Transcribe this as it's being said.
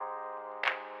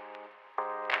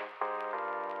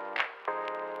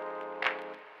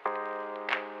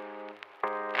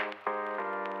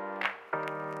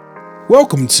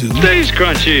Welcome to Stays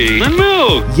Crunchy and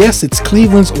Milk. Yes, it's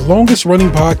Cleveland's longest running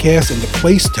podcast and the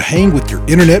place to hang with your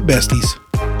internet besties.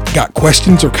 Got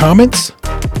questions or comments?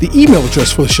 The email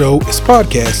address for the show is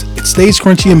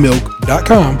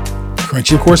podcast@stayscrunchyandmilk.com.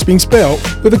 Crunchy, of course, being spelled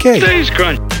with a K. Stays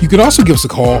Crunchy. You can also give us a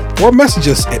call or message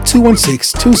us at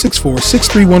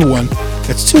 216-264-6311.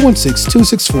 That's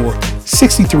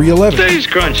 216-264-6311. Stays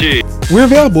Crunchy. We're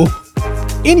available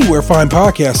anywhere fine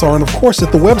podcasts are, and of course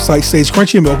at the website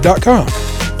stayscrunchyandmilk.com.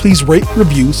 Please rate,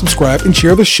 review, subscribe, and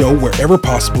share the show wherever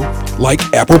possible, like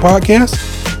Apple Podcasts,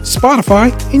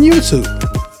 Spotify, and YouTube.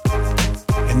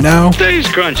 And now, Stays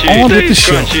Crunchy. on with the Stays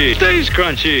show. Crunchy. Stays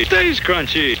Crunchy. Stays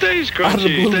Crunchy. Stays Crunchy. Out of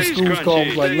the blue, Stays school's Crunchy. call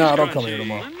was like, Stays nah, don't come here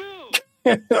Crunchy.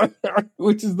 tomorrow.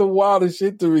 Which is the wildest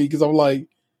shit to me, because I'm like,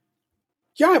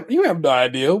 y'all, you have no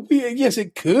idea. Yes,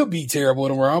 it could be terrible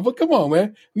tomorrow, but come on,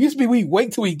 man. We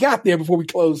wait till we got there before we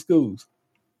close schools.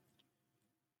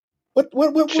 What's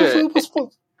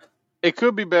It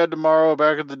could be bad tomorrow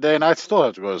back in the day, and I'd still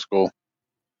have to go to school.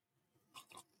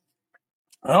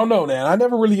 I don't know, man. I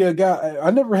never really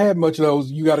I never had much of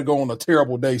those you got to go on a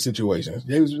terrible day situations.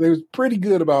 They was pretty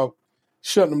good about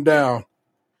shutting them down.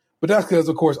 But that's because,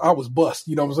 of course, I was bused.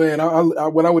 You know what I'm saying? I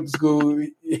when I went to school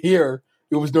here,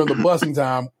 it was during the busing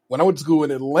time. When I went to school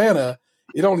in Atlanta,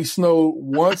 it only snowed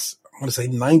once, I want to say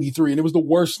 93, and it was the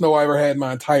worst snow I ever had in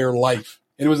my entire life.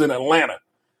 And it was in Atlanta.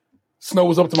 Snow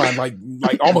was up to my, like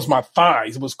almost my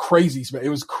thighs. It was crazy. It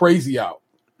was crazy out.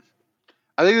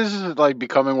 I think this is like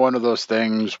becoming one of those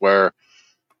things where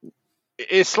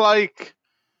it's like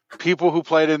people who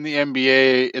played in the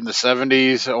NBA in the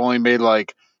 70s only made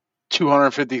like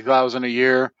 $250,000 a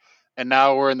year, and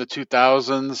now we're in the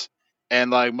 2000s,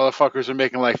 and like motherfuckers are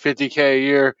making like $50K a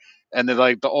year, and then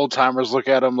like the old timers look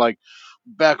at them like,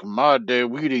 back in my day,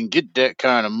 we didn't get that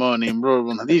kind of money,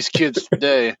 bro. These kids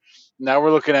today, now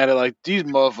we're looking at it like these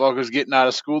motherfuckers getting out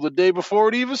of school the day before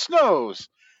it even snows.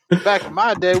 Back in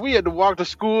my day, we had to walk to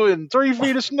school in 3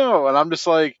 feet of snow, and I'm just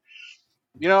like,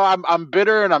 you know, I'm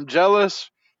bitter and I'm jealous,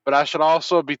 but I should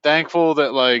also be thankful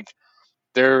that like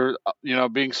they're, you know,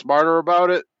 being smarter about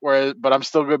it. But I'm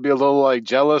still gonna be a little like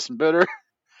jealous and bitter.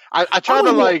 I try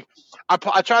to like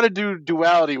I try to do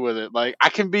duality with it. Like I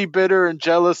can be bitter and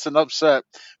jealous and upset,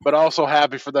 but also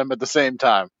happy for them at the same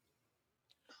time.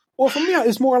 Well, for me,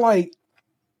 it's more like,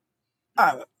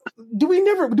 do we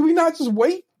not just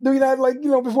wait? Do we not, like,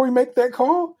 you know, before we make that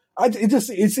call?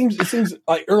 It seems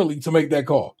like early to make that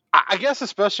call. I guess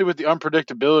especially with the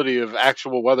unpredictability of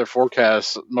actual weather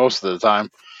forecasts most of the time.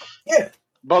 Yeah.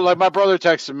 But like my brother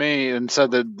texted me and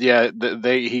said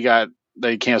that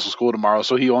they canceled school tomorrow,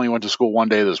 so he only went to school one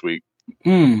day this week.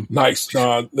 Nice.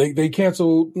 They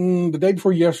canceled the day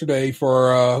before yesterday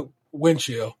for wind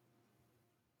chill,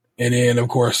 and then of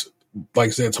course, like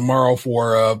I said, tomorrow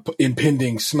for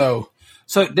impending snow.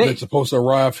 So they're supposed to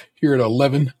arrive here at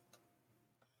 11,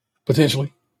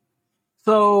 potentially.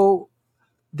 So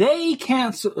they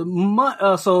canceled.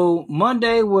 So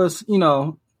Monday was,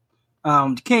 King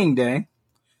Day.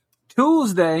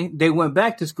 Tuesday they went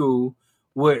back to school,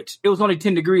 which it was only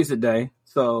 10 degrees that day.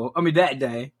 That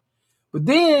day. But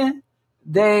then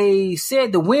they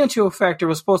said the wind chill factor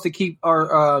was supposed to keep them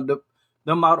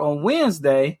out on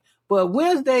Wednesday, but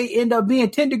Wednesday ended up being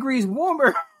 10 degrees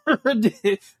warmer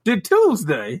than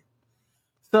Tuesday.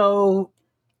 So,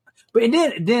 but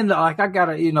then like I got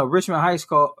a Richmond High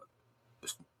School.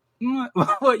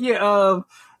 But yeah,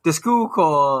 the school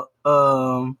called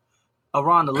around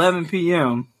 11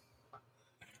 p.m.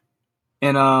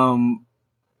 and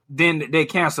then they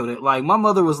canceled it. Like my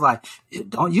mother was like,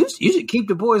 you should keep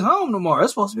the boys home tomorrow.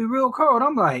 It's supposed to be real cold.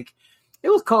 I'm like, it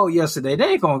was cold yesterday.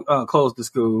 They ain't gonna close the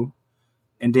school,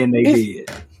 and then they did.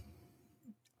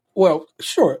 Well,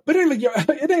 sure, but it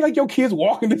ain't like your kids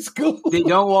walking to school. They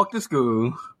don't walk to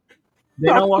school. They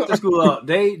don't walk to school up.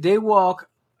 They walk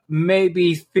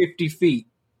maybe 50 feet.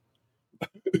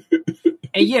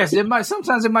 And yes,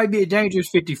 sometimes it might be a dangerous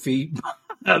 50 feet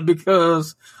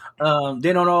because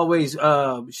they don't always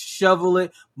shovel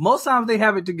it. Most times they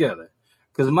have it together.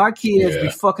 Because my kids be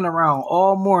fucking around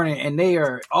all morning and they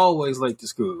are always late to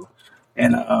school.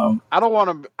 And I don't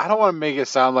want to make it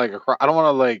sound like I don't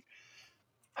want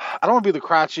to be the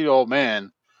crotchety old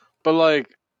man, but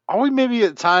like, are we maybe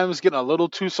at times getting a little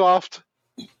too soft?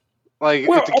 Like,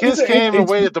 if the kids came and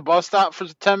waited at the bus stop for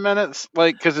 10 minutes,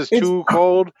 like, because it's too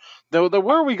cold, then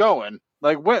where are we going?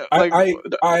 Like, what? Like,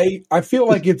 I feel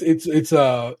like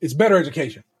it's better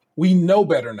education. We know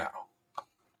better now.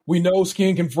 We know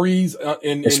skin can freeze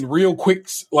in real quick,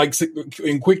 like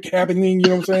in quick happening. You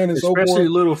know what I'm saying? And especially so forth.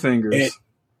 little fingers. And,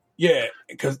 yeah,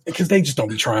 because they just don't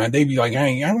be trying. They be like,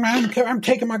 I'm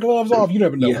taking my gloves off. You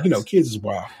never know. Yes. Kids is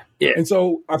wild. Yeah. And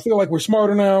so I feel like we're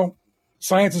smarter now.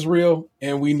 Science is real,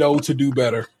 and we know to do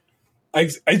better. I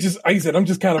said, I'm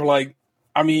just kind of like,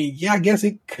 I mean, yeah, I guess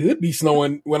it could be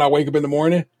snowing when I wake up in the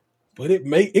morning, but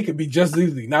it could be just as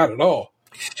easily not at all,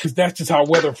 because that's just how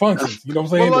weather functions. You know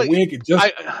what I'm Well, saying? The like wind could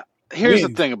just here's the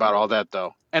wind. thing about all that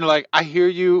though, and like I hear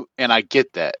you and I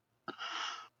get that,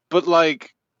 but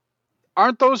like,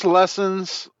 aren't those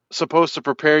lessons supposed to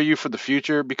prepare you for the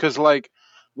future? Because like,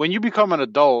 when you become an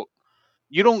adult,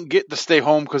 you don't get to stay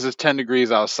home because it's 10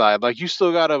 degrees outside. Like, you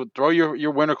still got to throw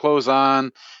your winter clothes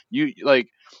on. You like,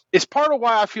 it's part of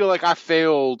why I feel like I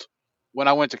failed when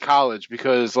I went to college,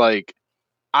 because like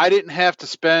I didn't have to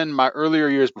spend my earlier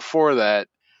years before that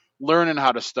learning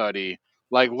how to study,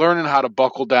 like learning how to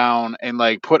buckle down and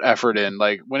like put effort in.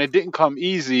 Like, when it didn't come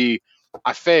easy,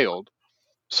 I failed.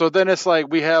 So then it's like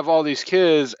we have all these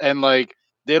kids and like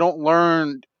they don't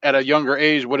learn at a younger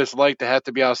age what it's like to have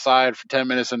to be outside for 10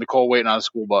 minutes in the cold waiting on a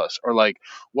school bus, or like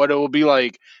what it will be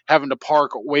like having to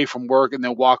park away from work and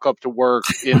then walk up to work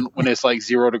in when it's like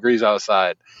 0 degrees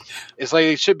outside. It's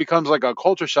like shit becomes like a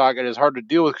culture shock, and it's hard to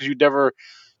deal with because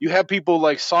you have people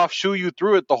like soft shoe you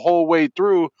through it the whole way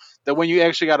through, that when you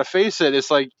actually got to face it, it's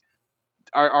like,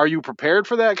 are you prepared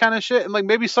for that kind of shit? And like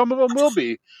maybe some of them will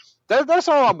be. That's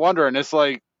all I'm wondering. It's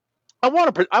like, I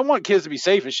want kids to be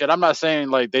safe and shit. I'm not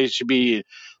saying like they should be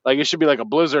like, it should be like a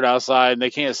blizzard outside and they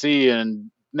can't see,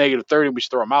 and -30 we should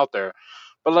throw them out there.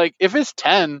 But like, if it's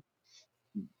 10,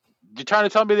 you're trying to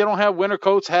tell me they don't have winter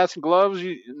coats, hats, and gloves,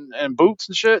 and boots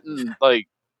and shit, and like,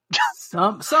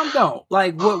 Some don't.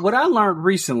 Like what I learned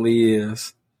recently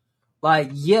is, like,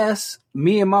 yes,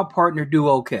 me and my partner do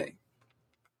okay.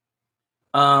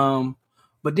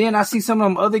 But then I see some of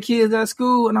them other kids at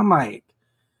school, and I'm like,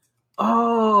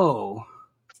 oh,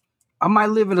 I might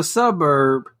live in a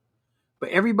suburb, but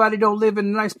everybody don't live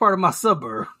in the nice part of my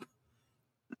suburb.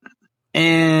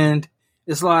 And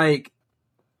it's like,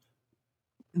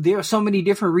 there are so many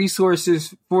different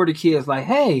resources for the kids. Like,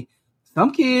 hey,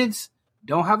 some kids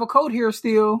don't have a coat here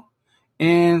still,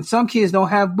 and some kids don't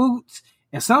have boots,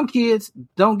 and some kids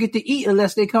don't get to eat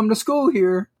unless they come to school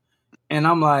here. And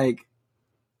I'm like,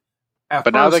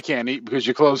 but now they can't eat because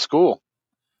you closed school.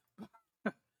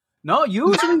 No,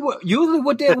 usually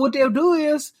what they'll do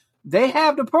is they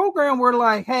have the program where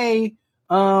like, hey,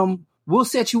 we'll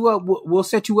set you up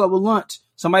with lunch.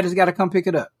 Somebody's got to come pick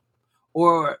it up,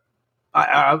 or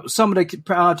some of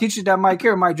the teachers that might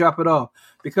care might drop it off,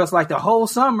 because like the whole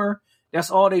summer, that's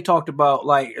all they talked about.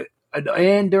 Like,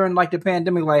 and during like the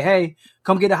pandemic, like, hey,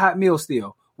 come get a hot meal.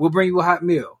 Still, we'll bring you a hot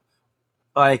meal.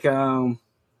 Like,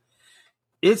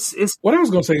 it's what I was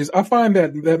going to say is I find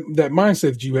that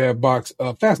mindset that you have, Box,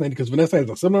 fascinating, because Vanessa has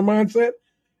a similar mindset,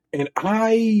 and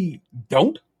I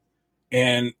don't.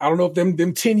 And I don't know if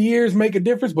them 10 years make a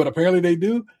difference, but apparently they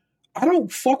do. I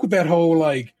don't fuck with that whole,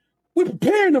 like, we're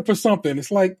preparing them for something.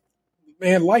 It's like,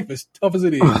 man, life is tough as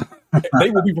it is. They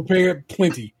will be prepared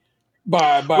plenty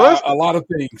by a lot of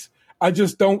things. I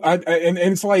just don't. And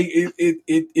it's like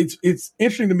it's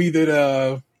interesting to me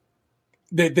that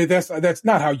that's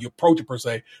not how you approach it per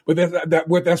se, but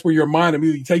that's where your mind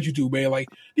immediately takes you to, man. Like,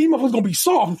 these motherfuckers gonna be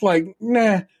soft. It's like,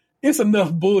 nah, it's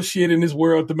enough bullshit in this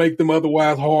world to make them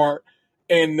otherwise hard,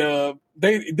 and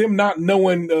them not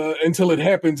knowing until it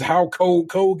happens how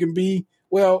cold can be.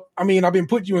 Well, I mean, I've been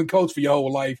putting you in coats for your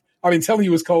whole life. I've been telling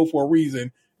you it's cold for a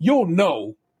reason. You'll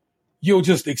know. You'll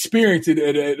just experience it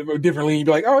differently. And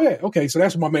be like, oh yeah, okay, so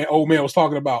that's what my old man was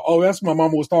talking about. Oh, that's what my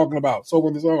mama was talking about. So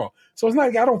on and so on. So it's not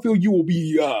like I don't feel you will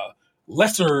be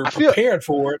lesser prepared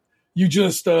for it. You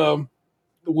just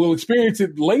will experience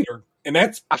it later, and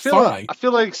that's fine. I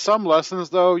feel like some lessons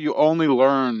though you only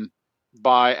learn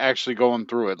by actually going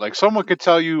through it. Like, someone could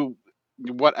tell you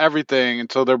what everything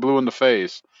until they're blue in the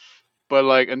face, but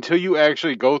like until you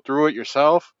actually go through it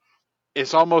yourself,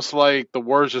 it's almost like the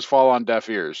words just fall on deaf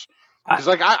ears. Because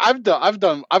like I've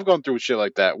gone through shit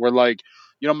like that where, like,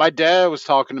 you know, my dad was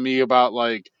talking to me about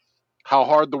like how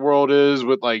hard the world is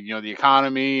with, like, you know, the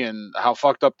economy and how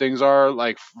fucked up things are,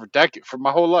 like for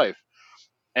my whole life.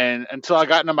 And until I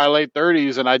got into my late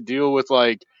 30s and I deal with,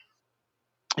 like,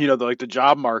 you know, the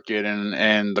job market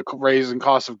and the raising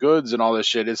cost of goods and all this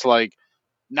shit, it's like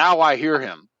now I hear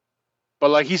him. But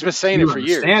like, he's been saying it for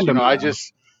years. You know,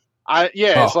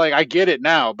 it's like I get it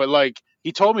now, but like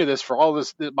he told me this for all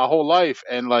this my whole life,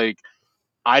 and like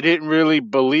I didn't really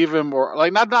believe him, or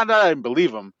like not that I didn't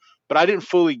believe him, but I didn't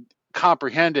fully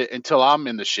comprehend it until I'm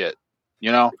in the shit,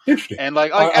 you know. And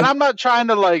and I'm not trying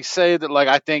to like say that like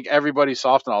I think everybody's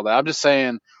soft and all that. I'm just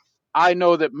saying I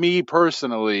know that me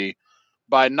personally,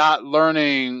 by not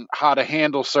learning how to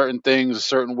handle certain things a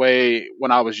certain way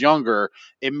when I was younger,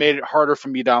 it made it harder for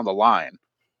me down the line.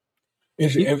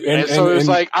 And so it's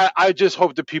like I just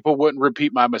hope that people wouldn't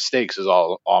repeat my mistakes. Is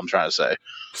all I'm trying to say.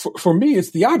 For me, it's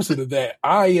the opposite of that.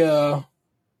 I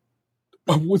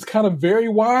was kind of very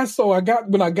wise, so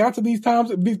when I got to these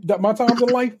times, my times in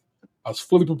life, I was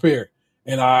fully prepared,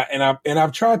 and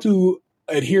I've tried to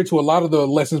adhere to a lot of the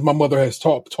lessons my mother has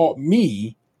taught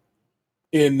me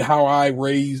in how I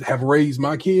have raised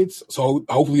my kids. So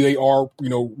hopefully they are,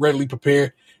 readily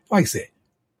prepared. Like I said,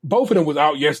 both of them was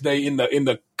out yesterday was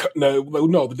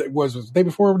the day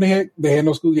before when they had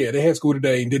no school. Yeah, they had school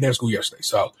today and didn't have school yesterday.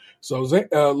 So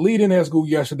Lee didn't have school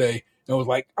yesterday and was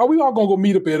like, "Oh, we all gonna go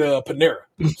meet up at Panera."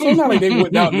 So it's not like they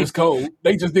went out in this cold.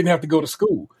 They just didn't have to go to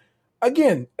school.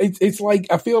 Again, it's like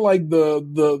I feel like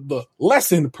the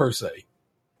lesson per se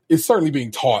is certainly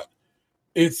being taught.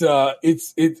 We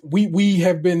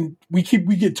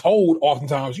get told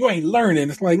oftentimes you ain't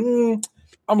learning. It's like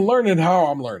I'm learning how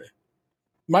I'm learning.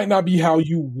 Might not be how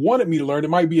you wanted me to learn. It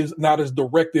might be not as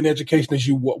direct in education as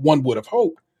one would have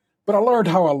hoped, but I learned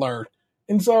how I learned.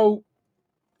 And so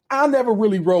I never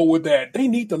really roll with that. They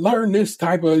need to learn this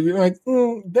type of,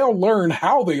 they'll learn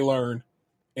how they learn.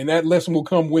 And that lesson will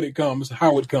come when it comes,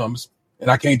 how it comes.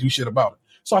 And I can't do shit about it.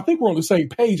 So I think we're on the same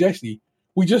page, actually.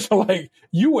 We just are like,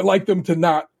 you would like them to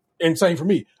not, and same for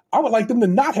me, I would like them to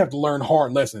not have to learn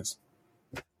hard lessons.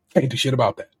 Can't do shit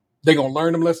about that. They're going to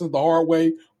learn them lessons the hard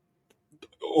way.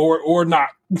 Or not.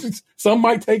 Some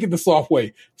might take it the soft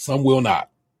way. Some will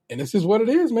not. And this is what it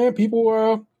is, man.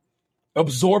 People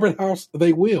absorb it how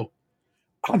they will.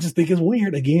 I just think it's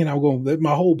weird. Again,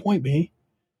 my whole point being,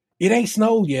 it ain't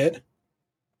snowed yet.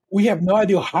 We have no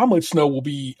idea how much snow will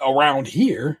be around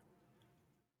here.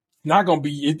 Not going to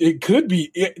be, it could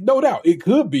be, no doubt, it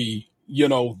could be,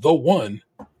 the one.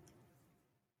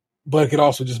 But it could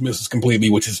also just miss us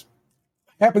completely, which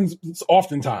happens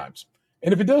oftentimes.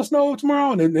 And if it does snow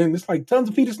tomorrow and it's like tons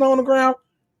of feet of snow on the ground,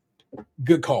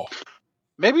 good call.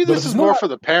 Maybe this is more for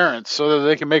the parents so that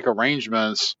they can make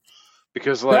arrangements.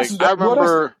 Because, I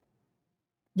remember,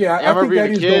 I remember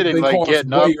being a kid and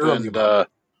getting up and,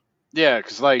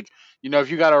 because if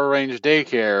you got to arrange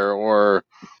daycare or,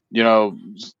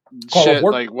 shit,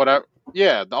 like whatever,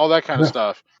 all that kind of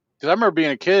stuff. Because I remember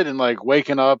being a kid and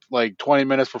waking up 20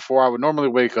 minutes before I would normally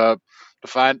wake up.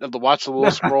 To watch the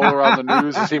little scroller on the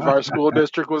news and see if our school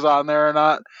district was on there or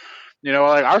not.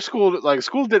 Our school,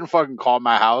 school didn't fucking call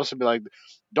my house and be like,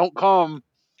 "Don't come."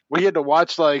 We had to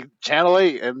watch Channel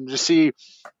 8 and just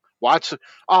watch.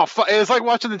 Oh, fuck. It's like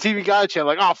watching the TV Guide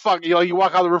channel. Oh fuck, you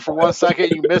walk out of the room for 1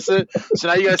 second, you miss it. So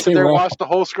now you gotta sit there and watch the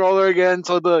whole scroller again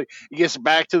until it gets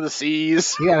back to the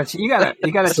C's. You gotta change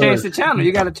the channel.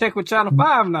 You gotta check with Channel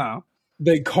 5 now.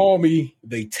 They call me,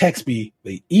 they text me,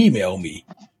 they email me.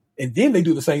 And then they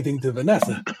do the same thing to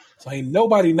Vanessa. So ain't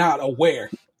nobody not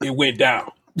aware it went down.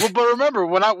 Well, but remember,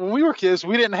 when we were kids,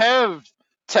 we didn't have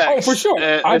text. Oh, for sure.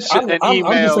 And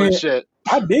email and shit.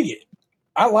 I dig it.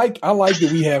 I like that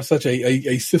we have such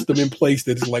a system in place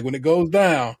that it's like when it goes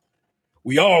down,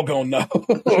 we all gonna know.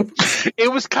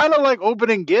 It was kind of like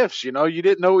opening gifts, you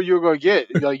didn't know what you were gonna get.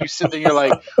 You sit there, you're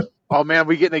like, oh man,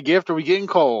 we getting a gift or we getting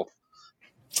coal?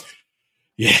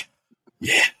 Yeah.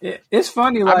 It's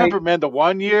funny. I remember, man, the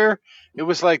one year it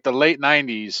was the late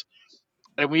 90s,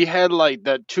 and we had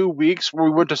that 2 weeks where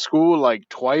we went to school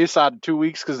twice out of 2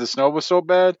 weeks because the snow was so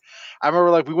bad. I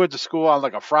remember we went to school on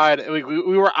a Friday. We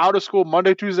were out of school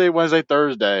Monday, Tuesday, Wednesday,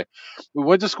 Thursday. We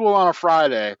went to school on a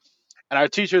Friday, and our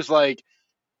teacher's like,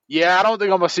 "Yeah, I don't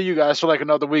think I'm gonna see you guys for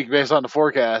another week based on the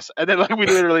forecast." And then we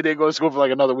literally didn't go to school for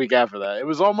another week after that. It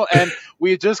was almost, and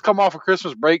we had just come off of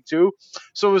Christmas break too,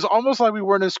 so it was almost like we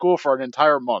weren't in school for an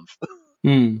entire month.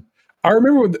 I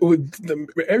remember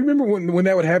when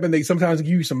that would happen. They sometimes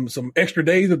give you some extra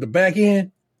days at the back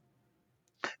end.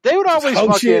 They would always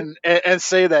fucking and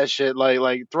say that shit,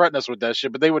 threaten us with that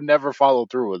shit, but they would never follow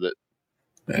through with it.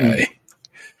 Hey.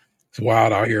 It's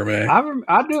wild out here, man.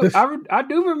 I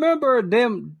do remember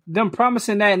them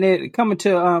promising that and it coming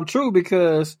to true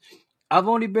because I've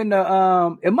only been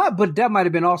to but that might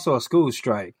have been also a school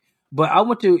strike. But I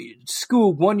went to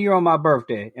school 1 year on my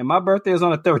birthday, and my birthday is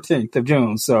on the 13th of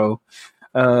June. So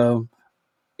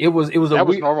it was that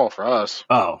was normal for us.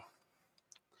 Oh.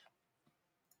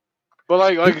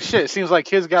 But shit, it seems like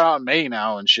kids got out in May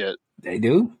now and shit. They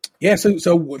do? Yeah,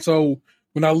 so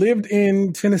when I lived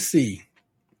in Tennessee,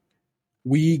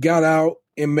 we got out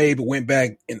in May, but went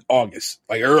back in August,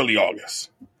 early August.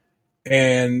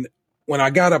 And when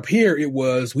I got up here,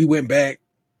 we went back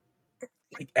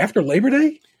after Labor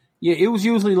Day. Yeah, it was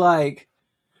usually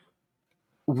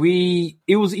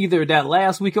it was either that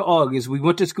last week of August, we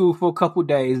went to school for a couple of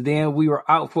days, then we were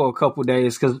out for a couple of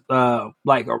days because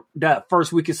that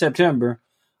first week of September,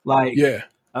 yeah.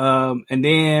 And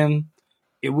then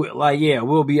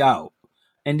we'll be out.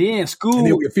 And then And then school,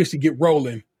 we officially get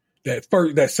rolling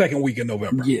that second week in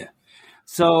November. yeah.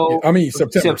 So I mean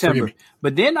September. Forgive me.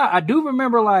 But then I do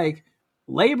remember like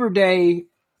Labor Day.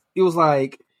 It was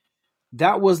like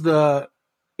that was the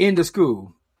end of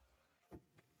school.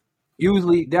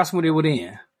 Usually that's when it would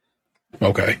end.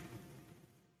 Okay.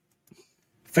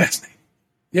 Fascinating.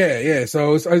 Yeah.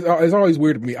 So it's always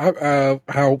weird to me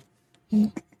how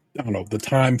I don't know, the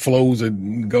time flows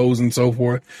and goes and so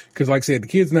forth. Because like I said, the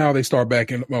kids now, they start back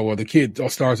in, the kid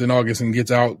starts in August and gets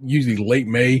out usually late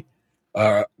May,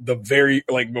 the very,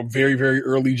 very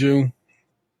early June.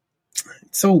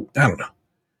 So I don't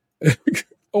know.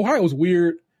 Ohio's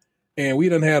weird. And we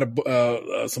done had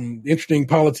some interesting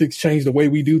politics change the way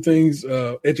we do things,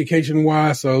 education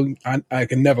wise. So I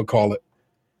can never call it.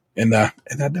 And I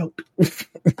don't.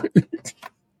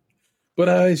 But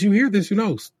as you hear this, who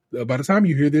knows? By the time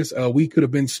you hear this, we could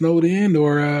have been snowed in,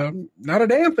 or not a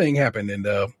damn thing happened, and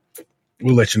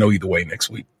we'll let you know either way next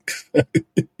week.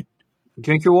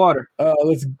 Drink your water.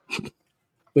 Let's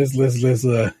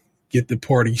get the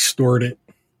party started.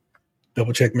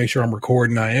 Double check, make sure I'm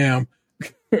recording. I am.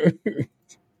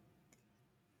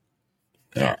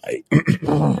 All right.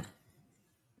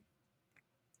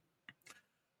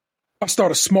 I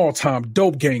start a small time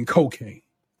dope gang, cocaine.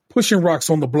 Pushing rocks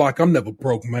on the block, I'm never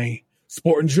broke, man.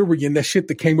 Sporting jewelry and that shit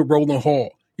that came with Roland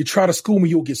Hall. You try to school me,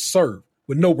 you'll get served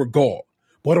with no regard.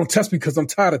 Boy, don't test me because I'm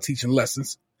tired of teaching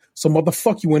lessons. So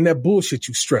motherfuck you in that bullshit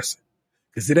you stressing.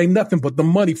 Because it ain't nothing but the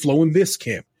money flow in this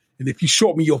camp. And if you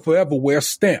short me, you'll forever wear a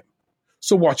stamp.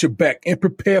 So watch your back and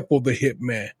prepare for the hit,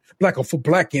 man. Black or for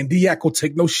black and Diac will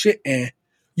take no shit, and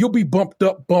you'll be bumped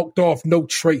up, bumped off, no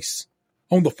trace.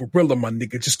 On the for real, my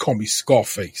nigga, just call me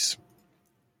Scarface.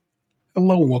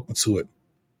 Hello and welcome to it.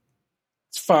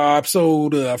 It's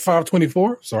episode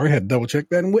 524. Sorry, I had to double check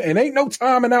that. And ain't no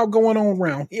timing out going on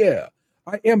around. Yeah,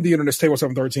 I am the internet's Table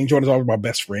 713. Joined as always by my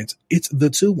best friends. It's the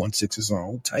 216's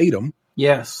own Tatum.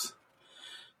 Yes.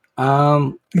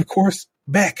 And of course,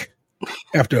 back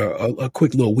after a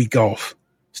quick little week off.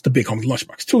 It's the big homie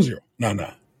Lunchbox 20.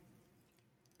 No.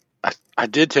 I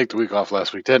did take the week off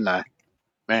last week, didn't I?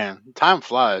 Man, time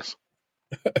flies.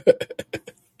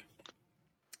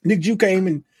 Nick, you came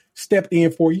and stepped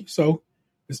in for you, so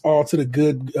it's all to the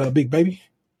good, big baby.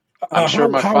 I'm sure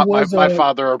my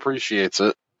father appreciates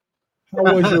it. How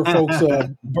was your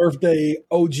folks' birthday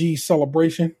OG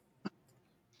celebration?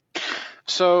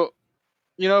 So,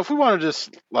 if we want to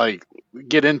just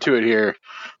get into it here,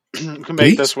 we can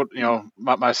make this what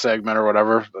my segment or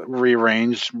whatever,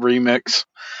 rearranged, remix.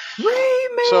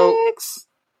 So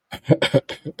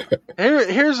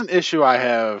here's an issue I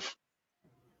have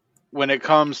when it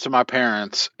comes to my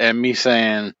parents and me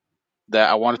saying that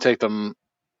I want to take them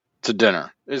to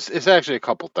dinner. It's actually a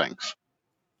couple things.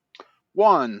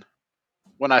 One,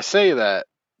 when I say that,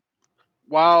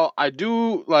 while I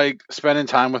do like spending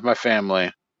time with my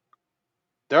family,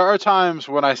 there are times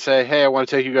when I say, hey, I want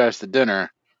to take you guys to dinner,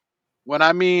 when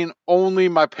I mean only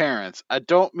my parents. I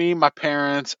don't mean my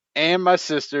parents and my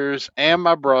sisters and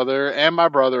my brother and my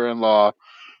brother-in-law.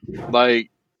 Like,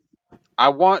 I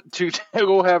want to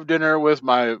go have dinner with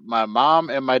my mom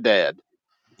and my dad.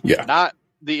 Yeah. Not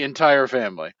the entire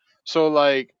family. So,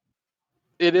 it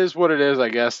is what it is, I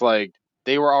guess.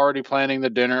 They were already planning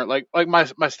the dinner. Like my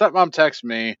stepmom texted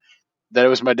me that it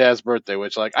was my dad's birthday,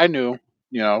 which, I knew,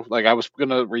 I was going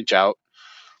to reach out.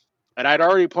 And I'd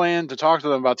already planned to talk to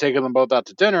them about taking them both out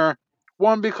to dinner.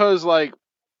 One, because,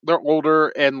 they're older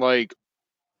and, what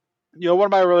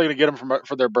am I really going to get them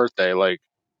for their birthday?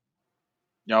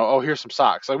 Here's some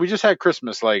socks. We just had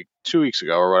Christmas, 2 weeks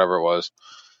ago or whatever it was.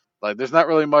 There's not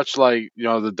really much,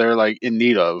 that they're, in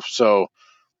need of. So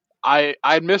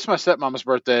I missed my stepmom's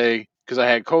birthday because I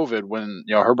had COVID when,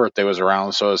 her birthday was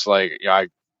around. So it's I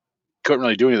couldn't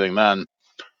really do anything then.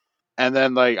 And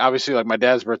then, obviously, my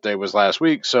dad's birthday was last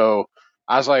week. So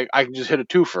I was I can just hit a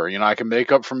twofer. I can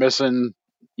make up for missing,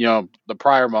 the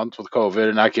prior month with COVID,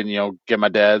 and I can, get my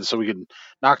dad so we can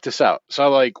knock this out.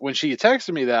 So, when she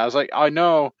texted me that, I was I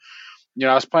know,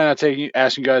 I was planning on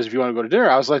asking you guys if you want to go to dinner.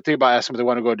 I was thinking about asking if they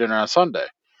want to go to dinner on Sunday.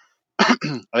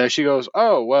 And then she goes,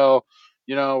 oh, well,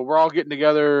 we're all getting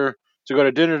together to go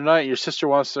to dinner tonight. And your sister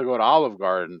wants to go to Olive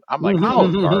Garden. I'm like,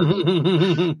 Olive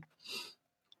Garden?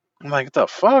 I'm like, what the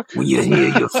fuck? When you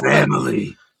hear your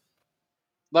family.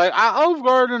 Olive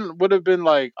Garden would have been,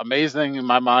 amazing in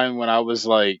my mind when I was,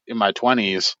 in my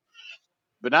 20s.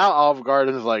 But now Olive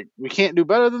Garden is we can't do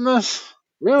better than this?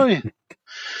 Really?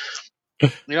 I'm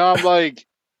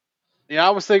I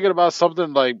was thinking about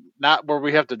something, not where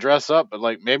we have to dress up,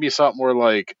 but, maybe something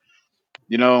where,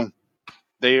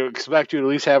 they expect you to at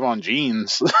least have on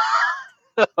jeans.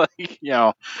 Like,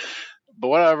 but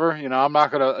whatever, I'm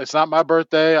not gonna. It's not my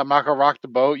birthday. I'm not gonna rock the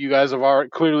boat. You guys have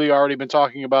clearly already been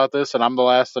talking about this, and I'm the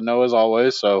last to know as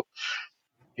always. So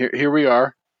here we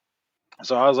are.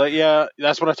 So I was like, yeah,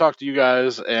 that's when I talked to you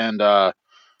guys, and got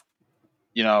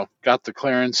the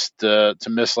clearance to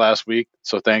miss last week.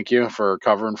 So thank you for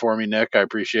covering for me, Nick. I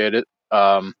appreciate it.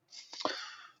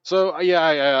 So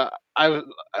yeah, I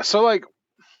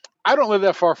don't live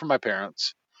that far from my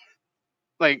parents.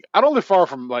 Like, I don't live far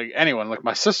from like anyone. Like,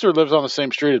 my sister lives on the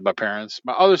same street as my parents.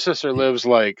 My other sister lives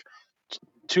like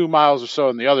 2 miles or so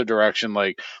in the other direction.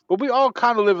 Like, but we all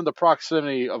kind of live in the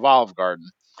proximity of Olive Garden.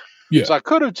 Yeah. So I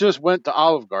could have just went to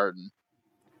Olive Garden,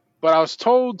 but I was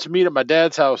told to meet at my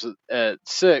dad's house at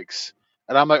 6,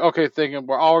 and I'm like, okay, thinking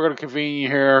we're all going to convene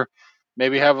here,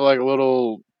 maybe have like a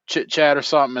little chit chat or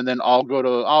something, and then I'll go to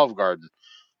Olive Garden.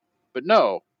 But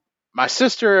no, my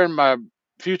sister and my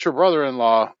future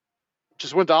brother-in-law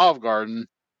just went to Olive Garden,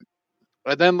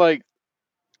 and then like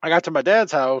I got to my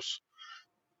dad's house,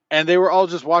 and they were all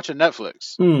just watching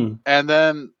Netflix, and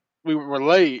then we were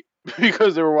late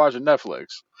because they were watching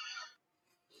Netflix.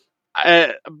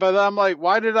 But I'm like,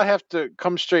 why did I have to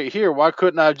come straight here? Why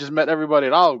couldn't I have just met everybody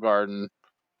at Olive Garden?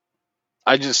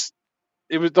 The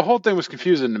whole thing was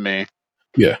confusing to me.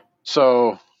 Yeah.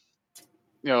 So,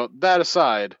 that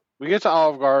aside, we get to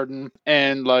Olive Garden,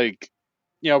 and like,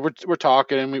 we're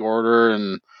talking and we order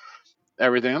and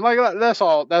everything, and like that's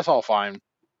all fine.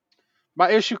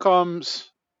 My issue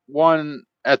comes one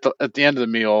at the end of the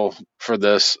meal for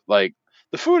this, like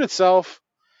the food itself.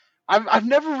 I've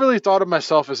never really thought of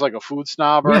myself as like a food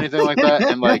snob or anything like that,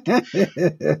 and like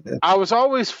I was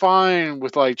always fine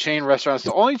with like chain restaurants.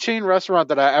 The only chain restaurant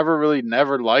that I ever really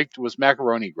never liked was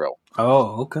Macaroni Grill.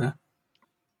 Oh, okay.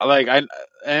 Like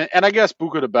and I guess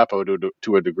Buca de Beppo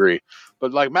to a degree,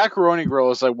 but like Macaroni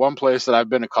Grill is like one place that I've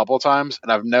been a couple times and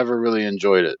I've never really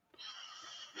enjoyed it.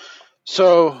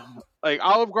 So like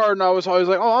Olive Garden, I was always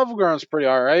like, oh, Olive Garden's pretty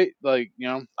all right. Like,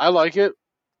 I like it.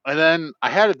 And then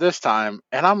I had it this time,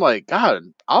 and I'm like, God,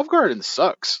 Olive Garden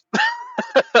sucks.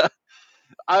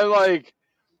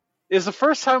 It's the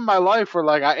first time in my life where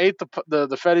like I ate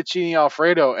the fettuccine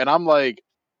Alfredo, and I'm like,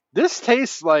 this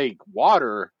tastes like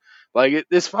water. Like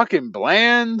it's fucking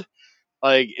bland.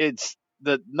 Like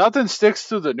nothing sticks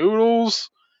to the noodles.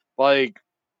 Like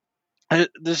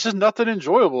there's just nothing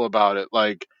enjoyable about it.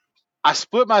 Like I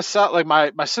split my salad.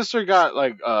 Like my sister got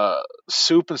like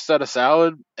soup instead of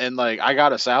salad, and like I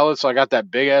got a salad, so I got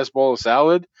that big ass bowl of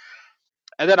salad.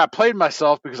 And then I played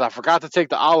myself because I forgot to take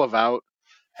the olive out,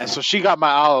 and so she got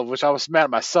my olive, which I was mad at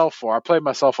myself for. I played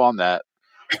myself on that,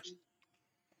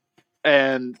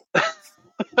 and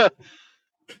and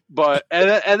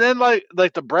then like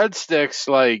the breadsticks,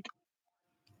 like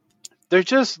they're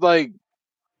just like,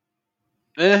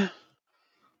 they're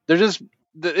just.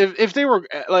 If they were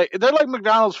like, they're like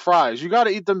McDonald's fries. You got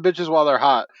to eat them bitches while they're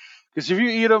hot, because if you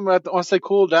eat them once they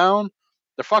cool down,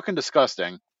 they're fucking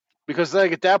disgusting. Because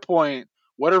like at that point,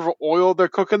 whatever oil they're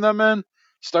cooking them in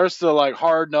starts to like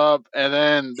harden up, and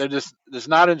then they're just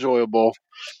not enjoyable.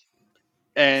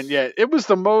 And yeah, it was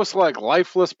the most like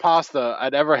lifeless pasta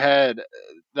I'd ever had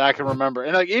that I can remember.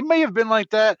 And like it may have been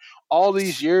like that all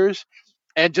these years,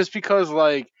 and just because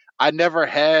like I never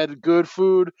had good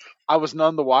food, I was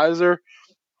none the wiser.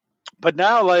 But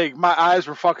now, like, my eyes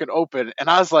were fucking open, and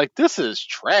I was like, this is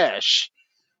trash.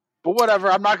 But whatever,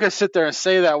 I'm not going to sit there and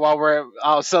say that while we're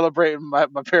out celebrating my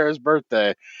parents'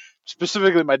 birthday.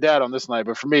 Specifically my dad on this night,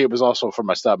 but for me, it was also for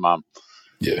my stepmom.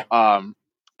 Yeah.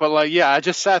 But, like, yeah, I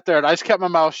just sat there, and I just kept my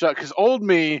mouth shut, because old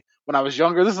me, when I was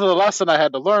younger, this is a lesson I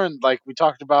had to learn, like we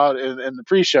talked about in the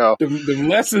pre-show. The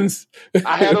lessons.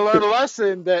 I had to learn a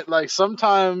lesson that, like,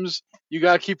 sometimes you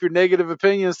got to keep your negative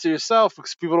opinions to yourself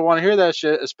because people don't want to hear that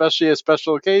shit, especially at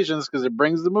special occasions, because it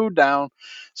brings the mood down.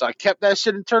 So I kept that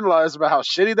shit internalized about how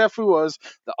shitty that food was.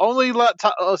 The only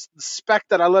speck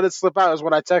that I let it slip out is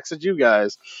when I texted you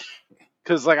guys,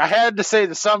 because like I had to say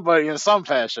to somebody in some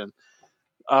fashion.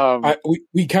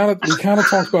 We kind of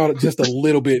talked about it just a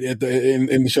little bit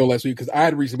in the show last week, because I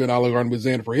had recently been to Olive Garden with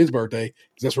Xander for his birthday,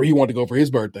 because that's where he wanted to go for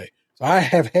his birthday. So I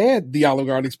have had the Olive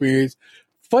Garden experience.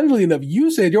 Funnily enough,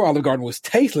 you said your Olive Garden was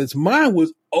tasteless. Mine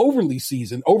was overly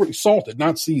salted,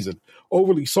 not seasoned,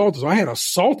 overly salted. So I had a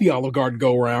salty Olive Garden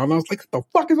go around. I was like, what the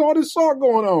fuck is all this salt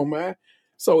going on, man?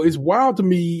 So it's wild to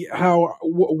me how,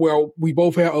 well, we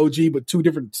both have OG, but two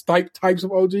different types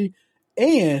of OG.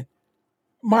 And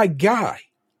my guy,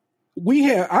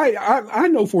 I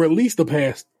know for at least the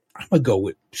past, I'm going to go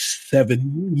with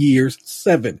 7 years,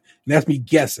 and that's me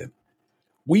guessing.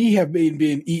 We have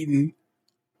been eating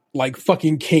like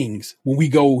fucking kings when we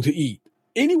go to eat.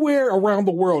 anywhere around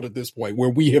the world at this point where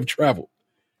we have traveled.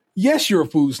 Yes, you're a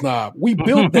food snob. We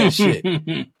built that shit.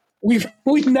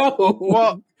 We know.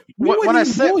 Well, when I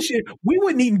say bullshit, we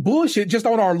wouldn't eat bullshit just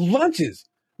on our lunches.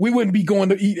 We wouldn't be going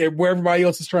to eat at where everybody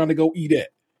else is trying to go eat at.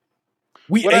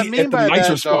 What I mean by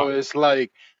that though is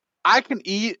like I can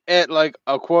eat at like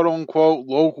a quote unquote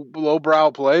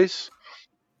lowbrow place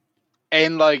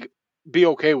and like be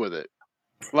okay with it.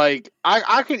 Like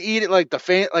I can eat it like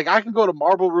like I can go to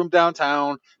Marble Room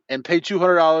downtown and pay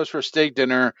 $200 for a steak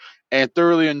dinner and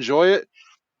thoroughly enjoy it.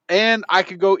 And I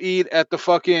could go eat at the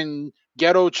fucking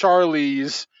Ghetto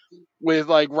Charlie's with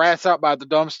like rats out by the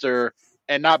dumpster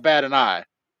and not bat an eye.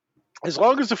 As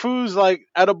long as the food's like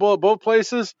edible at both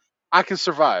places, I can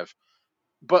survive.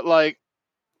 But like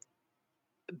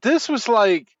this was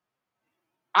like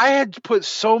I had to put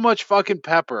so much fucking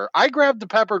pepper. I grabbed the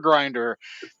pepper grinder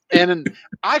and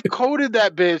I coated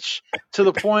that bitch to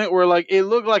the point where like it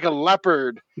looked like a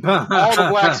leopard. All the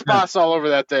black spots all over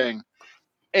that thing.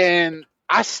 And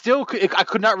I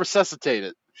could not resuscitate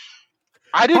it.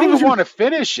 I didn't even want to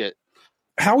finish it.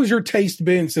 How has your taste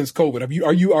been since COVID?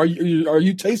 Are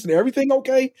you tasting everything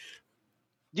okay?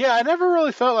 Yeah, I never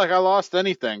really felt like I lost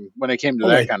anything when it came to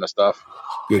that kind of stuff.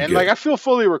 Good. Like I feel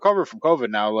fully recovered from COVID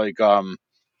now. Like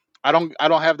I don't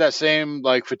have that same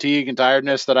like fatigue and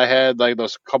tiredness that I had like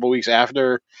those couple weeks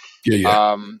after. Yeah.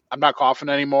 I'm not coughing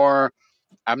anymore.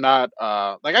 I'm not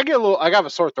like I have a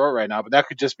sore throat right now, but that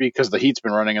could just be because the heat's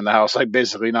been running in the house like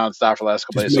basically nonstop for the last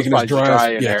couple days. So it's probably just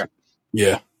dry in there.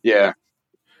 Yeah. Yeah.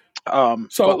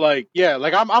 But like, yeah,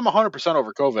 like I'm 100%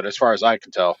 over COVID as far as I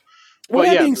can tell. Well,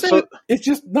 that being said, it's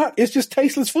just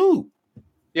tasteless food.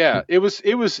 Yeah, it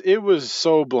was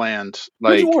so bland.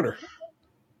 Like, what'd you order?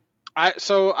 We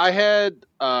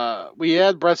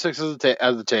had breadsticks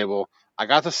at the table. I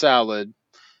got the salad.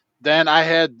 Then I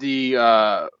had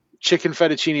the chicken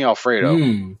fettuccine Alfredo.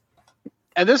 And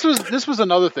this was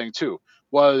another thing too.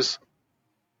 Was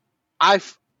I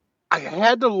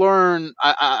had to learn.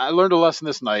 I learned a lesson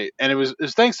this night, and it was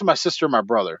thanks to my sister and my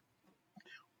brother.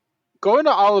 Going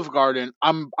to Olive Garden,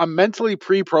 I'm mentally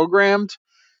pre-programmed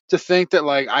to think that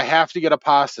like I have to get a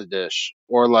pasta dish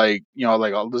or like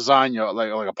like a lasagna,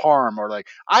 like a parm or like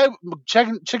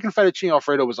chicken fettuccine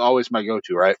Alfredo was always my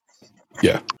go-to, right?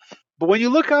 Yeah. But when you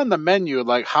look on the menu,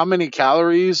 like how many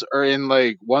calories are in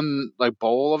like one like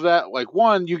bowl of that? Like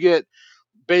one, you get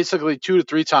basically 2 to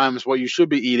 3 times what you should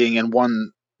be eating in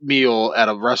one meal at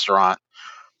a restaurant.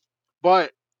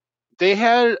 But they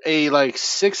had a like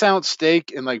 6-ounce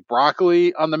steak and like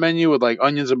broccoli on the menu with like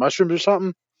onions and mushrooms or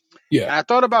something. Yeah. And I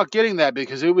thought about getting that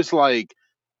because it was like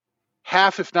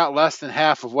half, if not less than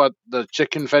half of what the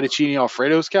chicken fettuccine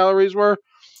Alfredo's calories were.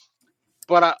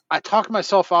 But I talked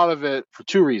myself out of it for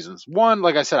 2 reasons. One,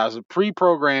 like I said, I was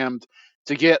pre-programmed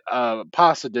to get a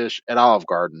pasta dish at Olive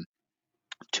Garden.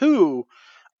 2,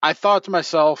 I thought to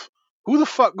myself, who the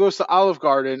fuck goes to Olive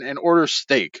Garden and orders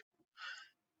steak?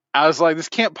 I was like, this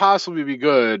can't possibly be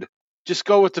good. Just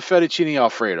go with the fettuccine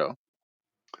Alfredo.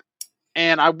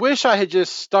 And I wish I had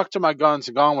just stuck to my guns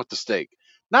and gone with the steak.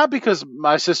 Not because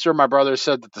my sister and my brother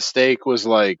said that the steak was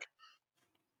like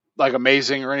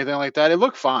amazing or anything like that. It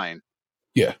looked fine.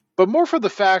 Yeah. But more for the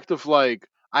fact of like,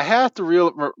 I have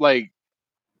to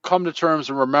come to terms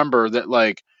and remember that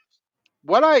like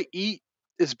what I eat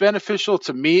is beneficial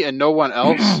to me and no one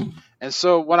else. And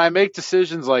so when I make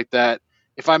decisions like that,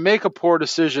 if I make a poor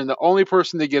decision, the only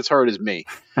person that gets hurt is me.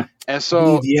 And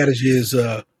so the adage is,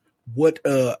 what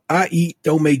I eat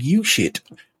don't make you shit.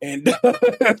 And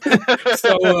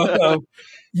so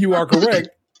you are correct.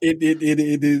 It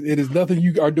is nothing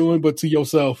you are doing but to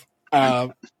yourself.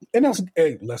 And that's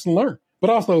a lesson learned. But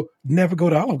also, never go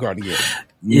to Olive Garden again.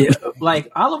 Yeah, like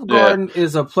Olive Garden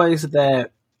is a place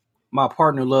that my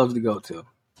partner loves to go to.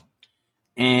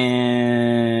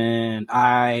 And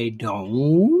I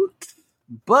don't.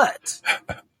 But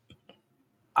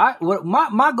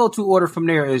my go-to order from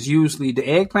there is usually the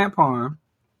eggplant parm,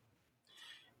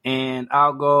 and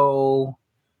I'll go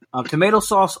tomato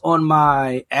sauce on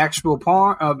my actual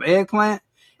parm eggplant,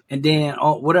 and then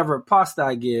on whatever pasta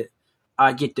I get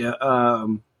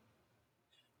the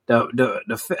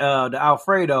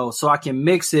Alfredo so I can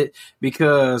mix it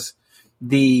because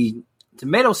the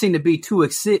tomatoes seem to be too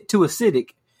acidic,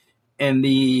 and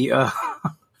the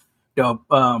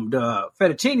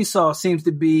fettuccine sauce seems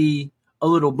to be a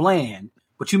little bland,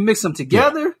 but you mix them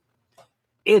together,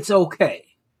 it's okay.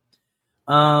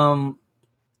 And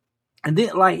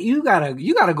then like you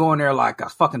gotta go in there like a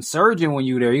fucking surgeon when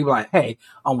you there. You be like, hey,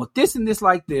 I want this and this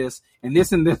like this and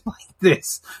this like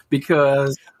this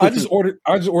because I just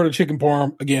ordered chicken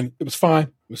parm again. It was fine.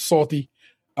 It was salty.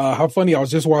 How funny! I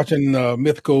was just watching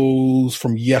Mythicals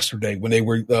from yesterday when they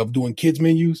were doing kids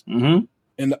menus, Mm-hmm.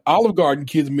 and the Olive Garden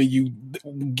kids menu.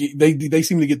 They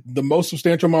seem to get the most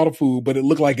substantial amount of food, but it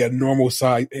looked like a normal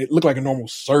size. It looked like a normal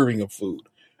serving of food,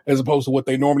 as opposed to what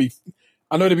they normally.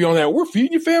 I know to be on that. We're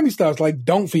feeding you family style. It's like,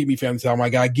 don't feed me family style, my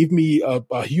guy. Give me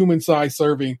a human size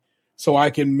serving so I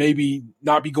can maybe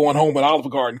not be going home at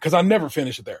Olive Garden because I never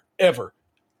finish it there ever.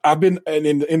 I've been, and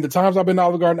in the times I've been to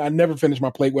Olive Garden, I never finish my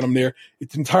plate when I'm there.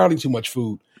 It's entirely too much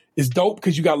food. It's dope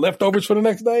because you got leftovers for the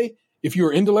next day. If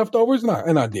you're into leftovers,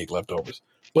 and I dig leftovers,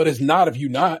 but it's not if you're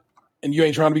not, and you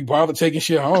ain't trying to be bothered taking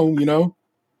shit home, you know?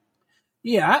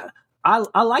 Yeah,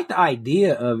 I like the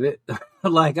idea of it.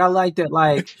 Like I like that.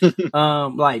 Like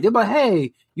like they're like,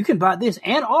 hey, you can buy this,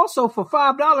 and also for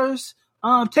 $5,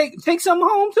 take some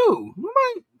home too. I'm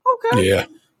like, okay, Yeah.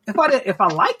 If I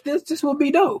like this will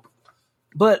be dope.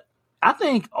 But I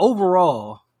think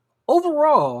overall,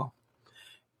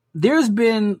 there's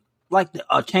been like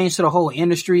a change to the whole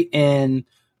industry, and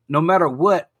no matter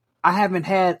what, I haven't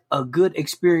had a good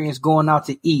experience going out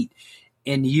to eat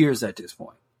in years at this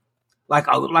point.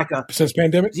 Since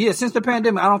pandemic? Yeah, since the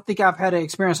pandemic, I don't think I've had an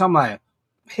experience. I'm like,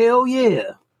 hell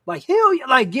yeah, like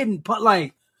getting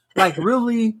like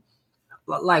really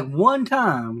like one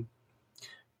time.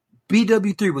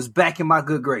 BW3 was back in my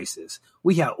good graces.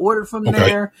 We had ordered from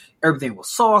there. Everything was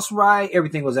sauced right.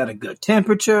 Everything was at a good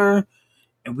temperature.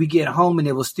 And we get home and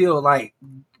it was still like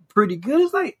pretty good.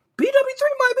 It's like BW3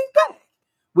 might be back.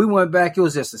 We went back. It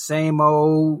was just the same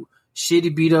old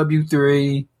shitty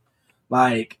BW3.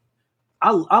 Like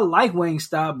I like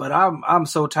Wingstop, but I'm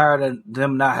so tired of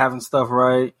them not having stuff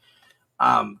right.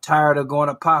 I'm tired of going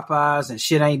to Popeyes and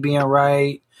shit ain't being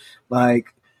right.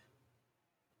 Like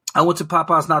I went to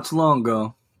Popeyes not too long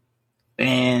ago,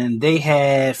 and they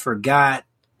had forgot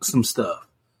some stuff.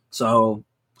 So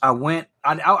I went.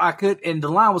 I could, and the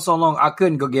line was so long I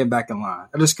couldn't go get back in line.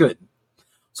 I just couldn't.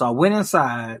 So I went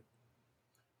inside,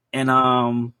 and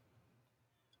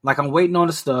like I'm waiting on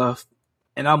the stuff,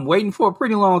 and I'm waiting for a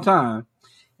pretty long time.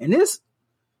 And this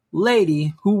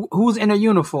lady who's in a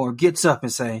uniform gets up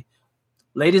and say,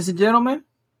 "Ladies and gentlemen,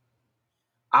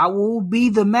 I will be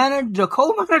the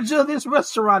co-manager of this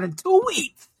restaurant in 2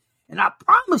 weeks. And I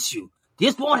promise you,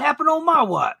 this won't happen on my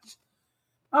watch."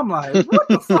 I'm like, what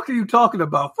the fuck are you talking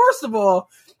about? First of all,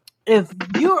 if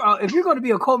you're going to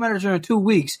be a co-manager in 2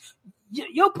 weeks,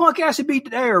 your punk ass should be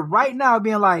there right now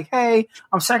being like, hey,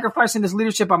 I'm sacrificing this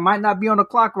leadership. I might not be on the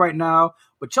clock right now,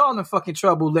 but y'all in fucking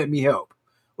trouble. Let me help.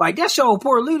 Like, that's your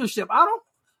poor leadership. I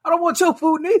don't want your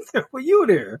food neither for you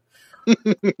there.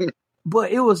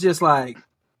 But it was just like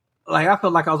I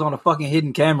felt like I was on a fucking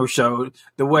hidden camera show.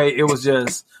 The way it was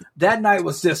just, that night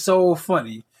was just so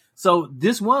funny. So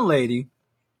this one lady,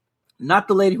 not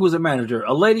the lady who was a manager,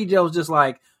 a lady that was just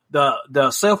like the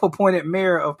self-appointed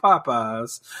mayor of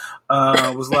Popeyes,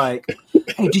 was like,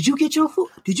 "Hey, did you get your food?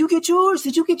 Did you get yours?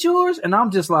 Did you get yours?" And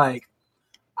I'm just like,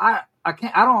 I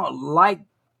don't like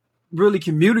really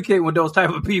communicating with those type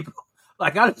of people.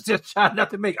 Like I was just trying not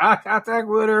to make eye contact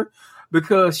with her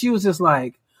because she was just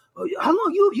like, "How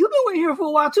long you been here for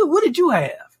a while too? What did you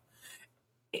have?"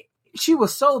 She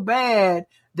was so bad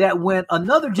that when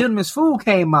another gentleman's food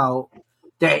came out,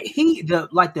 that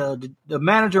the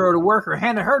manager or the worker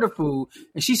handed her the food,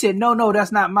 and she said, "No,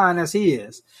 that's not mine. That's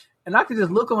his." And I could just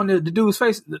look on the dude's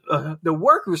face, the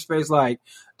worker's face, like,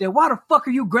 "Then why the fuck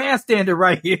are you grandstanding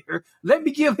right here? Let me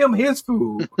give him his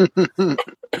food."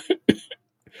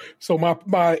 So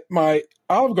my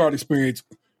Olive Garden experience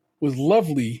was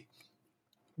lovely.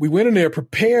 We went in there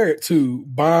prepared to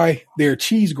buy their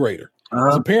cheese grater.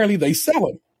 Apparently they sell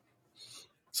them.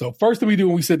 So first thing we do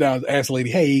when we sit down is ask the lady,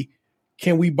 "Hey,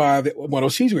 can we buy one of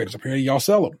those cheese graters? Apparently y'all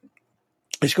sell them."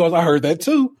 And she goes, "I heard that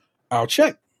too. I'll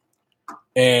check."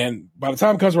 And by the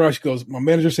time it comes around, she goes, "My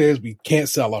manager says we can't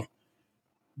sell them."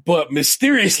 But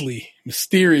mysteriously,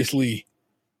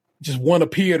 just one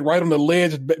appeared right on the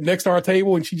ledge next to our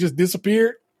table and she just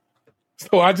disappeared.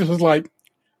 So I just was like,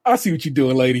 "I see what you're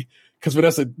doing, lady." Because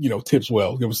Vanessa, tips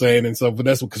well. You know what I'm saying? And so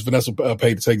Vanessa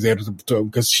paid to take Xander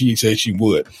because she said she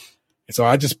would. And so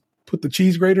I just put the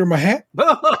cheese grater in my hat.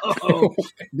 Oh,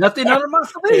 nothing under my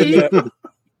sleeve.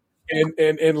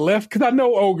 And left, because I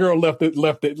know old girl left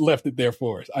it there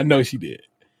for us. I know she did.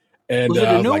 And was it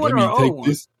a new one "Let or me an take old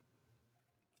this."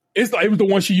 It was the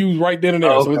one she used right then and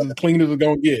there, so it's as clean as it's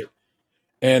gonna get.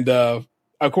 And of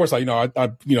course, I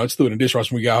just threw it in the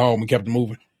dishwasher when we got home and kept it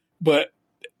moving. But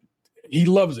he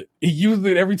loves it. He uses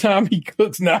it every time he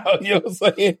cooks now. You know what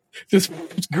I'm saying? Just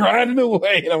grinding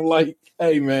away. And I'm like,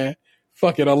 "Hey man,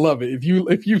 fuck it, I love it. If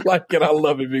you like it, I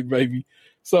love it, big baby."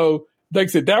 So like I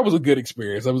said, that was a good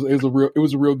experience. It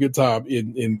was a real good time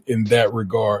in that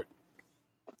regard.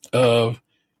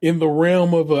 In the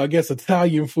realm of I guess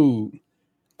Italian food,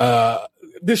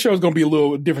 this show is going to be a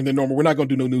little different than normal. We're not going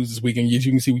to do no news this weekend. As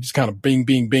you can see, we just kind of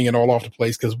binging all off the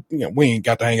place because we ain't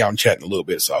got to hang out and chat in a little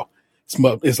bit. So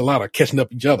it's a lot of catching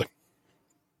up each other.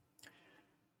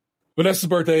 Vanessa's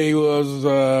birthday was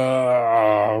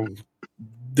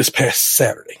this past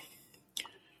Saturday.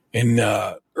 And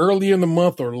early in the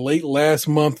month or late last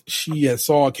month, she had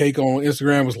saw a cake on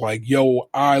Instagram, was like, yo,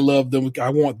 I love them. I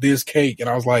want this cake. And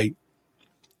I was like,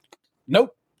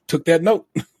 nope. Took that note.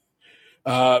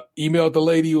 Emailed the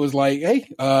lady who was like,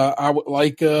 hey, I would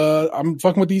like, I'm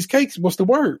fucking with these cakes. What's the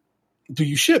word? Do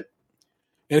you ship?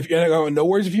 And I go, no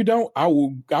worries if you don't. I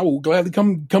will gladly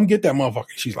come get that motherfucker.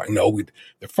 She's like, no,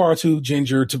 they're far too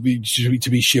ginger to be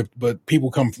shipped, but people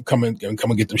come and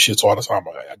get them shits all the time.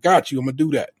 I'm like, I got you. I'm gonna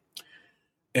do that.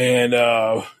 And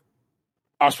I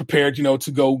was prepared,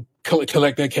 to go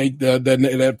collect that cake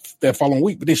that following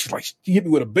week. But then she's like, she hit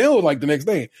me with a bill like the next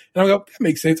day. And I go, that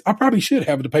makes sense. I probably should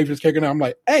have it to pay for this cake. And I'm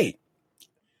like, hey,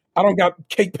 I don't got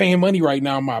cake paying money right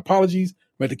now. My apologies.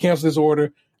 I'm going to cancel this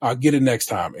order. I'll get it next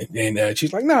time. And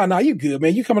she's like, nah, you good,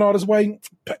 man. You coming all this way?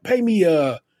 Pay me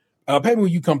when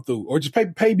you come through, or just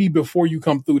pay me before you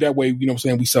come through. That way,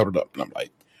 we settled up. And I'm like,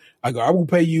 I will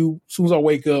pay you as soon as I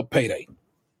wake up, payday. You know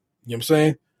what I'm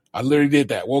saying? I literally did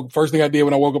that. Well, first thing I did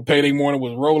when I woke up payday morning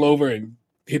was roll over and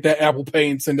hit that Apple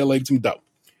Pay and send that lady some dough.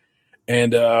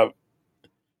 And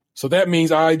so that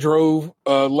means I drove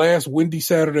last windy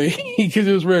Saturday because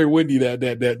it was very windy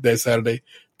that Saturday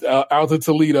out to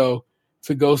Toledo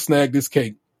to go snag this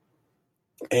cake.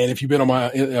 And if you've been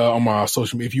on my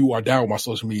social media, if you are down with my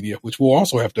social media, which we'll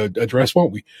also have to address,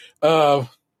 won't we? I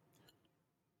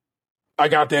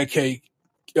got that cake.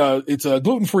 It's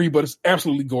gluten-free, but it's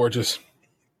absolutely gorgeous.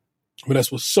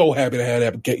 Vanessa was so happy to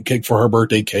have that cake for her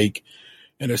birthday cake.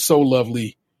 And it's so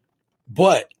lovely.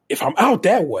 But if I'm out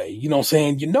that way, you know what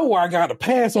I'm saying? Where I got to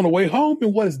pass on the way home.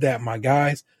 And what is that, my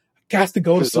guys? I got to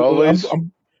go to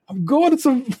some, I'm going to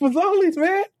some Fazoli's,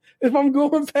 man. If I'm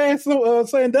going past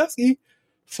Sandusky.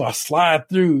 So I slide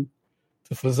through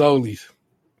to Fazoli's.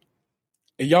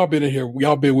 And y'all been in here.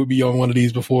 Y'all been with me on one of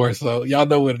these before. So y'all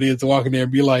know what it is to walk in there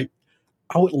and be like,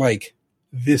 I would like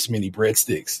this many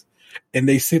breadsticks. And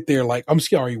they sit there like, I'm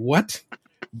sorry, what?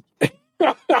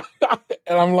 And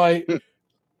I'm like,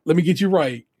 let me get you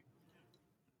right.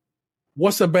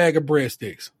 What's a bag of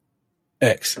breadsticks?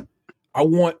 X. I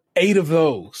want 8 of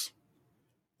those.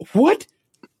 What?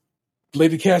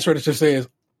 Lady cash register says,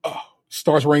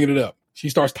 starts ringing it up. She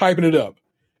starts typing it up.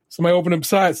 Somebody open them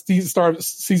sides, sees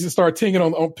it start picking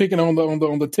on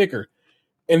the ticker,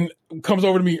 and comes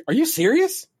over to me. Are you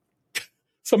serious?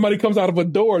 Somebody comes out of a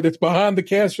door that's behind the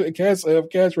cash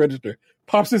register,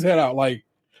 pops his head out like,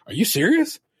 are you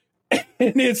serious?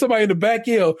 And then somebody in the back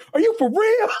yell, are you for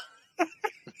real?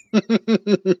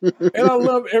 And I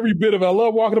love every bit of it. I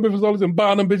love walking up in Fazoli's and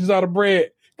buying them bitches out of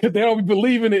bread because they don't be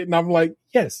believing it. And I'm like,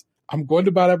 yes, I'm going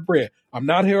to buy that bread. I'm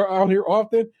not out here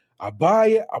often. I buy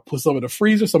it. I put some in the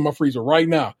freezer, some in my freezer right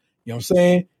now. You know what I'm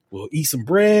saying? We'll eat some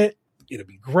bread. It'll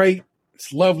be great.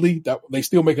 It's lovely. They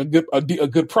still make a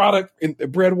good product in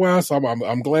bread wise. So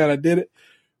I'm glad I did it.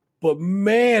 But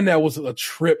man, that was a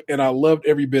trip, and I loved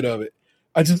every bit of it.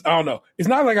 I don't know. It's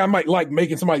not like I might like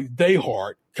making somebody's day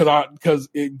hard because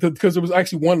there was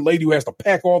actually one lady who has to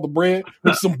pack all the bread,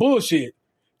 which is some bullshit.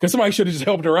 Because somebody should have just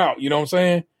helped her out. You know what I'm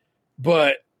saying?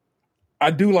 But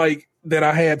I do like that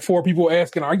I had 4 people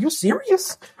asking, are you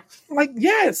serious? I'm like,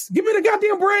 yes, give me the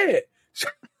goddamn bread.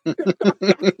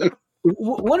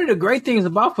 One of the great things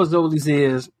about Fazoli's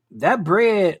is that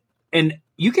bread, and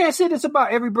you can't say this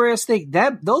about every breadstick,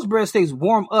 those breadsticks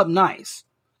warm up nice.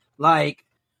 Like,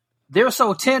 they're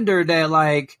so tender that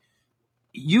like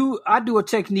I do a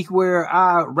technique where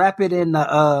I wrap it in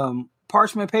the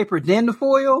parchment paper, then the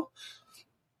foil.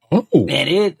 Oh.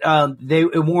 And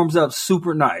it warms up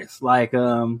super nice. Like,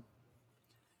 because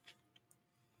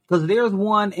there's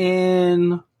one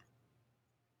in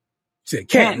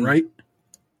Canton, right?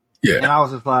 Yeah. And I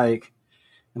was just like,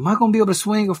 am I going to be able to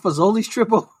swing a Fazoli's trip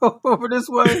over this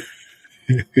way?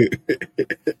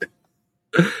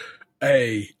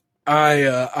 Hey,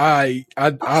 I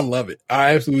love it.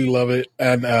 I absolutely love it.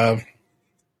 And,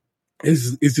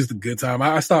 it's just a good time.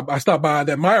 I stopped by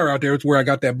that Meyer out there. It's where I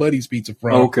got that Buddy's pizza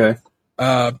from. Okay.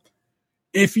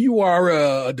 If you are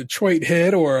a Detroit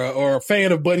head or a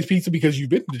fan of Buddy's Pizza because you've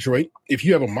been to Detroit, if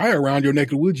you have a Meyer around your neck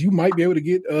of the woods, you might be able to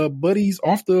get Buddy's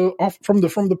from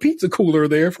the pizza cooler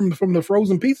there, from the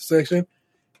frozen pizza section,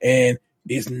 and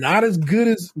it's not as good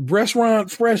as restaurant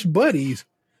fresh Buddy's,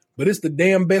 but it's the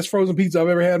damn best frozen pizza I've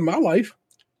ever had in my life.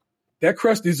 That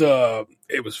crust is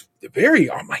it was very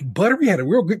like buttery, had a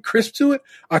real good crisp to it.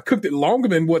 I cooked it longer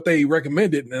than what they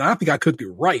recommended, and I think I cooked it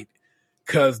right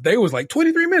because they was like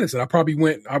 23 minutes, and I probably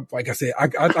went. Like I said, I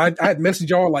had messaged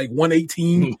y'all like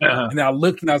 118, and I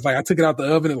looked and I was like, I took it out the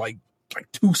oven at like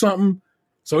 2 something,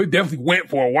 so it definitely went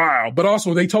for a while. But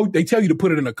also they tell you to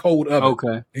put it in a cold oven.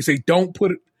 Okay, they say don't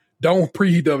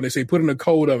preheat the oven. They say put it in a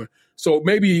cold oven. So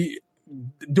maybe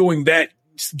doing that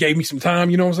gave me some time,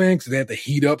 you know what I'm saying? Because they had to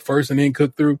heat up first and then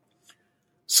cook through.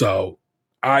 So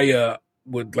I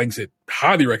would, like I said,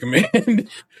 highly recommend.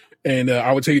 And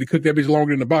I would tell you to cook that bitch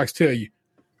longer than the box tell you.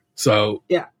 So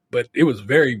yeah, but it was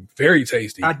very, very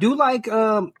tasty. I do like.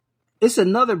 It's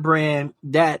another brand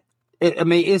that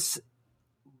it's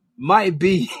might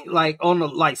be like on the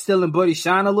like stealing Buddy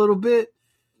Shine a little bit.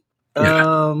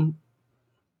 Yeah.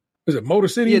 Is it Motor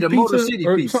City? Yeah, the pizza Motor City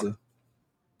pizza. Something?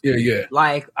 Yeah.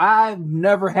 Like, I've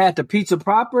never had the pizza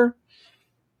proper,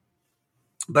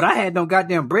 but I had them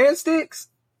goddamn breadsticks.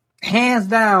 Hands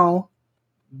down,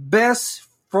 best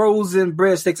frozen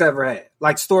breadsticks I ever had.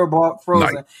 Like, store-bought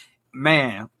frozen. Nice.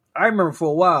 Man, I remember for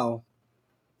a while,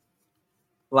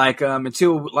 like,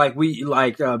 until, like, we,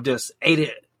 like, just ate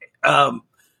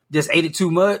it too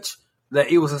much,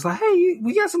 that it was just like, hey,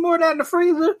 we got some more of that in the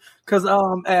freezer? Because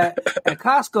at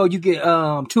Costco, you get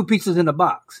 2 pizzas in a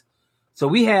box. So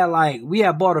we had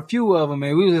bought a few of them,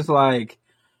 and we was just like,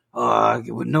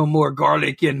 with no more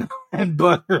garlic and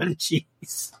butter and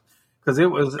cheese, because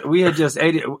we had just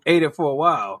ate it for a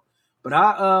while. But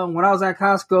when I was at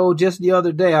Costco just the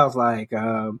other day, I was like,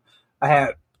 I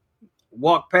had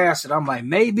walked past it. I'm like,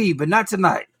 maybe, but not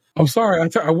tonight. I'm sorry. I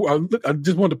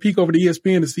just wanted to peek over the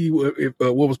ESPN to see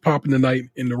what was popping tonight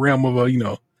in the realm of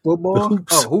football.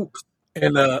 Hoops. Oh, hoops.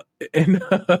 And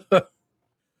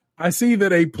I see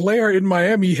that a player in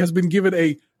Miami has been given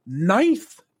a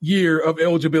 9th year of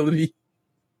eligibility.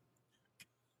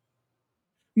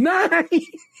 9. I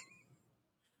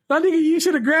think you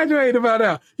should have graduated by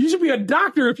now. You should be a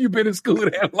doctor if you've been in school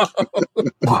that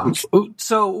long.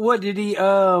 So what did he?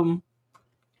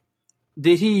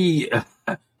 Did he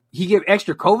give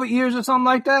extra COVID years or something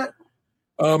like that?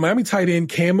 Miami tight end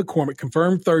Cam McCormick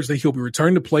confirmed Thursday he'll be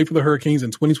returning to play for the Hurricanes in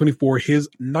 2024, his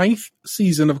 9th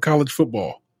season of college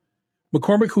football.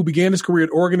 McCormick, who began his career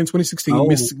at Oregon in 2016,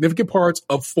 missed significant parts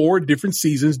of 4 different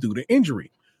seasons due to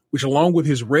injury, which, along with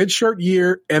his redshirt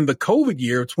year and the COVID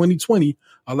year of 2020,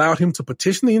 allowed him to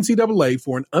petition the NCAA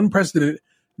for an unprecedented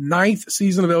 9th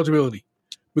season of eligibility.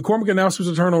 McCormick announced his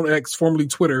return on X, formerly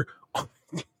Twitter,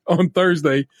 on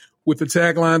Thursday with the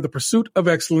tagline, "The pursuit of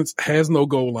excellence has no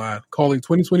goal line," calling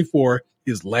 2024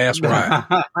 his last ride.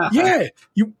 Yeah.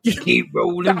 You keep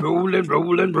rolling.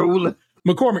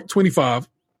 McCormick, 25,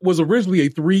 was originally a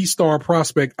 3-star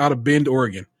prospect out of Bend,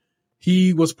 Oregon.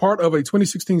 He was part of a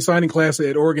 2016 signing class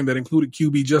at Oregon that included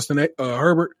QB Justin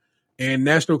Herbert and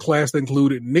national class that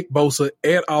included Nick Bosa,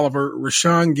 Ed Oliver,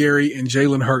 Rashawn Gary, and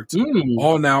Jalen Hurts,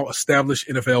 all now established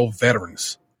NFL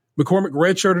veterans. McCormick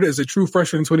redshirted as a true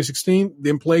freshman in 2016,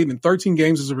 then played in 13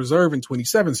 games as a reserve in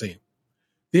 2017.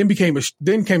 Then came a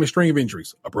string of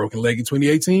injuries, a broken leg in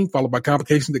 2018, followed by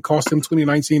complications that cost him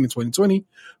 2019 and 2020,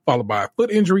 followed by a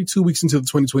foot injury 2 weeks into the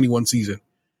 2021 season.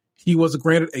 He was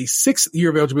granted a 6th year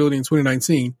of eligibility in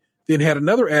 2019, then had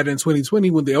another added in 2020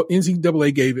 when the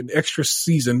NCAA gave an extra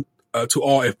season to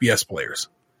all FBS players.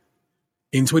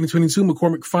 In 2022,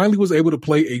 McCormick finally was able to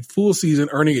play a full season,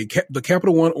 earning the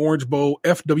Capital One Orange Bowl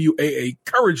FWAA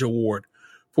Courage Award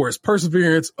for his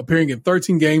perseverance, appearing in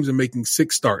 13 games and making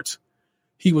 6 starts.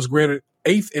 He was granted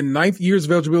 8th and 9th years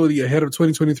of eligibility ahead of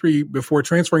 2023 before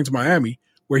transferring to Miami,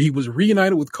 where he was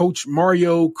reunited with coach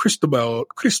Mario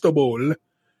Cristobal,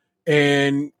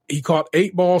 and he caught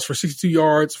 8 balls for 62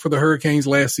 yards for the Hurricanes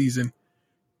last season.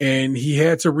 And he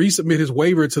had to resubmit his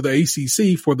waiver to the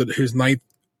ACC for his 9th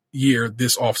year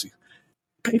this offseason.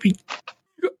 Baby,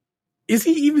 is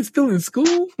he even still in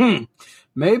school?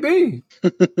 Maybe.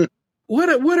 What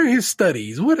are his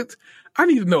studies? I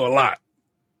need to know a lot.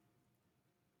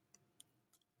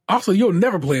 Also, you'll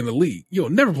never play in the league. You'll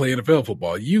never play NFL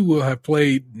football. You will have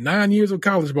played 9 years of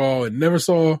college ball and never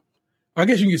saw. I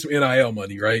guess you can get some NIL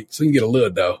money, right? So you can get a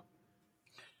little though.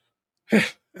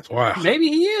 That's wild. Maybe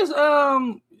he is.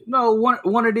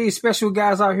 One of these special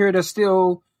guys out here that's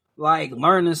still like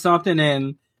learning something,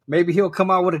 and maybe he'll come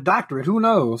out with a doctorate. Who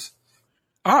knows?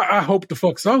 I hope the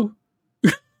fuck so.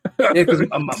 Yeah, because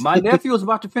my nephew is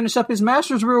about to finish up his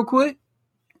master's real quick.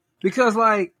 Because,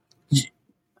 like,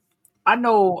 I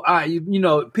know,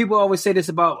 people always say this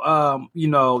about,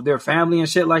 their family and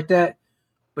shit like that.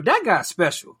 But that guy's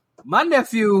special. My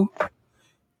nephew,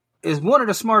 is one of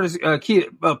the smartest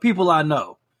people I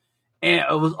know, and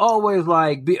it was always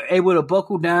like be able to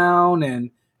buckle down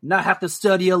and not have to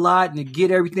study a lot and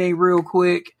get everything real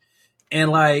quick. And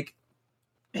like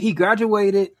he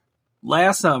graduated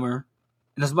last summer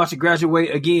and is about to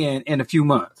graduate again in a few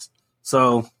months.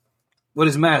 So with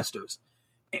his master's.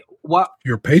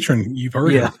 Your patron, you've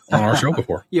heard him on our show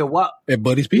before. Yeah, at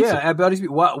Buddy's Pizza. Yeah, at Buddy's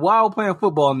Pizza. While playing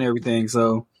football and everything.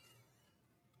 So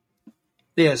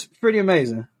yeah, it's pretty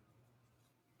amazing.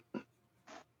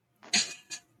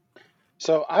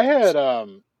 So I had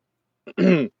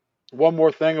one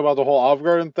more thing about the whole Olive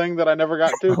Garden thing that I never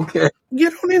got to. Okay.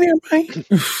 Get on in here,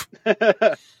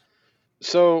 man.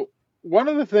 So one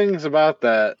of the things about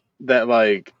that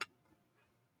like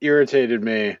irritated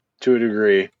me to a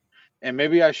degree, and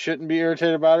maybe I shouldn't be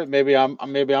irritated about it. Maybe I'm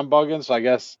bugging. So I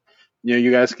guess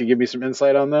you guys can give me some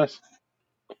insight on this.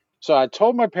 So I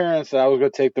told my parents that I was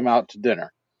going to take them out to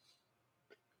dinner.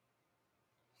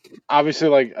 Obviously,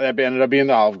 like that ended up being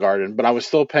the Olive Garden, but I was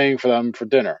still paying for them for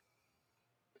dinner.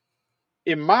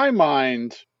 In my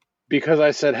mind, because I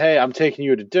said, "Hey, I'm taking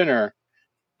you to dinner,"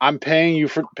 I'm paying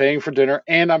for dinner,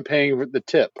 and I'm paying for the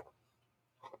tip.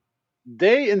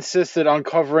 They insisted on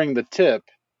covering the tip,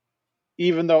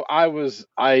 even though I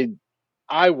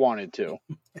wanted to.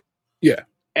 Yeah.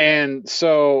 And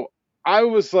so I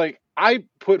was like, I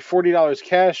put $40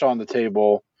 cash on the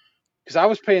table because I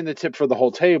was paying the tip for the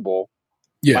whole table.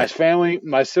 Yeah. My family,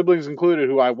 my siblings included,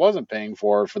 who I wasn't paying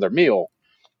for their meal.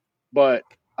 But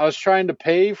I was trying to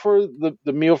pay for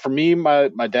the meal for me, my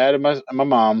dad, and my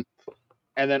mom,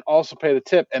 and then also pay the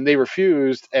tip. And they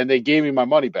refused, and they gave me my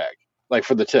money back, like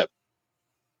for the tip.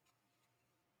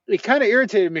 It kind of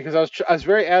irritated me because I was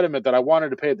very adamant that I wanted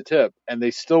to pay the tip, and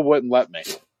they still wouldn't let me.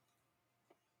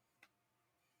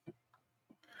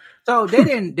 So they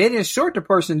didn't short the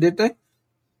person, did they?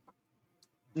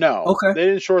 No. Okay. They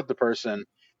didn't short the person.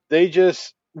 They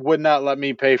just would not let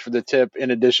me pay for the tip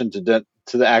in addition to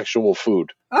the actual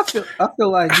food. I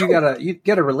feel like you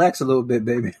gotta relax a little bit,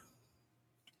 baby.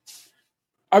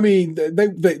 I mean,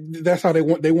 that's how they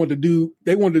wanted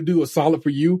to do a solid for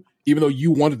you, even though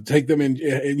you wanted to take them and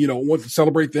want to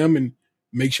celebrate them and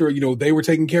make sure they were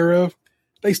taken care of.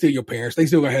 They still your parents. They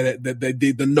still have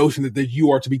the notion that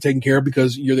you are to be taken care of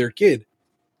because you're their kid.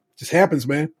 Just happens,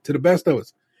 man, to the best of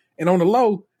us. And on the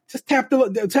low, just tap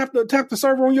the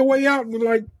server on your way out and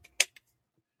like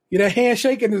that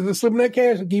handshake and the slipping that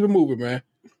cash and keep it moving, man.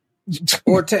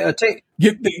 Or take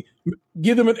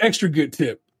give them an extra good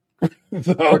tip.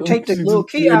 So, or take the little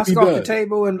kiosk off the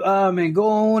table and go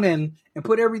on and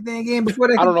put everything in before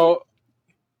they. I don't know.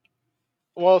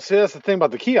 Well, see, that's the thing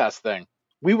about the kiosk thing.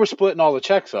 We were splitting all the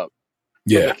checks up.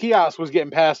 Yeah, the kiosk was getting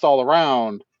passed all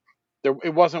around.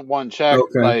 It wasn't one check,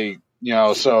 okay.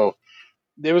 So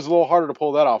it was a little harder to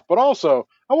pull that off. But also,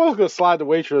 I wasn't going to slide the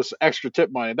waitress extra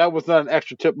tip money. That was not an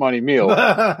extra tip money meal.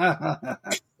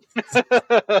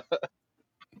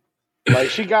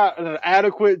 Like she got an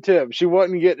adequate tip. She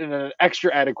wasn't getting an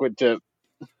extra adequate tip.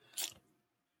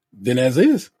 Then as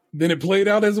is. Then it played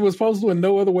out as it was supposed to, and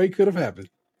no other way could have happened.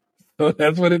 So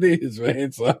that's what it is,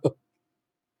 man. So,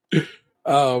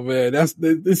 oh man, that's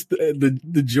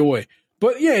the joy.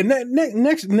 But yeah,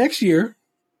 next year,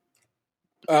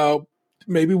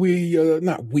 maybe we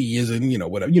not we as in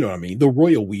whatever what I mean, the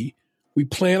royal we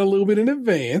plan a little bit in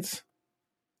advance.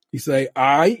 You say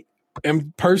I.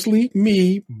 And personally,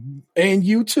 me and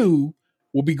you too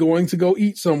will be going to go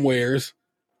eat somewheres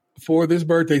for this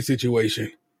birthday situation.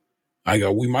 I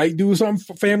go, we might do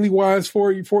something family wise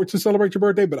for to celebrate your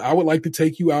birthday, but I would like to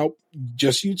take you out,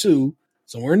 just you two,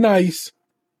 somewhere nice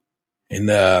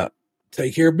and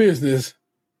take care of business.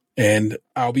 And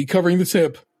I'll be covering the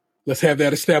tip. Let's have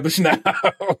that established now.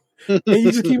 And you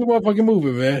just keep it motherfucking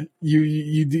moving, man.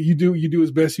 You do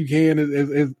as best you can.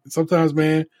 As sometimes,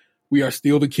 man. We are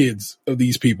still the kids of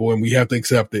these people and we have to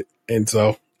accept it. And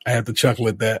so I have to chuckle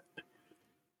at that.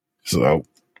 So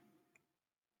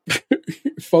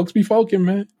folks be folking,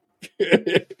 man.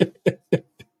 Hey,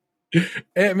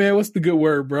 man, what's the good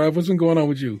word, bro? What's been going on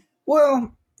with you?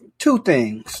 Well, two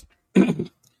things.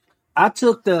 I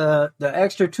took the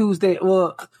extra Tuesday,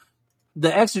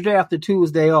 the extra day after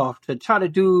Tuesday off to try to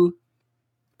do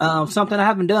something I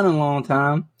haven't done in a long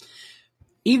time.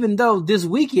 Even though this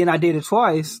weekend I did it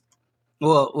twice.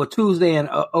 Well, Tuesday and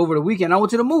over the weekend, I went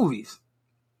to the movies.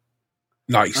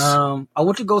 Nice. I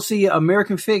went to go see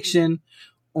American Fiction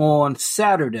on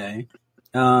Saturday.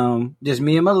 Just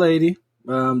me and my lady.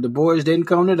 The boys didn't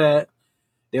come to that.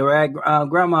 They were at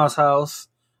grandma's house.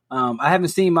 I haven't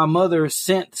seen my mother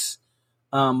since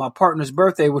my partner's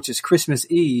birthday, which is Christmas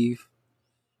Eve.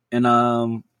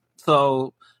 And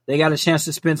so they got a chance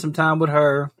to spend some time with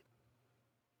her.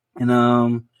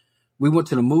 And we went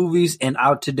to the movies and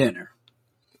out to dinner.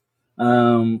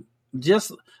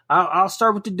 Just I'll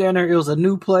start with the dinner. It was a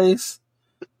new place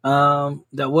that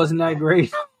wasn't that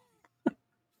great.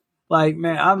 Like,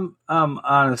 man, I'm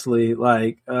honestly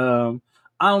like, I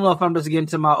don't know if I'm just getting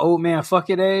to my old man fuck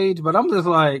it age, but I'm just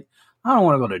like, I don't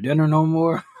want to go to dinner no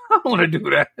more. I don't want to do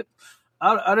that.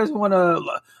 I just want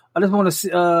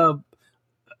to,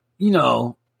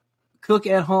 cook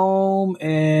at home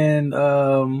and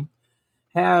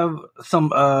have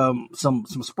some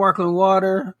sparkling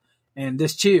water and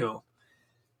just chill.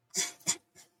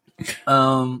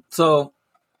 So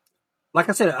like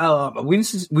I said,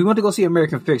 we went to go see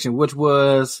American Fiction, which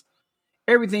was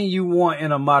everything you want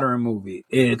in a modern movie.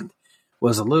 It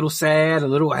was a little sad, a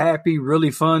little happy,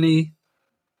 really funny.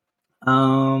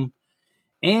 And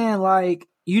like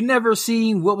you never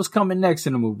seen what was coming next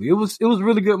in the movie. It was a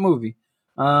really good movie.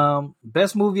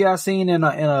 Best movie I've seen in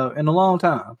a long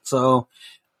time. So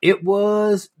it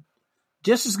was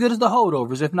just as good as The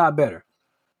Holdovers, if not better.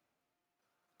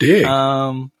 Dig.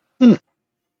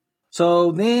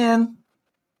 So then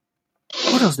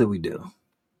what else did we do?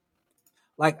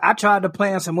 Like I tried to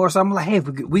plan some more. So I'm like, hey, if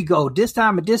we go this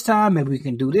time at this time, maybe we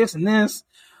can do this and this.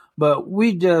 But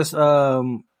we just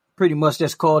pretty much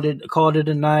just called it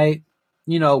a night.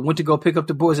 Went to go pick up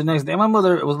the boys the next day. My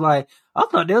mother was like, I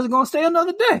thought they was gonna stay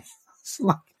another day. It's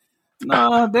like,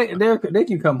 no, they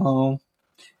can come home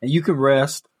and you can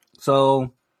rest.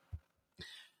 So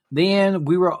then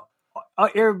we were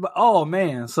oh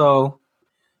man, so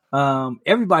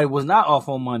everybody was not off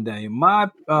on Monday. My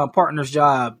partner's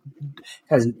job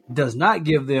does not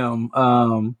give them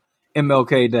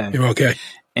MLK Day. Okay.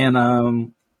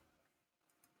 And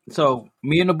so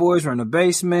me and the boys were in the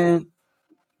basement,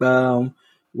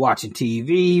 watching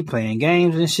TV, playing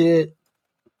games and shit.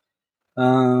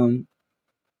 Then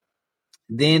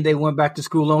they went back to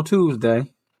school on Tuesday.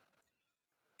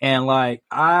 And like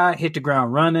I hit the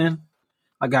ground running.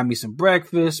 I got me some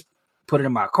breakfast, put it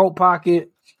in my coat pocket,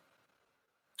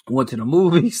 went to the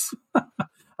movies.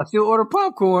 I still ordered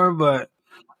popcorn, but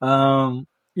I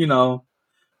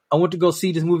went to go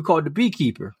see this movie called The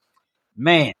Beekeeper.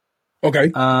 Man.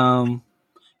 Okay.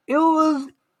 It was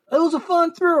a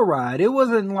fun thrill ride. It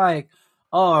wasn't like,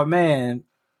 oh man,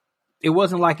 it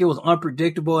wasn't like it was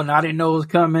unpredictable and I didn't know it was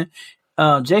coming.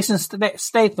 Jason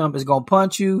Statham is gonna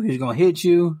punch you. He's gonna hit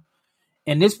you.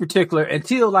 In this particular,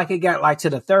 until like it got like to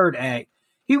the third act,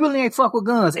 he really ain't fuck with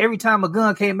guns. Every time a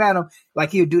gun came at him, like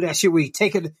he would do that shit where he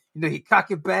take it, he cock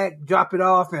it back, drop it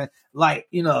off, and like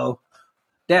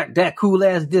that cool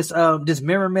ass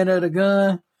dismemberment of the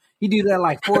gun. He do that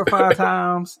like 4 or 5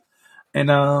 times, and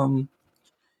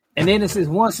then it's this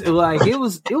once like it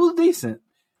was decent.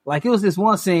 Like it was this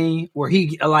one scene where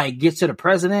he like gets to the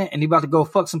president and he about to go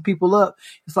fuck some people up.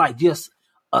 It's like just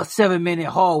a 7-minute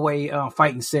hallway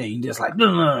fighting scene, just like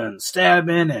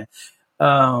stabbing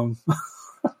and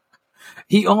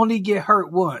he only get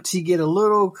hurt once. He get a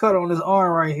little cut on his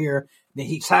arm right here. Then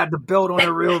he tied the belt on it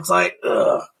real tight,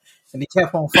 and he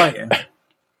kept on fighting. And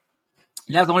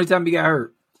that's the only time he got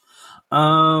hurt.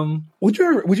 Would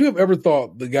you have ever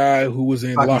thought the guy who was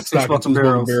in Lock, Stock, and Two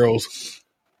Smoking Barrels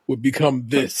would become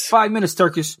this? 5 minutes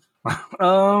Turkish.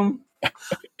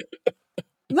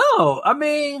 No, I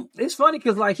mean it's funny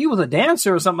because like he was a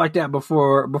dancer or something like that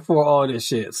before all this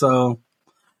shit. So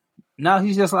now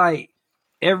he's just like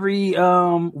every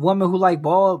woman who like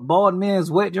bald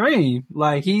men's wet dream.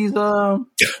 Like he's I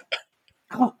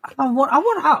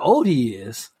wonder how old he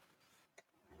is.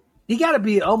 He got to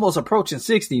be almost approaching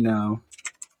 60 now.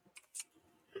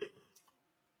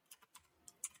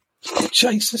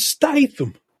 Jason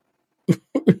Statham.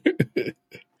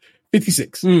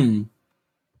 56.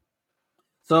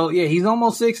 So yeah, he's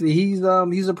almost 60. He's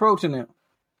approaching it.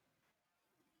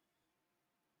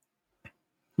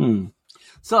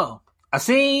 So I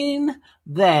seen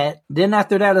that. Then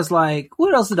after that, it's like,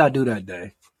 what else did I do that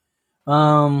day?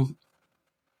 I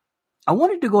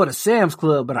wanted to go to Sam's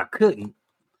Club, but I couldn't.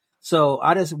 So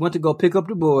I just went to go pick up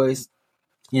the boys,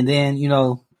 and then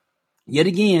yet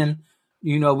again,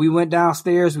 we went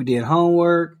downstairs. We did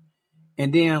homework,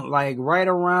 and then like right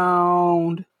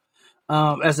around.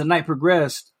 As the night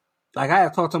progressed, like I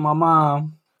had talked to my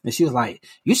mom and she was like,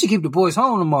 you should keep the boys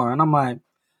home tomorrow. And I'm like,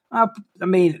 I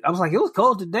was like, it was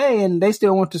cold today and they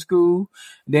still went to school.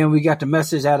 Then we got the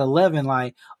message at 11,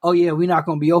 like, oh yeah, we're not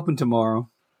going to be open tomorrow.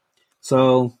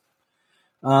 So,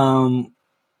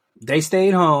 they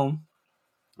stayed home.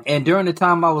 And during the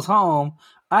time I was home,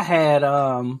 I had,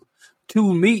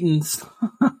 2 meetings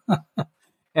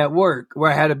at work where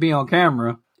I had to be on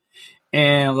camera.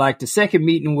 And like the second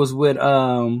meeting was with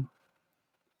how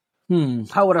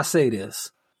would I say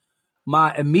this?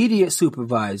 my immediate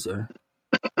supervisor,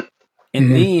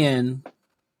 and then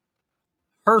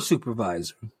her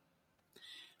supervisor.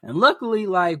 And luckily,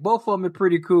 like, both of them are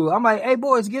pretty cool. I'm like, hey,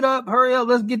 boys, get up, hurry up,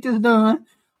 let's get this done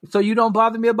so you don't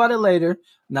bother me about it later.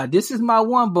 Now, this is my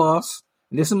one boss,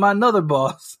 and this is my another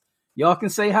boss. Y'all can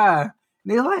say hi. And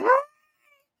they're like, hey.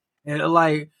 And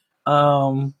like,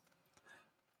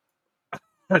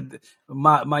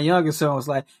 my youngest son was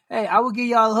like, hey, I would give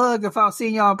y'all a hug if I was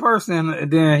seeing y'all in person. And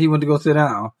then he went to go sit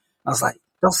down. I was like,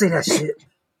 don't say that shit.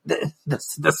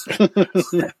 That's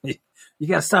you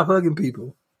gotta stop hugging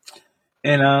people.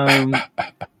 And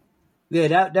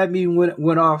yeah, that meeting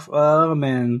went off.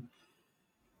 And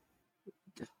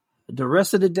the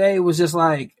rest of the day was just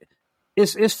like,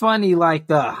 it's funny, like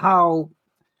how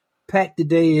packed the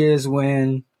day is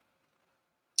when,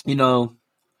 you know,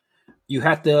 you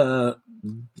have to,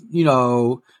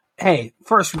 hey,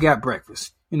 first we got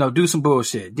breakfast, do some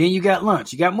bullshit. Then you got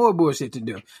lunch. You got more bullshit to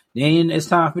do. Then it's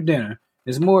time for dinner.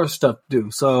 There's more stuff to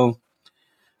do. So,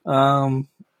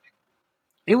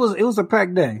 it was a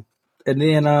packed day. And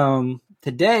then,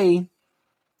 today,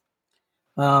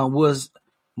 was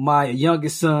my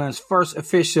youngest son's first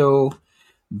official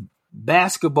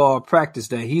basketball practice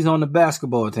day. He's on the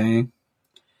basketball team.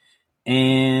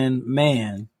 And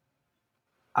man,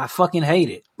 I fucking hate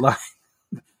it. Like,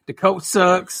 the coach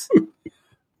sucks.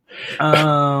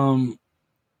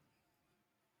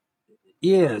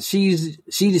 Yeah, she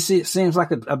just seems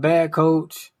like a bad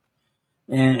coach,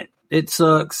 and it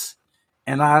sucks.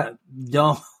 And I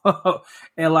don't,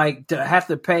 and like to have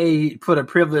to pay for the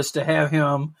privilege to have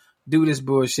him do this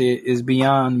bullshit is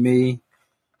beyond me.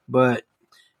 But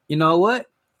you know what?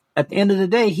 At the end of the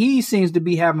day, he seems to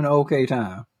be having an okay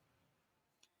time.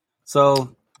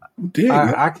 So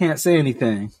I can't say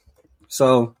anything.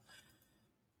 So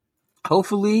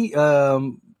hopefully,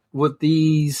 with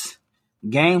these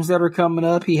games that are coming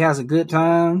up, he has a good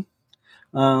time.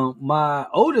 My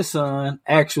oldest son,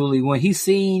 actually, when he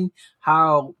seen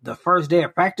how the first day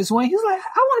of practice went, he's like,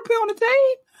 I want to be on the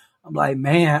team. I'm like,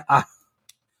 man,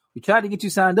 we tried to get you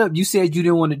signed up. You said you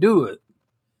didn't want to do it.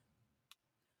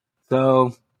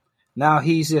 So now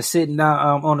he's just sitting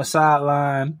down on the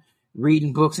sideline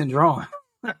reading books and drawing.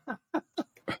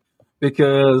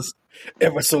 Because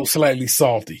ever so slightly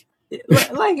salty.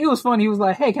 Like, it was funny. He was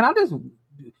like, hey, can I just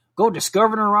go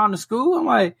discovering around the school? I'm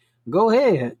like, go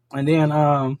ahead. And then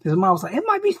his mom was like, it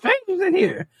might be strangers in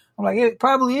here. I'm like, it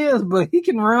probably is, but he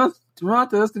can run to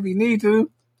us if he need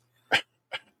to.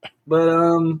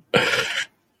 But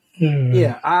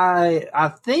yeah,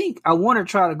 I think I want to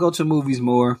try to go to movies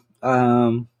more.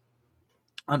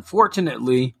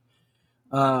 Unfortunately,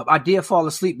 I did fall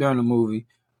asleep during the movie.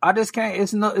 I just can't.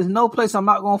 It's no place I'm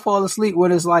not gonna fall asleep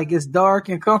when it's like it's dark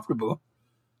and comfortable.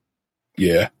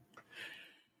 Yeah.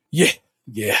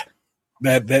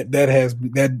 That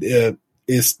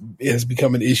has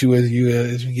become an issue as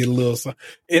you get a little,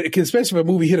 especially if a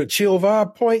movie hit a chill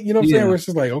vibe point. You know what I'm saying? Where it's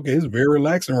just like, okay, it's very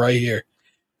relaxing right here.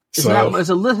 It's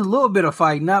a little bit of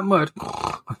fight, not much.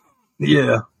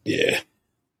 Yeah.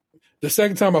 The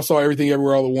second time I saw Everything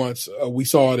Everywhere All at Once, we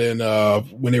saw it in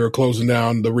when they were closing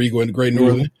down the Regal and the Great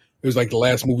Northern. It was like the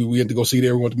last movie we had to go see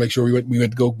there. We wanted to make sure we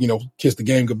went to go, kiss the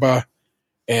game goodbye.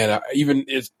 And even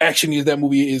as actiony as that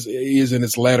movie is in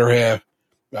its latter half,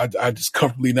 I just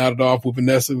comfortably nodded off with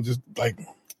Vanessa. It was just like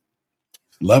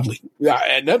lovely. I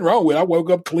had nothing wrong with it. I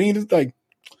woke up clean. It's like,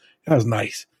 that was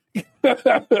nice. It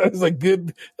was a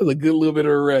good little bit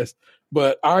of a rest.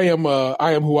 But I am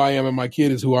who I am, and my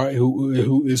kid is who I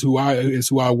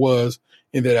was,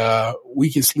 and that we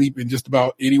can sleep in just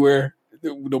about anywhere,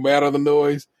 no matter the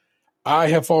noise. I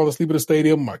have fallen asleep at a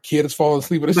stadium. My kid has fallen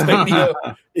asleep at a stadium.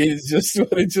 It's just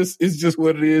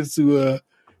what it is to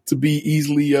be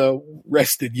easily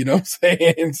rested. You know what I'm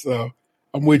saying? So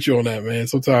I'm with you on that, man.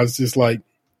 Sometimes it's just like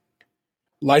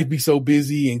life be so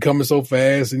busy and coming so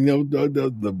fast, and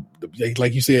the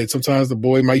like you said, sometimes the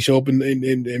boy might show up and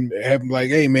have him like,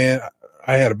 hey man,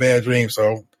 I had a bad dream,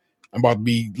 so I'm about to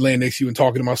be laying next to you and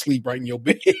talking in my sleep right in your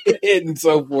bed and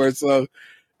so forth. So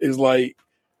it's like,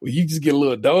 well, you just get a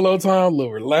little dolo time, a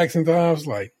little relaxing time. It's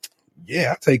like, yeah,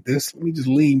 I'll take this. Let me just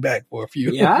lean back for a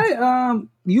few. Yeah, I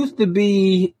used to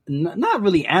be not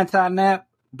really anti-nap,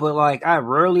 but like I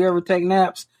rarely ever take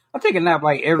naps. I take a nap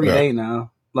like every day now.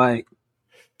 Like,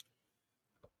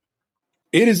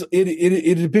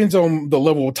 It depends on the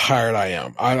level of tired I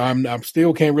am. I'm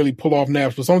still can't really pull off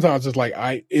naps, but sometimes it's like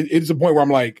it's a point where I'm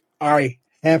like, I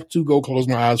have to go close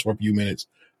my eyes for a few minutes.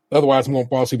 Otherwise, I'm going to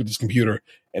fall asleep at this computer,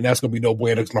 and that's going to be no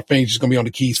bueno because my finger's just going to be on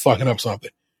the keys fucking up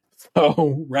something.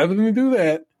 So rather than do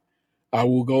that, I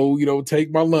will go,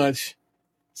 take my lunch,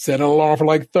 set an alarm for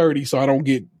like 30 so I don't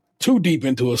get too deep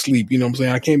into a sleep. You know what I'm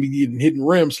saying? I can't be hitting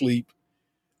REM sleep.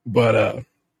 But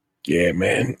yeah,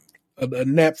 man, a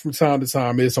nap from time to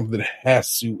time is something that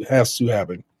has to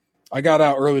happen. I got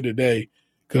out early today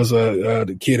because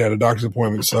the kid had a doctor's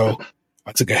appointment, so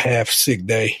I took a half sick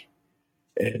day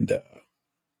and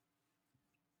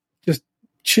just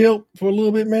chilled for a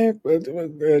little bit, man,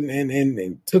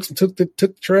 and took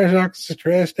the trash out. It's a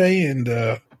trash day, and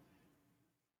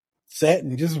sat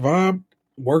and just vibed.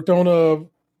 Worked on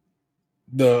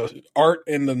the art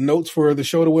and the notes for the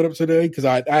show that went up today because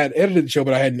I had edited the show,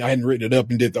 but I hadn't written it up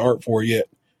and did the art for it yet.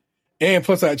 And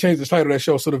plus, I changed the title of that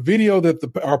show. So the video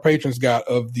that our patrons got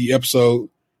of the episode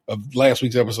of last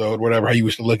week's episode, whatever how you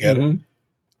wish to look at it,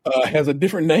 has a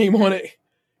different name on it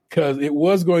because it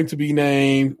was going to be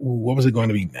named. What was it going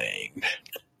to be named?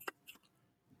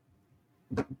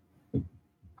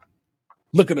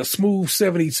 Look at a smooth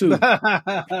 72.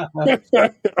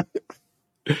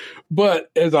 But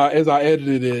as I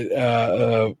edited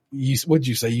it, what'd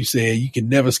you say? You said you can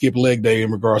never skip leg day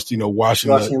in regards to washing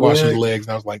the legs.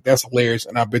 And I was like, that's hilarious.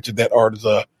 And I bet you that art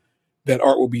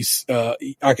will be.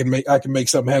 I can make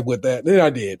something happen with that. And then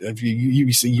I did. If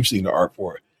you've seen the art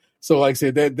for it. So like I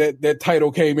said, that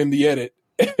title came in the edit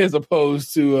as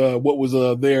opposed to what was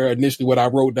there initially. What I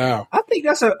wrote down. I think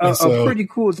that's a pretty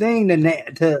cool thing to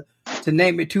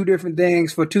name it two different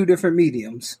things for two different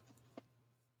mediums.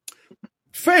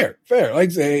 Fair. Like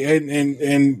I say,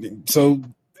 and so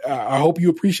I hope you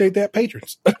appreciate that,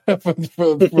 patrons,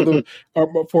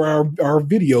 for our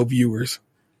video viewers.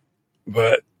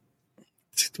 But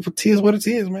it is what it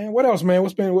is, man. What else, man?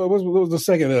 What was the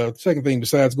second thing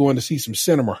besides going to see some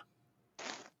cinema?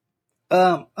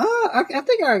 I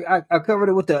think I covered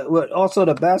it with also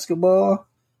the basketball.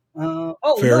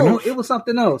 Fair enough. It was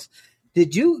something else.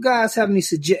 Did you guys have any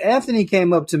Anthony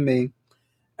came up to me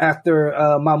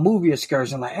after my movie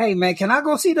excursion, like, hey man, can I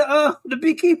go see the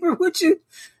Beekeeper with you?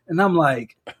 And I'm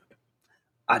like,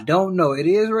 I don't know. It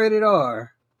is rated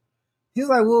R. He's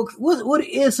like, well, what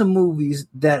is some movies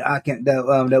that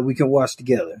that we can watch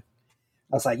together?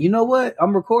 I was like, you know what?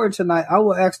 I'm recording tonight. I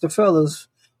will ask the fellas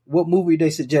what movie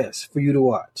they suggest for you to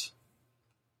watch.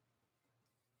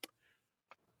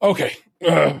 Okay.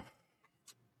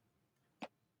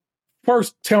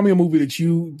 First, tell me a movie that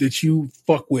you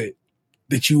fuck with.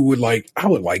 That you would like, I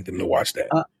would like them to watch that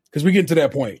because we get to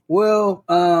that point. Well,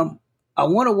 I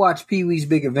want to watch Pee-wee's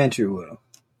Big Adventure with him.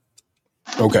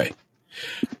 Okay,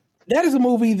 that is a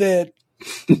movie that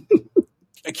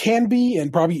can be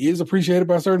and probably is appreciated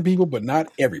by certain people, but not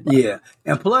everybody. Yeah,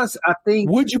 and plus, I think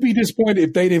would you be disappointed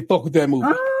if they didn't fuck with that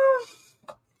movie?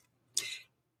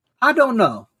 I don't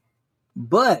know,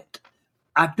 but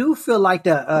I do feel like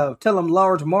the "Tell Them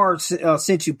Large Marge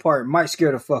sent you" part might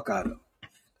scare the fuck out of them.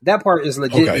 That part is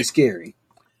legitimately scary.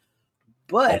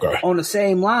 But on the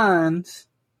same lines,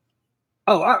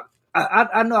 I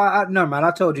know. Never mind. I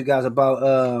told you guys about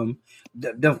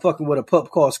them fucking with a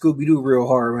pup called Scooby Doo real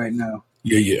hard right now.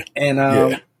 Yeah.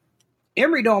 And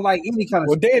Emery don't like any kind of.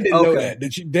 Well, Dad didn't know that.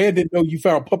 Dad didn't know you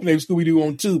found a pup named Scooby Doo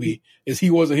on Tubi, as he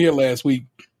wasn't here last week.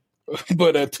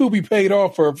 But Tubi paid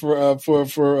off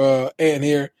for Ann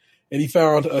here, and he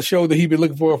found a show that he'd been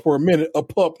looking for a minute. A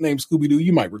pup named Scooby Doo.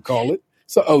 You might recall it.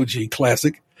 It's an OG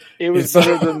classic. It was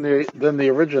better than the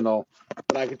original.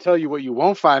 But I can tell you what you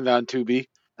won't find on Tubi,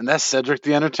 and that's Cedric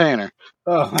the Entertainer.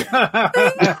 Oh.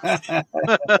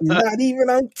 Not even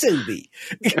on Tubi.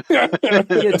 Yeah,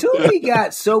 Tubi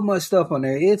got so much stuff on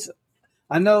there.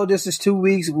 I know this is 2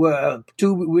 weeks. Tubi,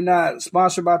 we're not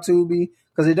sponsored by Tubi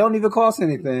because it don't even cost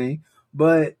anything.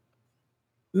 But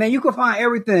man, you can find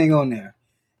everything on there.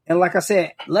 And like I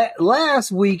said,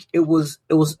 last week it was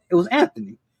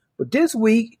Anthony. But this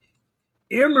week,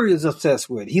 Emery is obsessed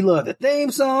with it. He loved the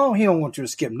theme song. He don't want you to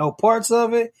skip no parts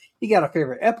of it. He got a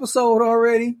favorite episode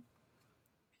already.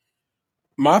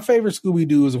 My favorite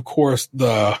Scooby-Doo is, of course,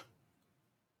 the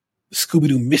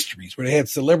Scooby-Doo Mysteries, where they had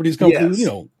celebrities come through,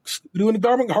 Scooby-Doo and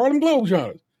the Harlem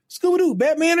Globetrotters, Scooby-Doo,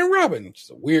 Batman and Robin.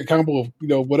 It's a weird combo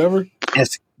of, whatever.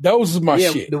 Those is my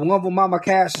shit. The one with Mama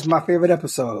Cash is my favorite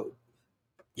episode.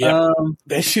 Yeah,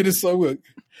 that shit is so good.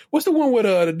 What's the one with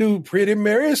the dude, Pretty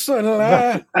Mary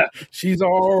Sunlight? She's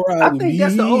all right. I think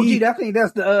that's the OG. I think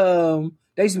that's the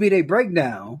they used to be their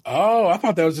breakdown. Oh, I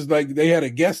thought that was just like they had a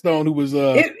guest on who was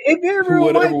it very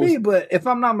well might be, but if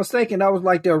I'm not mistaken, that was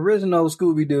like the original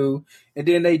Scooby Doo, and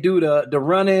then they do the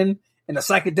running and the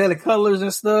psychedelic colors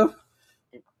and stuff.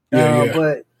 Yeah.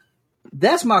 But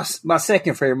that's my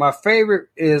second favorite. My favorite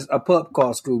is a pup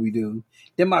called Scooby Doo.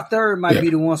 Then my third might be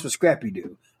the ones for Scrappy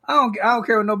Doo. I don't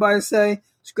care what nobody say.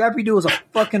 Scrappy Doo is a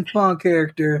fucking fun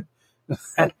character.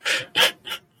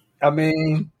 I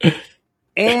mean,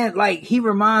 And like he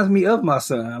reminds me of my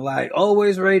son, like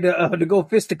always ready to go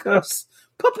fisticuffs,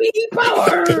 puppy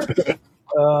power.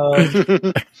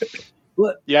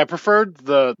 But Yeah, I preferred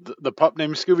the pup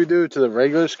named Scooby Doo to the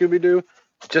regular Scooby Doo,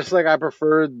 just like I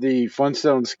preferred the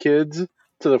Flintstones kids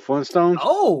to the Flintstones.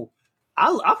 oh,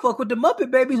 I fuck with the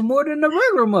Muppet Babies more than the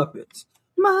regular Muppets.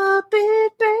 Muppet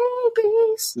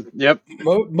Babies. Yep.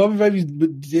 Muppet Babies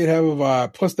did have a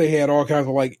vibe. Plus, they had all kinds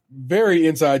of like very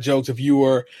inside jokes. If you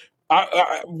were,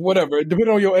 whatever,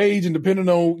 depending on your age and depending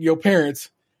on your parents,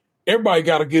 everybody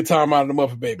got a good time out of the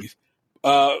Muppet Babies.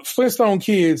 Flintstone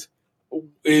Kids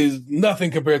is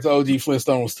nothing compared to OG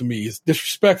Flintstones to me. It's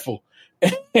disrespectful.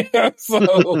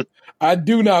 So I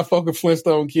do not fuck with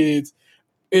Flintstone Kids.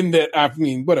 In that, I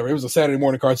mean, whatever. It was a Saturday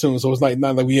morning cartoon, so it's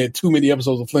not like we had too many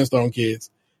episodes of Flintstone Kids.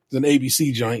 It's an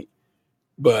ABC joint.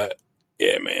 But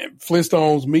yeah, man,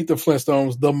 Flintstones, Meet the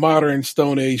Flintstones, the modern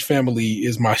Stone Age family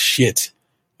is my shit.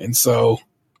 And so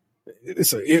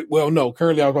no,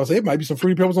 currently I was about to say it might be some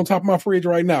Fruity Pebbles on top of my fridge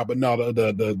right now, but no,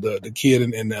 the kid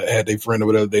and had their friend or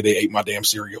whatever, they ate my damn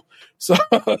cereal. So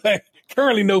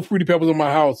currently no Fruity Pebbles in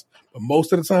my house, but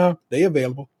most of the time they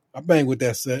available. I bang with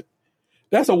that set.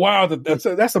 That's a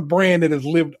brand that has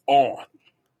lived on.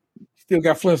 Still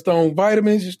got Flintstone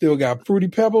vitamins. You still got Fruity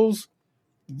Pebbles.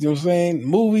 You know what I'm saying?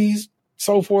 Movies,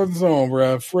 so forth and so on,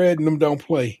 bro. Fred and them don't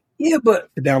play. Yeah,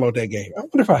 but to download that game. I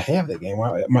wonder if I have that game.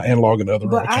 My analog in the other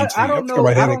room. I don't know.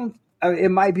 It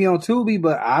might be on Tubi,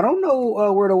 but I don't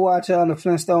know where to watch on the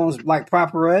Flintstones like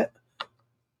properette.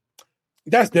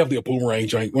 That's definitely a Boomerang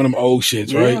joint. One of them old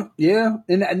shits, right? Yeah,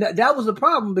 and that was the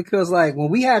problem because like when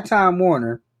we had Time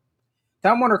Warner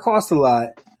cost a lot,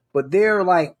 but they're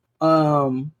like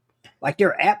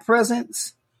their app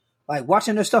presence, like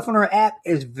watching their stuff on their app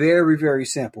is very, very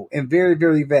simple and very,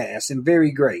 very vast and very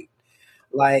great.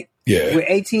 Like with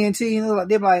AT&T,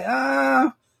 they're like,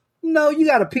 no, you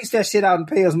got to piece that shit out and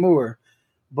pay us more.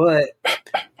 But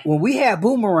when we had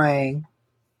Boomerang,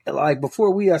 like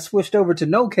before we switched over to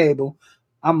no cable,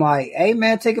 I'm like, hey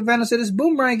man, take advantage of this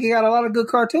Boomerang. You got a lot of good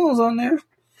cartoons on there.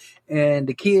 And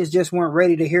the kids just weren't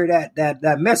ready to hear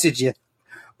that message yet.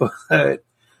 But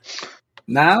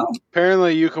now,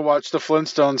 apparently, you can watch the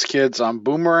Flintstones kids on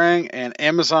Boomerang and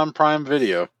Amazon Prime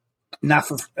Video. Not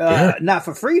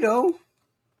for free though.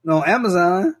 No,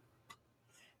 Amazon.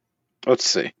 Let's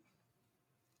see.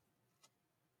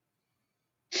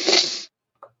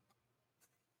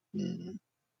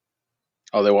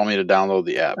 Oh, they want me to download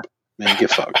the app. Man, get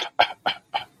fucked.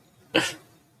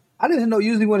 I didn't know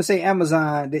usually when they say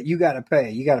Amazon that you got to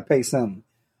pay. You got to pay something.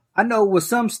 I know with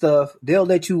some stuff, they'll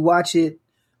let you watch it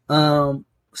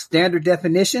standard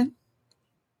definition.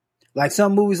 Like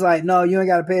some movies like, no, you ain't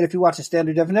got to pay it if you watch a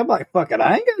standard definition. I'm like, fuck it,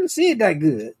 I ain't got to see it that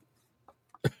good.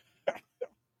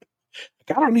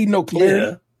 I don't need no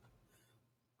clarity.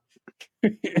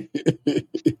 Yeah.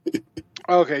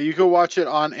 Okay, you can watch it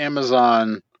on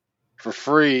Amazon for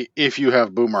free if you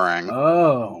have Boomerang.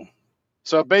 Oh.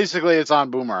 So basically it's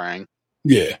on Boomerang.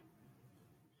 Yeah.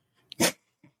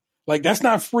 Like, that's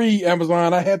not free,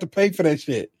 Amazon. I had to pay for that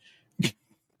shit.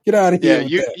 Get out of here.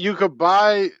 Yeah, you could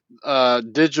buy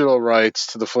digital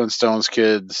rights to the Flintstones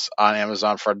kids on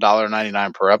Amazon for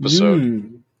 $1.99 per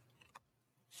episode.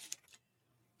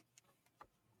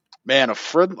 Man, a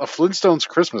Flintstones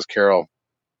Christmas Carol.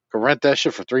 Could rent that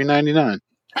shit for $3.99.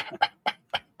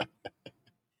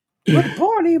 What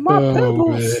party, my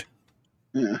pebbles?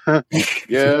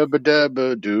 Yabba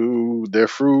dabba do, they're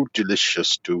fruit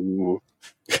delicious too.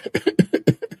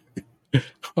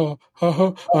 I'm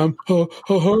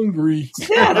hungry.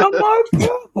 Santa, my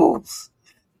pebbles.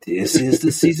 This is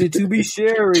the season to be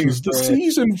sharing. It's the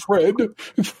season, Fred.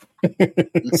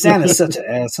 Santa's such an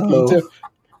asshole.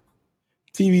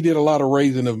 TV did a lot of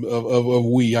raising of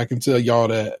we. I can tell y'all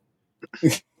that.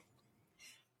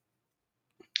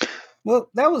 Well,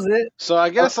 that was it. So I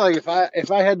guess like if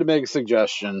I had to make a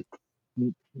suggestion,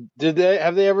 have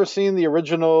they ever seen the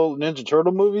original Ninja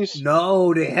Turtle movies?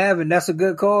 No, they haven't. That's a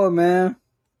good call, man.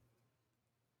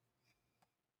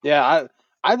 Yeah,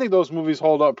 I think those movies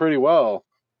hold up pretty well.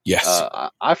 Yes,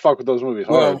 I fuck with those movies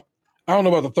hard. Well, I don't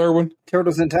know about the third one,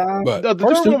 Turtles in Time, but the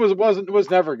third one was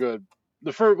never good.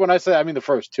 The first, when I say, I mean the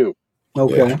first two.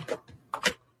 Okay.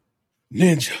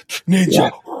 Yeah.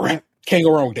 Ninja, can't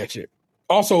go wrong with that shit.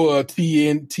 Also,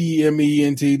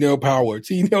 TMENT, no power.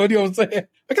 You know what I'm saying?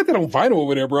 I got that on vinyl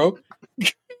over there, bro.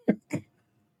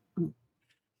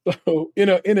 So in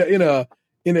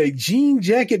a jean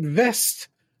jacket vest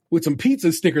with some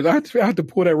pizza stickers, I have to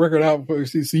pull that record out so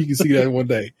you can see that one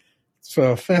day. It's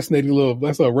a fascinating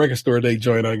that's a record store day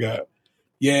joint I got.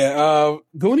 Yeah,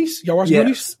 Goonies. Y'all watch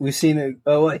Goonies? We've seen it.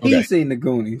 He's seen the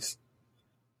Goonies.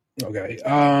 Okay.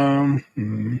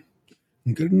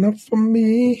 Good enough for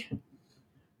me.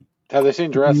 Have they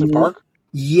seen Jurassic Park?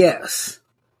 Yes.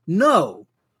 No.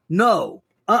 They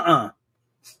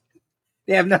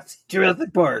have not seen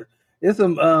Jurassic Park. There's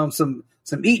some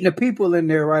eating the people in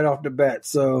there right off the bat.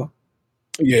 So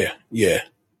Yeah.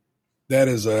 That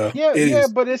is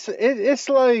But it's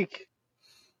like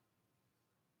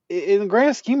in the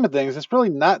grand scheme of things, it's really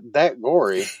not that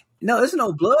gory. no, there's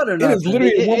no blood or It nothing. is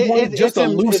literally at one point just a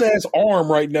loose ass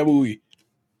arm right in that movie.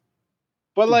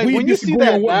 But like We when you see disagree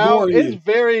that on what now, gore it's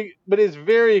is.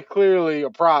 very clearly a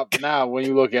prop now when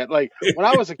you look at like when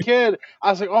I was a kid,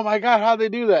 I was like, oh my god, how'd they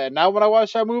do that? And now when I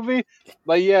watch that movie,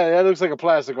 like yeah, that looks like a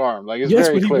plastic arm. Like it's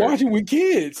very but clear. he watching with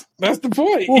kids. That's the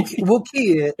point. Well,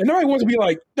 kid. And nobody wants to be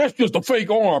like, that's just a fake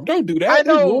arm. Don't do that. I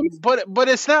know, but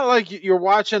it's not like you're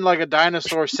watching like a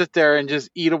dinosaur sit there and just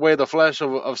eat away the flesh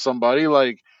of somebody.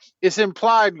 Like it's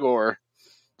implied gore.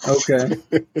 Okay.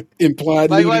 Implied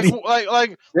like nudity.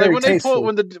 like Very when they tasteful. pull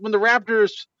when the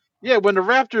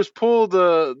Raptors pull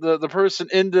the person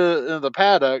into the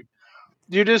paddock,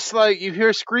 you just like you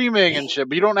hear screaming and shit,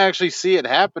 but you don't actually see it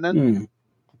happening.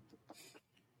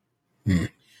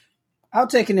 I'll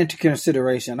take it into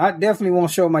consideration. I definitely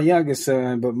won't show my youngest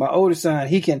son, but my oldest son,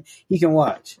 he can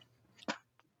watch.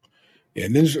 Yeah,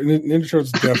 Ninja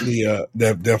Turtles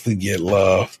definitely get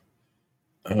love.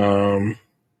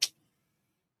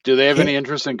 Do they have any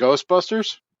interest in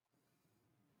Ghostbusters?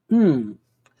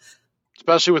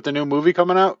 Especially with the new movie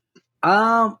coming out?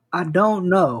 I don't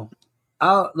know.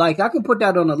 I can put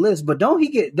that on the list, but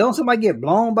don't somebody get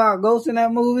blown by a ghost in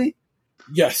that movie?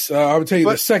 Yes, I would tell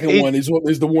you the second one is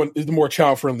the more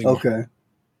child friendly one. Okay.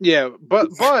 Yeah, but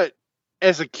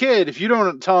as a kid, if you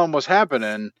don't tell them what's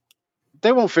happening,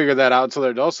 they won't figure that out until they're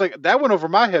adults. Like that went over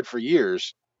my head for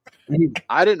years.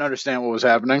 I didn't understand what was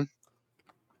happening.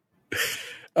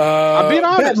 I'm being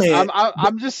honest. Batman.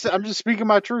 I'm just speaking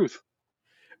my truth.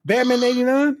 Batman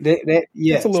 '89.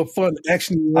 Yes. That's a little fun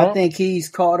action. I think he's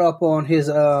caught up on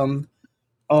his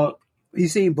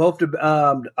he's seen both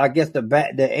the I guess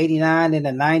the 89 and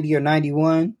the 90 or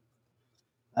 91.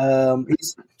 I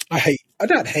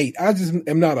just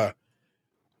am not a.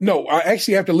 No, I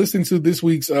actually have to listen to this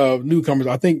week's newcomers.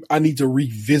 I think I need to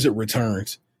revisit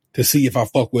Returns to see if I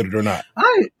fuck with it or not.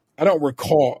 I don't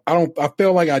recall. I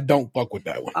feel like I don't fuck with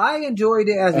that one. I enjoyed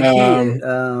it as a kid.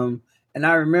 And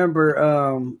I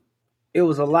remember it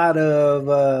was a lot of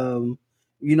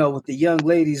with the young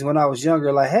ladies when I was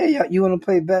younger, like, hey, you want to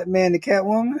play Batman and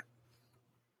Catwoman?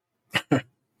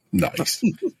 Nice.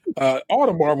 All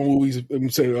the Marvel movies. I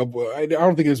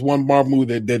don't think there's one Marvel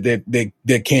movie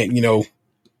that can't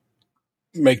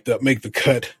make the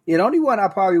cut. Yeah, the only one I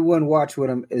probably wouldn't watch with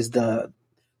him is the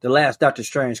last Doctor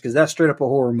Strange, because that's straight up a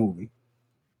horror movie.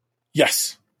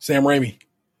 Yes, Sam Raimi.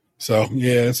 So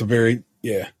yeah, it's a very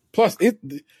Plus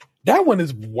that one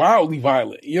is wildly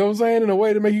violent. You know what I'm saying? In a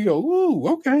way to make you go,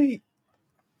 ooh, okay,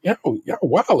 y'all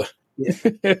wild.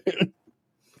 Yeah.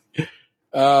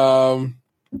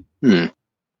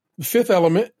 Fifth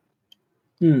Element.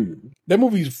 That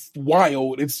movie's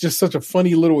wild. It's just such a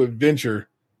funny little adventure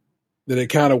that it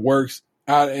kind of works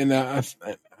out, and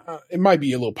it might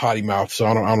be a little potty mouth, so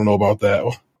I don't know about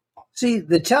that. See,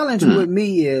 the challenge with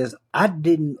me is I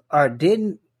didn't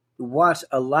watch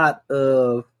a lot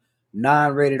of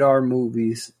non-rated R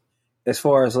movies as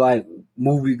far as like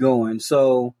movie going.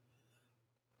 So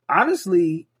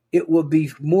honestly, it would be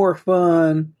more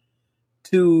fun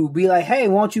to be like, hey,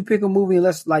 why don't you pick a movie and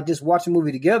let's like just watch a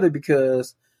movie together,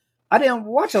 because I didn't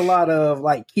watch a lot of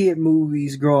like kid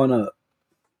movies growing up.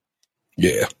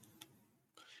 Yeah.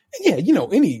 Yeah,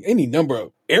 any number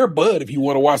of Air Bud if you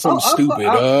want to watch something stupid.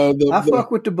 I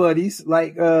fuck with the buddies.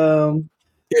 Like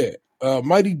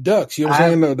Mighty Ducks, you know what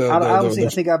I'm saying? I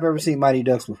don't think I've ever seen Mighty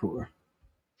Ducks before.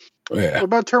 Yeah. What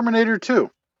about Terminator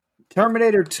 2?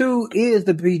 Terminator 2 is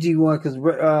the PG one because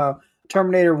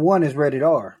Terminator 1 is rated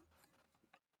R.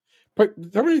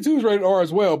 But Terminator 2 is rated R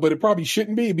as well, but it probably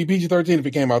shouldn't be. It'd be PG-13 if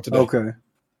it came out today. Okay.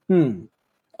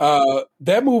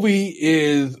 That movie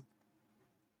is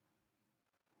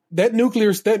that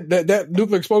nuclear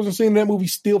explosion scene in that movie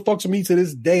still fucks with me to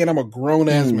this day, and I'm a grown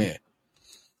ass man.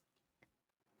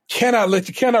 Cannot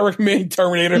recommend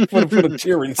Terminator for the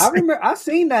children. I remember I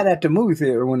seen that at the movie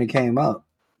theater when it came out.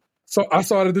 So I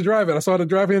saw it at the drive-in. I saw the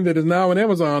drive-in that is now an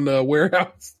Amazon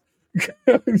warehouse.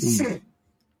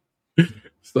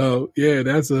 So yeah,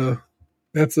 that's a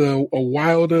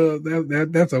wild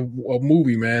that's a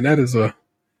movie, man. That is a.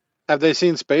 Have they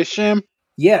seen Space Jam?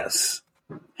 Yes.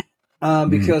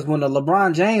 Because when the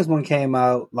LeBron James one came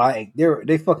out, like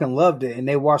they fucking loved it and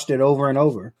they watched it over and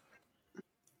over.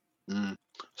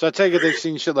 So I take it they've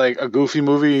seen shit like a Goofy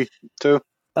movie too.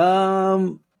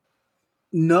 No.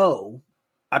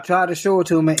 I tried to show it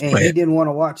to him, and he didn't want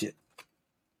to watch it.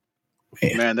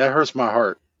 Man, that hurts my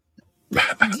heart.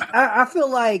 I feel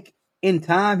like in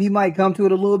time he might come to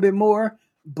it a little bit more,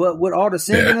 but with all the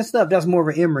singing and stuff, that's more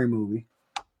of an Emery movie.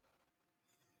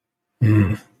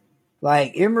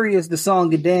 Like Emery is the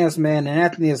song and dance man, and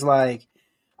Anthony is like,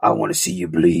 I want to see you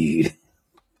bleed.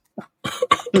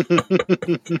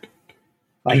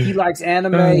 Like he likes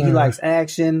anime, he likes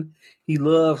action, he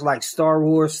loves like Star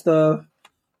Wars stuff.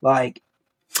 Like,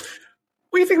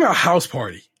 what do you think about House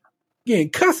Party? Getting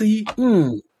cussy.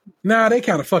 Nah, they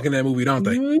kind of fucking that movie, don't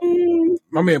they?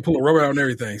 My man pulling rubber out and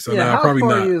everything. So yeah, House probably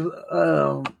Party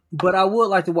not. Is, but I would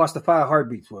like to watch the 5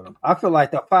 Heartbeats with him. I feel like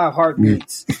the 5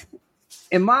 Heartbeats,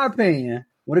 in my opinion,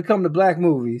 when it comes to black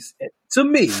movies, to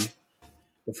me,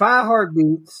 the 5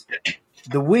 Heartbeats,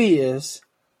 The Wiz,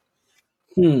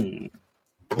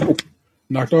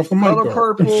 knocked off the mic. Color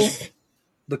Purple,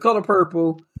 The Color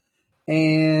Purple,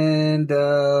 and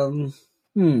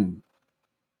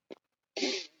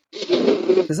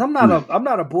because I'm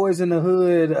not a Boys in the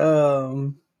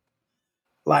Hood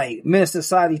like Men's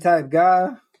Society type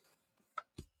guy,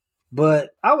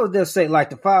 but I would just say like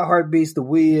the 5 Heartbeats, The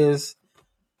Wiz,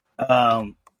 are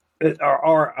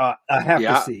I have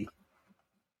to see.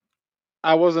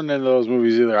 I wasn't into those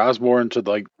movies either. I was more into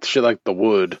like shit like The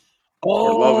Wood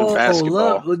or Love and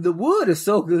Basketball. The Wood is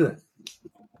so good.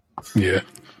 Yeah.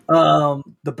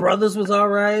 The Brothers was all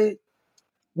right.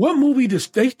 What movie does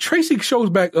Tracy shows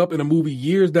back up in a movie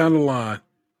years down the line,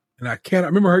 and I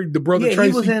remember the brother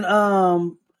Tracy. He was in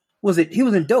he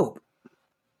was in Dope.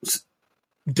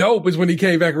 Dope is when he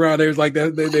came back around. They was like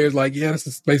that. They was like, yeah, this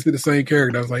is basically the same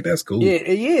character. I was like, that's cool.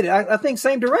 Yeah. I think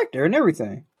same director and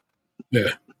everything.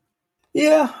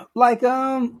 Yeah, like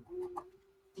but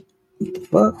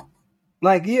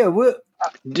like what?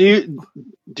 Do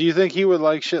you think he would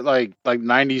like shit like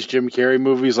 90s Jim Carrey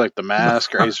movies like The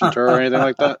Mask or Ace Ventura or anything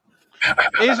like that?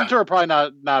 Ace Ventura probably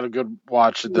not a good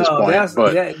watch at this point,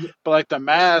 but like The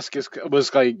Mask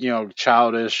was like,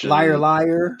 childish,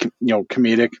 liar,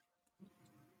 comedic.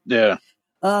 Yeah.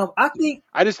 I think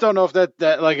I just don't know if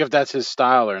that like if that's his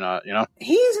style or not.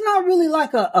 He's not really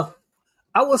like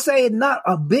I would say not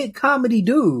a big comedy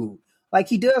dude. Like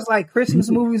he does like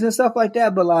Christmas movies and stuff like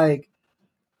that, but like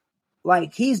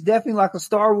he's definitely like a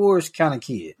Star Wars kind of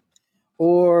kid,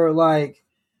 or like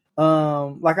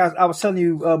I was telling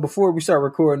you before we start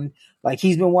recording, like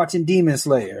he's been watching Demon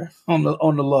Slayer on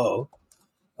the low.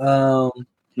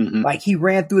 Like he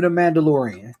ran through The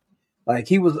Mandalorian, like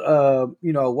he was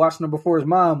watching him before his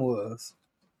mom was.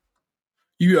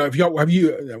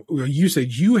 You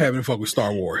said you haven't fucked with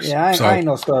Star Wars? Yeah, I ain't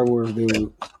no Star Wars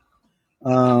dude.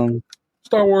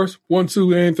 Star Wars 1,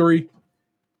 2, and 3.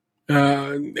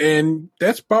 And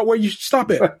that's about where you should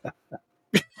stop at.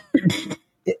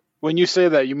 When you say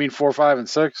that, you mean 4, 5, and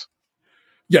 6?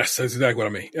 Yes, that's exactly what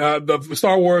I mean. The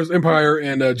Star Wars, Empire,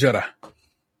 and Jedi.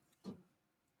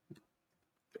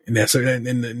 And that's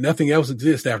and nothing else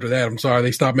exists after that. I'm sorry,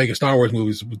 they stopped making Star Wars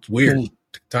movies. It's weird.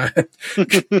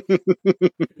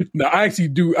 No, I actually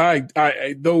do. I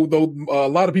though a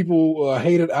lot of people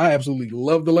hate it. I absolutely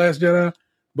love The Last Jedi,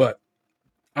 but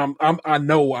I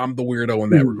know I'm the weirdo in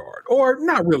that regard, or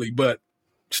not really, but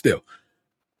still,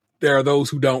 there are those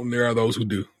who don't, and there are those who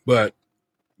do. But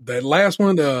that last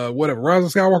one, Rise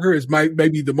of Skywalker, is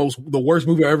maybe the worst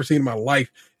movie I've ever seen in my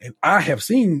life, and I have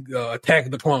seen Attack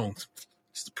of the Clones.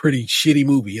 It's a pretty shitty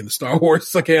movie in the Star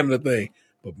Wars canon thing,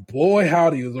 but boy,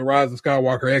 howdy is the Rise of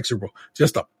Skywalker execrable.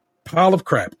 Just a pile of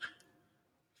crap,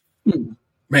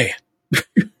 man.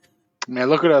 Man,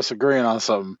 look at us agreeing on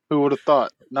something. Who would have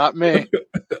thought? Not me.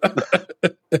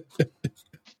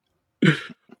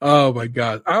 Oh my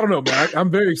God. I don't know, man. I'm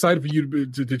very excited for you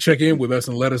to check in with us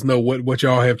and let us know what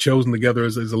y'all have chosen together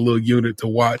as a little unit to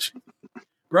watch.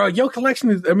 Bro, your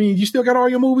collection is, you still got all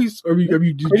your movies? Or have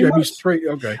you straight?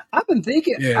 Okay. I've been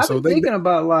thinking, thinking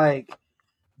about like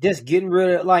just getting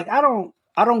rid of, like, I don't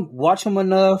watch them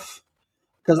enough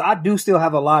because I do still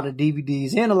have a lot of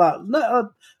DVDs and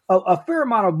a fair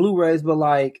amount of Blu-rays, but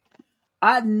like,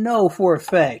 I know for a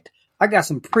fact I got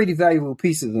some pretty valuable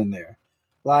pieces in there.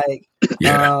 Like,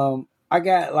 I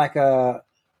got like a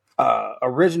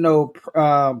original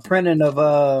printing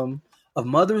of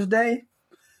Mother's Day.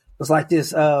 It's like this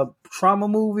trauma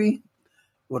movie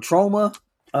or trauma,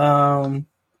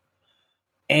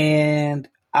 and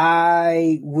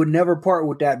I would never part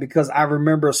with that because I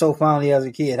remember it so fondly as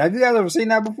a kid. Have you guys ever seen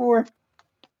that before?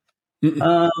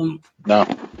 No.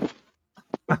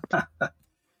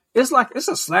 It's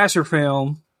a slasher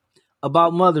film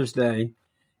about Mother's Day,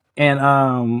 and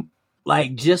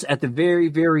like just at the very,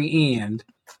 very end,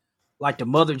 like the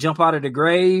mother jump out of the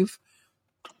grave,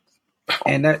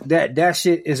 and that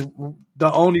shit is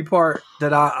the only part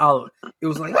that I it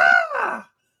was like ah.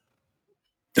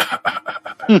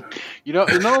 You know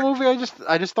a movie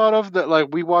I just thought of that like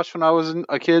we watched when I was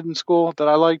a kid in school that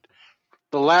I liked?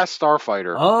 The Last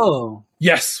Starfighter. Oh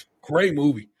yes, great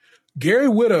movie. Gary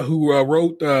Whitta, who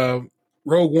wrote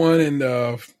Rogue One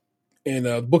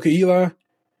and Book of Eli,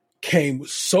 came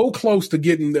so close to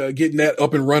getting that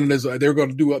up and running as they were going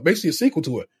to do basically a sequel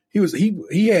to it.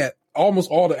 He had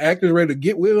almost all the actors ready to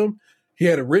get with him. He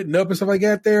had it written up and stuff like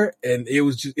that there, and it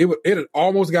was just it had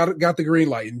almost got the green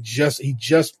light, and he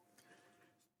just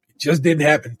didn't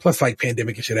happen. Plus, like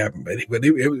pandemic and shit happened, but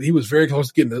he was very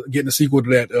close to getting a sequel to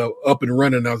that up and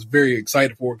running. And I was very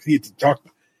excited for it. He had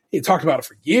talked about it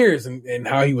for years and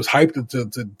how he was hyped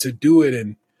to do it.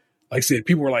 And like I said,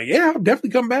 people were like, "Yeah, I'll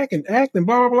definitely come back and act and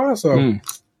blah blah blah." So,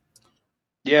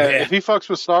 yeah, if he fucks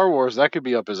with Star Wars, that could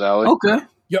be up his alley. okay,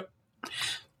 yep.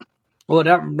 Well,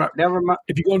 that reminds.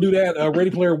 If you're gonna do that,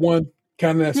 Ready Player One,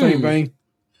 kind of that same vein.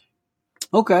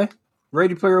 Okay,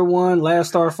 Ready Player One,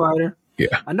 Last Starfighter.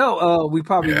 Yeah, I know. We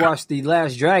probably watched The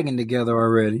Last Dragon together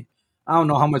already. I don't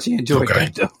know how much he enjoyed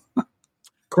that though.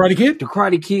 Karate Kid. The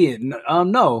Karate Kid.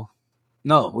 No,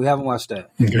 we haven't watched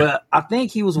that. Okay. But I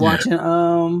think he was watching.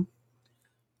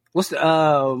 What's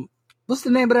the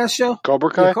name of that show? Cobra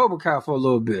Kai. Yeah, Cobra Kai for a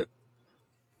little bit.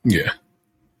 Yeah.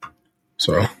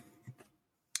 So,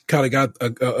 kind of got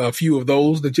a few of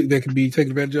those that can be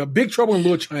taken advantage of. Big Trouble in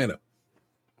Little China.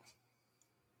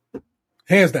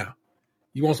 Hands down.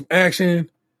 You want some action,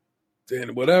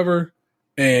 then whatever,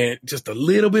 and just a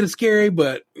little bit of scary,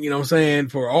 but you know what I'm saying,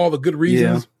 for all the good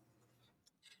reasons.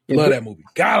 Yeah, love that movie.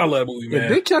 God, I love that movie, man.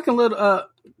 Big Chuck and Little,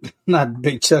 not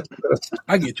Big Chuck.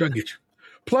 I get you.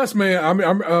 Plus, man,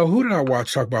 I'm who did I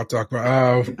watch talk about?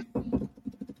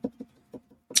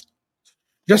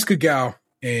 Jessica Gao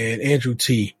and Andrew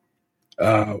T.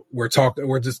 We're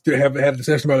just had a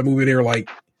discussion about the movie. They were like,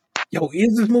 "Yo,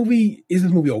 is this movie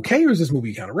okay, or is this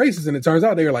movie kind of racist?" And it turns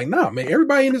out they were like, "Nah, man,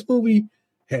 everybody in this movie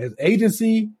has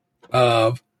agency."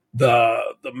 Of the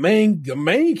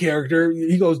main character,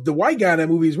 he goes, the white guy in that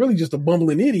movie is really just a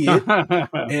bumbling idiot,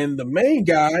 and the main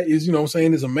guy is, you know what I'm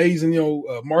saying, is amazing,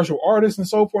 martial artist and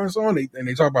so forth and so on.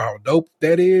 They talk about how dope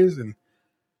that is, and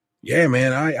yeah,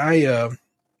 man, I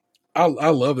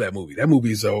love that movie. That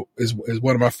movie is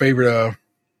one of my favorite.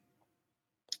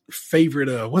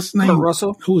 What's his name?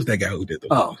 Russell. Who was that guy who did those?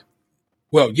 Oh, movies?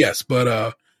 Well, yes,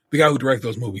 but the guy who directed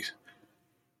those movies.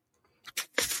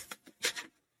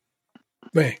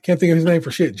 Man, can't think of his name for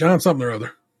shit. John something or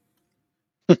other.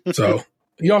 So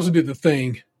he also did The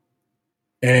Thing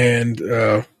and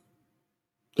a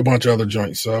bunch of other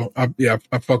joints. So I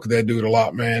fuck with that dude a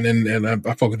lot, man, and I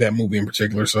fuck with that movie in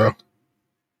particular. So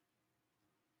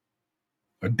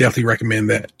I definitely recommend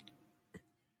that.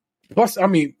 Plus, I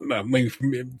mean, maybe if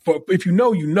you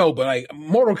know, but like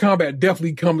Mortal Kombat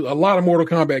definitely comes. A lot of Mortal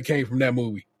Kombat came from that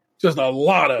movie. Just a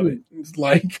lot of it. It's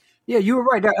like. Yeah, you were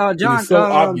right. John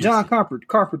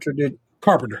Carpenter did.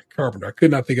 Carpenter. I could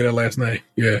not think of that last name.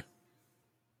 Yeah.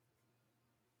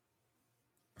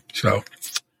 So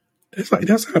it's like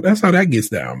that's how that gets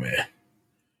down, man.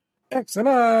 And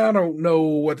I don't know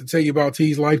what to tell you about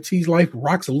T's life. T's life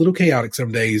rocks a little chaotic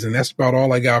some days, and that's about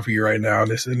all I got for you right now.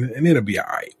 And it'll be all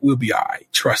right. We'll be all right.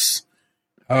 Trust.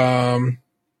 Yeah.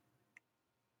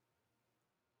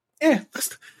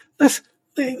 Let's.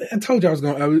 I told you I was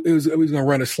gonna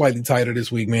run it slightly tighter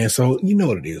this week, man. So you know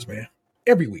what it is, man.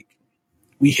 Every week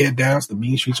we head down to the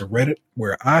mean streets of Reddit,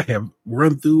 where I have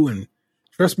run through, and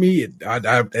trust me,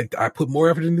 I put more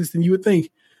effort in this than you would think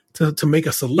to make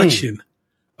a selection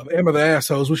of Am I the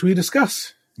Assholes, which we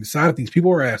discussed. Decided these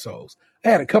people were assholes. I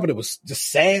had a couple that was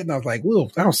just sad, and I was like, well,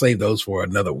 I'll save those for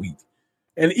another week.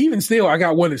 And even still, I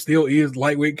got one that still is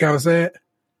lightweight, kind of sad.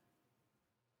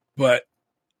 But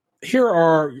here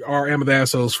are our Am I the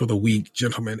Assholes for the week,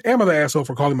 gentlemen. Am I the asshole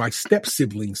for calling my step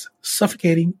siblings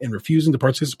suffocating and refusing to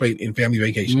participate in family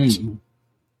vacations? Am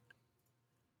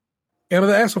I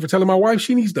the asshole for telling my wife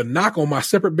she needs to knock on my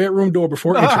separate bedroom door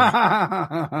before entering?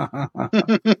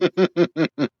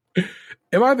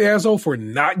 Am I the asshole for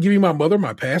not giving my mother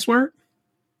my password?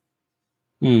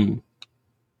 The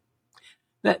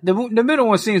middle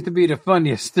one seems to be the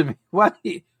funniest to me. Why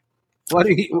does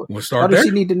she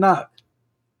need to knock?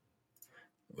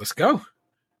 Let's go.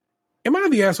 Am I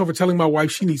the asshole for telling my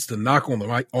wife she needs to knock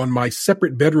on my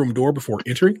separate bedroom door before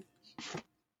entering?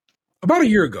 About a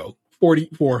year ago,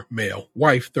 44 male,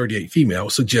 wife 38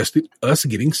 female, suggested us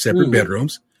getting separate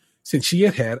bedrooms since she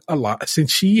had a lot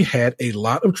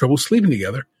of trouble sleeping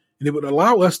together, and it would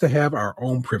allow us to have our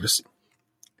own privacy.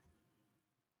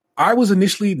 I was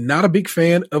initially not a big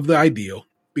fan of the ideal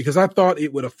because I thought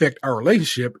it would affect our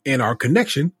relationship and our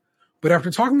connection, but after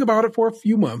talking about it for a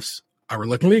few months, I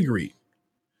reluctantly agreed.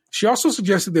 She also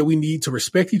suggested that we need to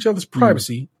respect each other's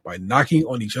privacy by knocking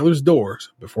on each other's doors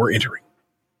before entering.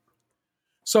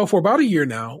 So for about a year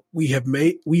now, we have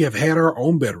had our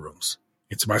own bedrooms.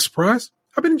 And to my surprise,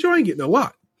 I've been enjoying it a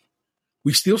lot.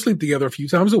 We still sleep together a few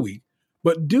times a week,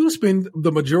 but do spend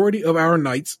the majority of our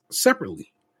nights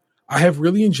separately. I have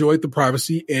really enjoyed the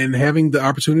privacy and having the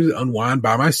opportunity to unwind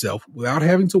by myself without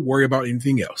having to worry about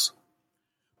anything else.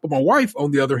 But my wife,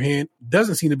 on the other hand,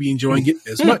 doesn't seem to be enjoying it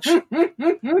as much.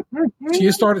 She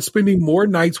has started spending more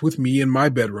nights with me in my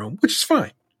bedroom, which is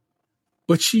fine.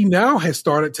 But she now has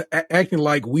started to acting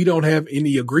like we don't have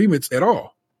any agreements at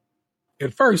all.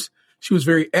 At first, she was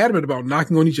very adamant about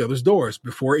knocking on each other's doors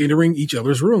before entering each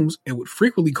other's rooms and would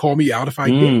frequently call me out if I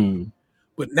did.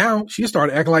 But now she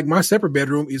started acting like my separate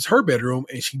bedroom is her bedroom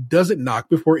and she doesn't knock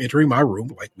before entering my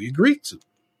room like we agreed to.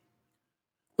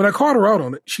 When I called her out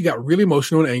on it, she got really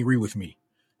emotional and angry with me.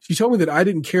 She told me that I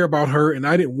didn't care about her and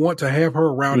I didn't want to have her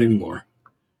around anymore.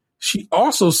 She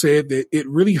also said that it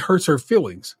really hurts her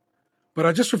feelings. But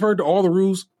I just referred to all the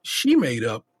rules she made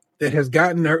up that has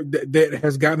gotten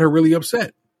her really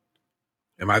upset.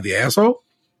 Am I the asshole?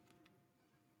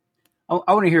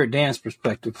 I want to hear Dan's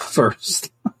perspective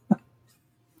first.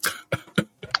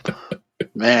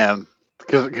 Man,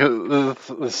 because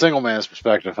the single man's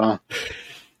perspective, huh?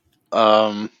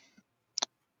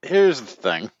 Here's the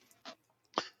thing.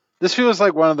 This feels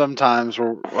like one of them times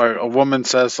where a woman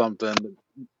says something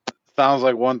that sounds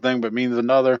like one thing but means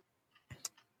another.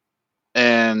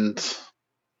 And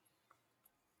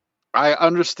I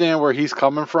understand where he's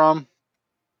coming from.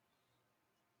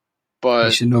 But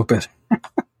you should know better.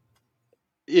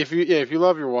 if you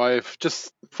love your wife,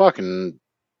 just fucking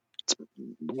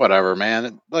whatever,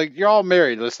 man. Like, you're all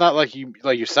married. It's not like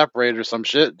you're separated or some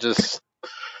shit. Just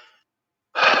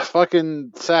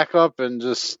fucking sack up and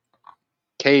just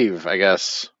cave, I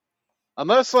guess.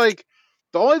 Unless, like,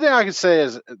 the only thing I can say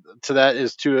is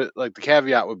the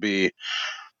caveat would be,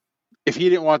 if he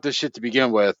didn't want this shit to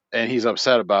begin with and he's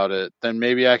upset about it, then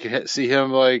maybe I could see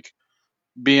him like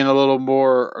being a little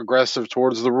more aggressive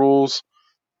towards the rules.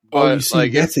 But, you see,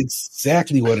 that's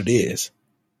exactly what it is.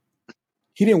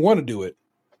 He didn't want to do it,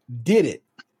 did it.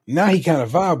 Now he kind of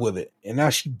vibe with it, and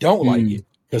now she don't like it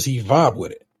because he vibe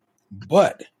with it.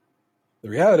 But the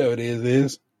reality of it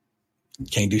is you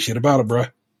can't do shit about it, bro.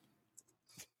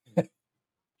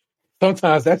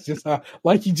 Sometimes that's just how,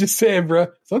 like you just said, bro.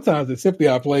 Sometimes it's simply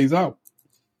how it plays out.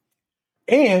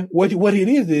 And what it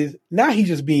is now he's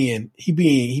just being a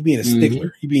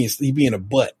stickler. He being a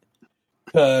butt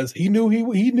because he knew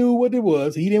what it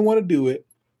was. He didn't want to do it.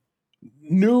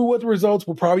 Knew what the results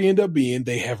would probably end up being.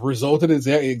 They have resulted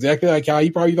exactly like how he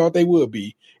probably thought they would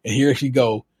be. And here she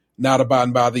go, not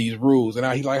abiding by these rules. And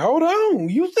now he's like, hold on,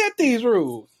 you set these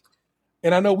rules.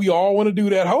 And I know we all want to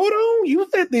do that. Hold on, you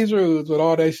set these rules. But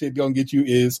all that shit gonna get you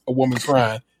is a woman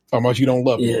crying, talking about you don't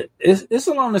love me. It's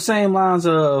along the same lines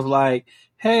of like,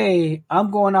 hey, I'm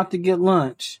going out to get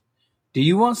lunch. Do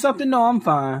you want something? No, I'm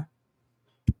fine.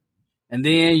 And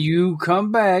then you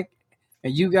come back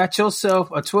and you got yourself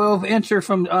a 12-incher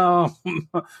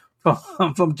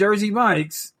from Jersey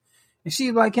Mike's. And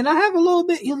she's like, can I have a little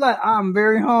bit? You're like, I'm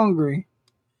very hungry.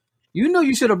 You know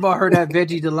you should have bought her that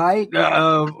Veggie Delight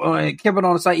and kept it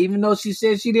on the side, even though she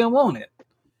said she didn't want it.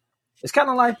 It's kind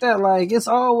of like that. Like, it's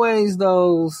always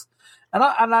those. And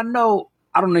I know,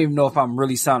 I don't even know if I'm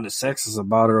really sounding sexist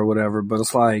about it or whatever, but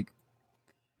it's like,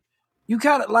 you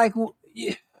kind of like,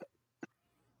 you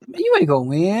ain't gonna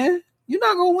win. You're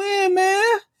not gonna win,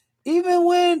 man. Even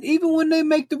when they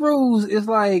make the rules, it's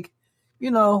like,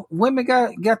 you know, women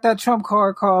got that trump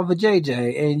card called for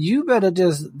JJ, and you better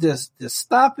just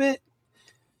stop it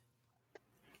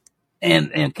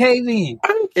and cave in.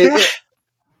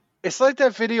 It's like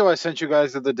that video I sent you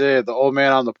guys the other day of the old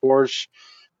man on the porch,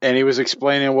 and he was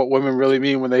explaining what women really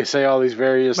mean when they say all these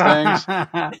various things.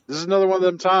 This is another one of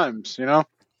them times, you know?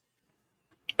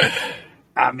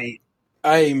 I mean,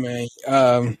 hey man,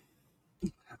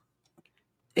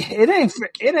 it ain't.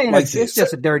 Like It's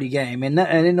just a dirty game, and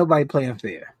ain't nobody playing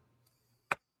fair.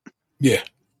 Yeah.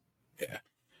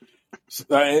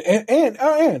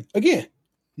 And again,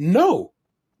 no,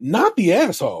 not the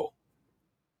asshole,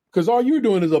 because all you're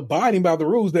doing is abiding by the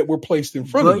rules that were placed in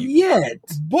front of you.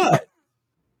 But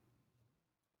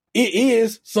it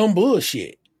is some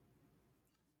bullshit.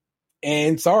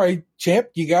 And sorry, champ,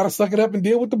 you got to suck it up and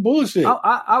deal with the bullshit.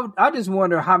 I just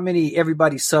wonder how many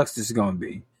everybody sucks this is going to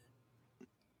be.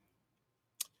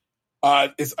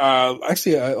 It's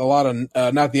actually a lot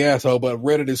of not the asshole, but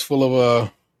Reddit is full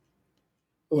of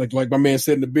Like my man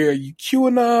said in the bear, you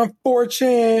QAnon,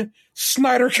 4chan,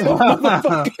 Snyder Cut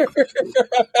motherfucker.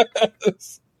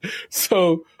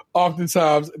 So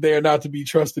oftentimes they are not to be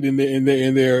trusted in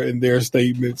their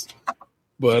statements.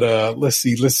 But let's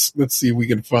see if we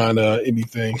can find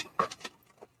anything.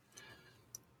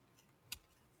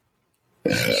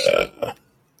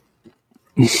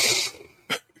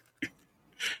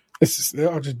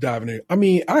 I'll just dive in there. I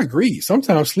mean, I agree.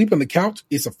 Sometimes sleep on the couch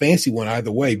is a fancy one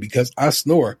either way because I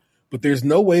snore, but there's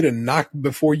no way to knock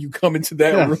before you come into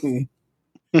that room.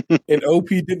 And OP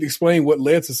didn't explain what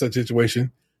led to such a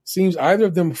situation. Seems either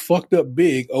of them fucked up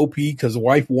big, OP, because the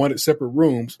wife wanted separate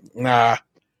rooms. Nah.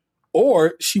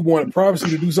 Or she wanted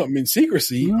privacy to do something in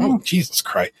secrecy. Oh, Jesus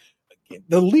Christ.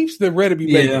 The leaps that Reddit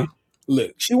be making. Yeah.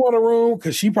 Look, she want a room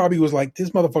because she probably was like,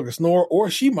 this motherfucker snore, or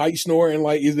she might snore and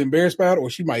like is embarrassed about it, or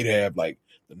she might have like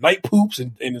the night poops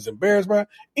and is embarrassed about it.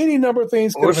 Any number of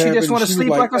things could Or have she happened. just want to She was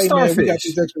sleep like a "Hey, man, starfish. we got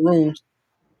these extra rooms.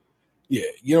 Yeah,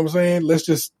 you know what I'm saying? Let's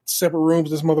just separate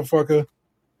rooms, this motherfucker.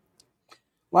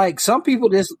 Like some people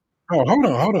just Oh,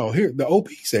 hold on. Here, the OP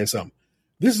said something.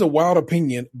 This is a wild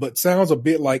opinion, but sounds a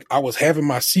bit like I was having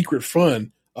my secret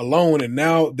fun alone, and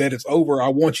now that it's over, I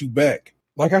want you back.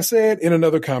 Like I said in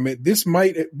another comment, this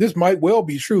might well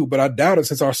be true, but I doubt it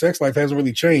since our sex life hasn't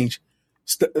really changed.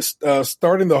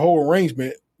 Starting the whole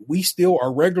arrangement, we still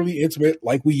are regularly intimate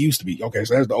like we used to be. Okay,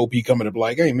 so that's the OP coming to be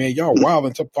like, hey man, y'all wild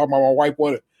and talking about my wife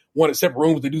wanted separate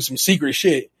rooms to do some secret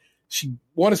shit. She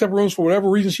wanted separate rooms for whatever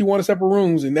reason. She wanted separate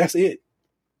rooms, and that's it.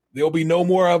 There'll be no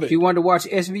more of it. he wanted to watch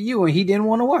SVU and he didn't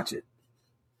want to watch it.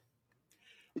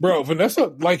 Bro,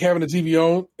 Vanessa like having the TV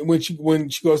on when she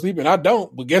goes to sleep, and I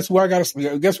don't. But guess what I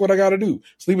gotta do?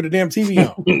 Sleep with the damn TV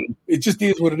on. It just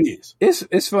is what it is.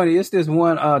 It's funny. It's this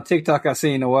one TikTok I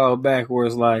seen a while back where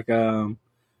it's like the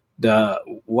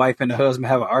wife and the husband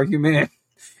have an argument,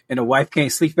 and the wife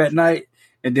can't sleep at night,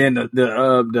 and then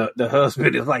the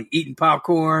husband is like eating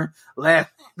popcorn,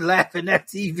 laughing at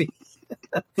TV,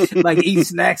 like eating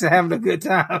snacks and having a good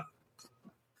time.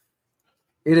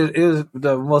 It is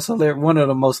the most one of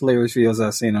the most hilarious videos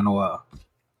I've seen in a while.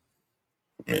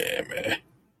 Yeah, man.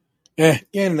 Yeah,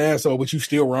 you ain't an asshole, but you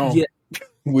still wrong. Yeah.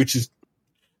 Which is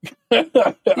He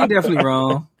definitely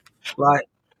wrong. Like,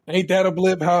 ain't that a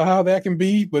blip how that can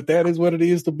be? But that is what it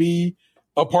is to be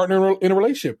a partner in a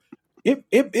relationship. It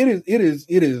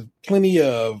is plenty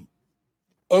of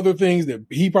other things that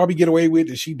he probably get away with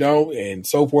that she don't, and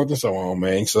so forth and so on,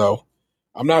 man. So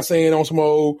I'm not saying on some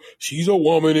old she's a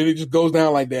woman and it just goes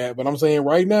down like that, but I'm saying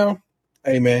right now,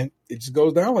 hey man, it just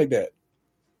goes down like that.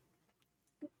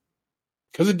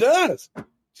 Cause it does. It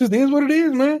just is what it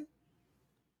is, man.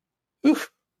 Oof.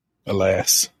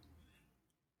 Alas.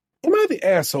 Am I the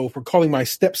asshole for calling my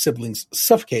step siblings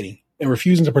suffocating and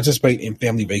refusing to participate in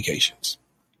family vacations?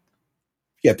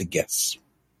 You have to guess.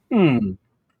 But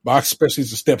especially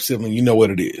as a step sibling, you know what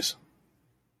it is.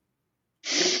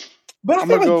 But I'm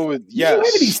gonna go with yes. You don't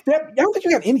have any step. I don't think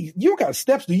you got any. You don't got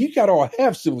steps. Do you? Got all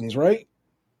half siblings, right?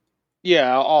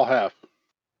 Yeah, I'll have.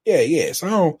 Yeah.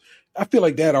 So I feel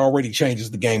like that already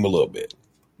changes the game a little bit.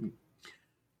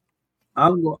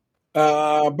 I'm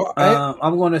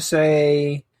going to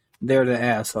say they're the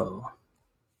asshole.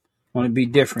 I want to be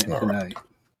different tonight.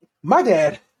 My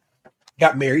dad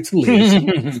got married to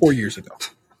Liz 4 years ago.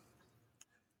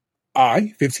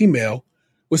 I, 15 male,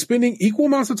 was spending equal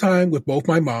amounts of time with both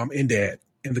my mom and dad,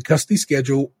 and the custody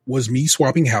schedule was me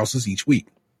swapping houses each week.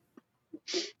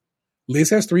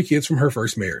 Liz has 3 kids from her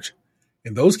first marriage,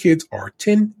 and those kids are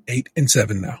 10, 8, and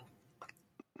 7 now.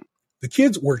 The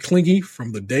kids were clingy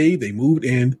from the day they moved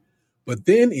in, but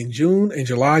then in June and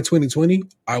July 2020,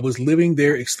 I was living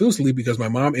there exclusively because my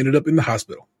mom ended up in the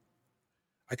hospital.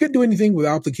 I couldn't do anything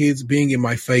without the kids being in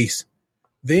my face.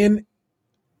 Then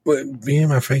and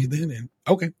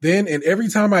every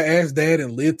time I asked Dad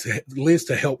and Liz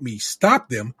to help me stop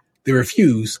them, they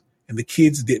refused, and the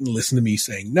kids didn't listen to me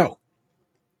saying no.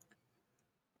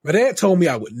 My dad told me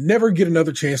I would never get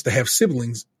another chance to have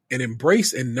siblings and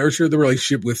embrace and nurture the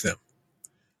relationship with them.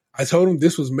 I told him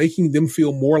this was making them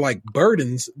feel more like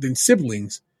burdens than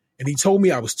siblings, and he told me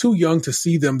I was too young to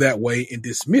see them that way and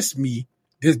dismissed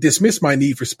my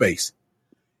need for space.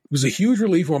 It was a huge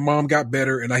relief when Mom got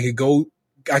better and I could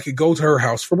go to her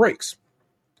house for breaks.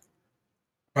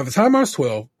 By the time I was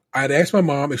 12, I had asked my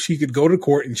mom if she could go to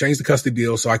court and change the custody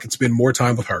deal so I could spend more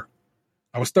time with her.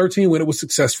 I was 13 when it was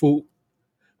successful.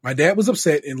 My dad was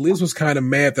upset, and Liz was kind of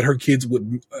mad that her kids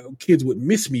would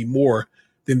miss me more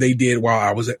than they did while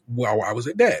I was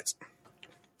at Dad's.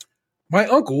 My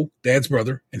uncle, Dad's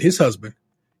brother, and his husband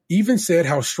even said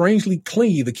how strangely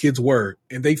clingy the kids were,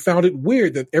 and they found it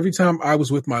weird that every time I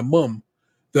was with my mom,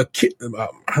 the kid,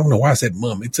 I don't know why I said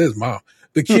mom. It says mom.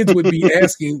 The kids would be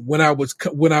asking when I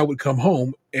would come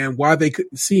home and why they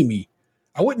couldn't see me.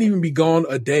 I wouldn't even be gone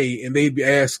a day, and they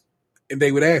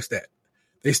would ask that.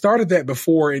 They started that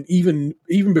before, and even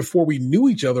before we knew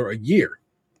each other a year.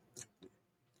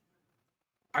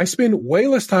 I spend way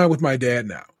less time with my dad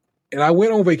now, and I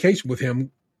went on vacation with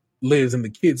him, Liz, and the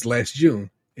kids last June,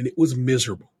 and it was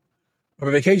miserable. My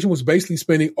vacation was basically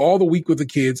spending all the week with the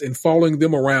kids and following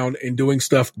them around and doing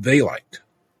stuff they liked.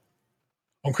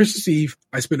 On Christmas Eve,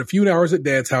 I spent a few hours at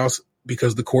Dad's house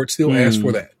because the court still asked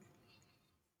for that.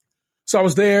 So I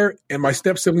was there, and my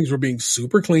step siblings were being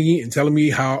super clingy and telling me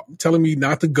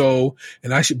not to go,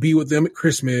 and I should be with them at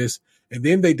Christmas. And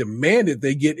then they demanded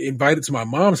they get invited to my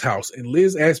mom's house. And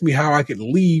Liz asked me how I could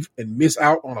leave and miss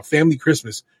out on a family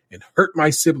Christmas and hurt my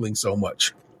siblings so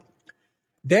much.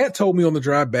 Dad told me on the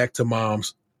drive back to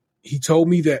mom's. He told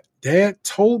me,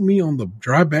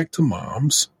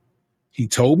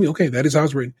 okay, that is how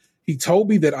it's written. He told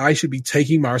me that I should be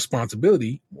taking my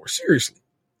responsibility more seriously.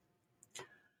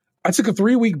 I took a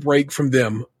 3-week break from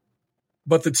them,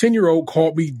 but the 10-year-old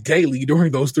called me daily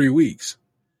during those 3 weeks.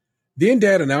 Then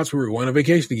Dad announced we were going on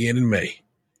vacation again in May,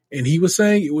 and he was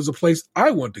saying it was a place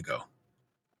I wanted to go.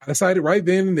 I decided right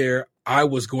then and there I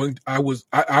was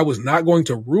not going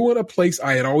to ruin a place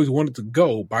I had always wanted to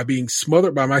go by being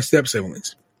smothered by my step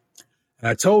siblings. And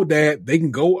I told Dad they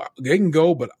can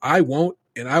go, but I won't,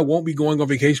 and I won't be going on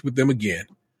vacation with them again.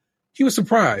 He was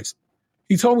surprised.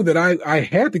 He told me that I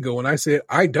had to go, and I said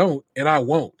I don't, and I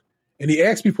won't. And he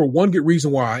asked me for one good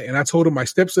reason why, and I told him my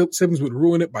step siblings would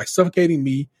ruin it by suffocating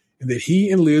me, and that he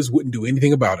and Liz wouldn't do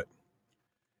anything about it.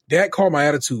 Dad called my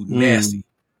attitude nasty,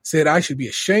 said I should be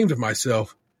ashamed of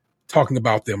myself talking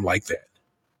about them like that.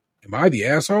 Am I the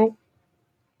asshole?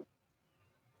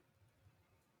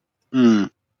 I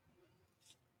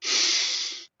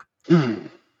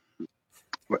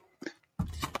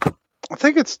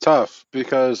think it's tough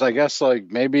because I guess like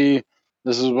maybe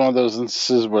this is one of those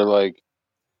instances where like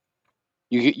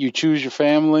you choose your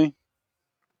family,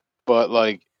 but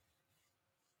like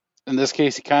in this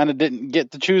case he kind of didn't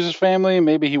get to choose his family.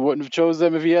 Maybe he wouldn't have chose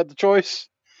them if he had the choice.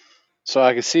 So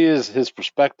I can see his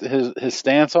perspective, his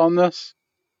stance on this.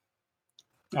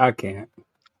 I can't.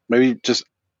 Maybe just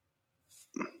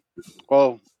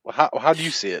how do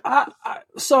you see it? I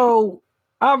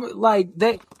like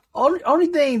they only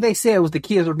thing they said was the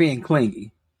kids were being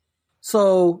clingy.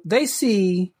 So they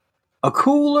see a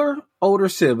cooler older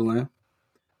sibling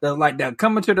that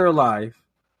come into their life,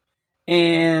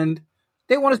 and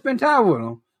they want to spend time with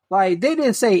them. Like they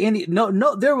didn't say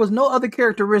no. There was no other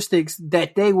characteristics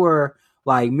that they were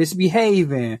like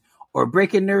misbehaving or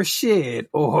breaking their shit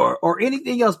or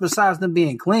anything else besides them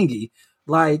being clingy.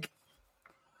 Like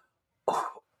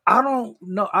I don't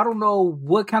know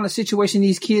what kind of situation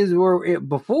these kids were in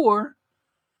before,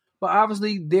 but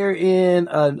obviously they're in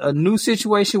a new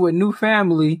situation with new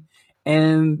family,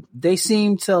 and they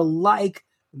seem to like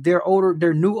their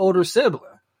new older sibling,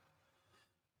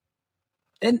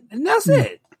 and that's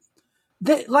it.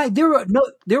 There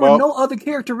were no other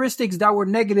characteristics that were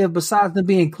negative besides them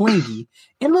being clingy,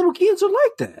 and little kids are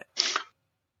like that.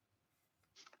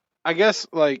 I guess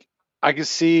like I can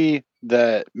see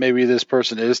that maybe this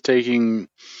person is taking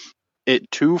it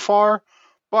too far,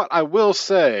 but I will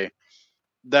say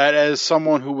that as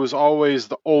someone who was always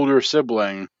the older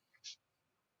sibling,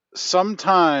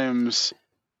 sometimes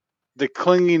the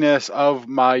clinginess of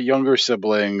my younger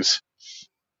siblings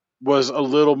was a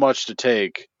little much to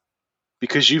take,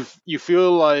 because you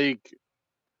feel like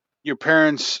your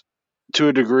parents to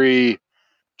a degree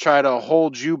try to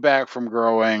hold you back from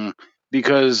growing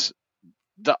because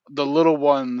the little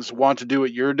ones want to do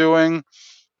what you're doing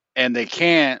and they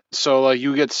can't. So like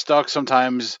you get stuck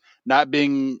sometimes not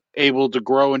being able to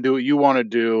grow and do what you want to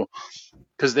do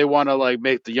because they want to like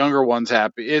make the younger ones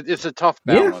happy. It's a tough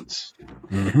balance. Yeah.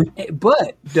 Mm-hmm.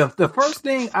 But the first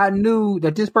thing I knew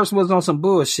that this person was on some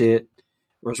bullshit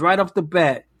was right off the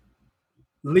bat,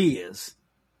 Liz.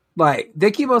 Like they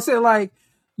keep on saying like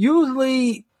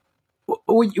usually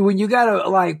when you gotta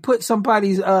like put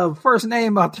somebody's first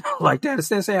name out there like that,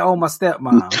 instead of saying, "Oh, my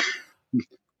stepmom,"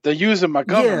 they're using my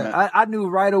government. Yeah, I knew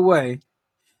right away,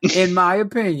 in my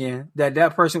opinion,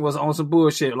 that person was on some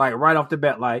bullshit. Like right off the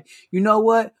bat, like you know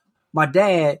what, my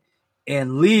dad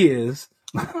and Liz,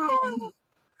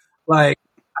 like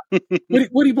what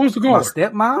are you supposed to call my her?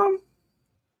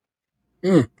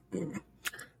 Stepmom?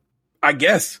 I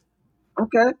guess.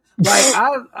 Okay,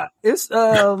 like it's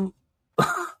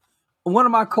one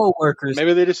of my coworkers.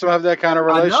 Maybe they just don't have that kind of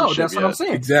relationship. I know, that's what I'm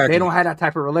saying. Exactly. They don't have that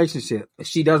type of relationship.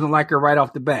 She doesn't like her right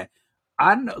off the bat.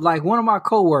 I know, like one of my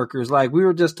coworkers, like we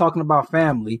were just talking about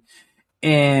family,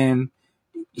 and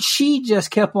she just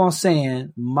kept on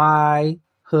saying my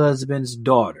husband's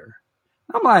daughter.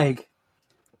 I'm like,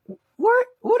 what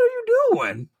are you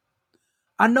doing?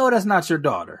 I know that's not your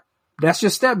daughter. That's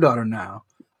your stepdaughter now.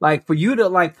 Like for you to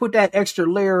like put that extra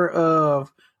layer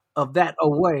of that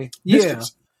away. Yeah.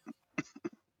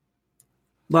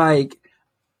 Like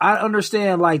I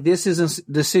understand like this isn't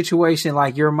the situation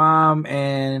like your mom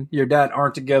and your dad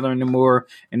aren't together anymore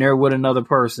and they're with another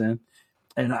person.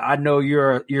 And I know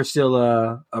you're still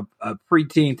a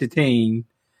preteen to teen,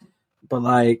 but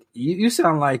like you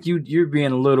sound like you're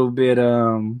being a little bit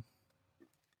you're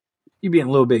being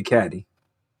a little bit catty.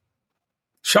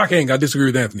 Shocking. I disagree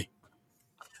with Anthony.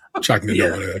 Shocking to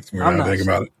know that. That's where I think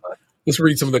about it. Let's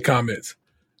read some of the comments.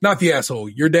 Not the asshole.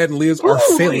 Your dad and Liz are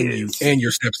failing you and your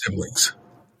step siblings.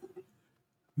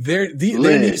 There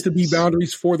needs to be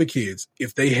boundaries for the kids.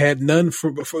 If they had none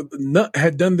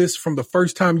had done this from the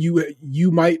first time,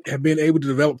 you might have been able to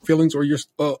develop feelings or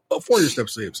for your step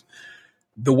siblings.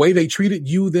 The way they treated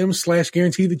you, them /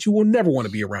 guarantee that you will never want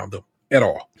to be around them at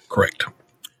all. Correct.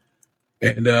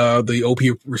 And the OP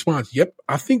responds, yep,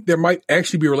 I think there might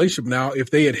actually be a relationship now if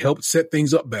they had helped set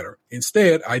things up better.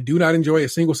 Instead, I do not enjoy a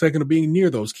single second of being near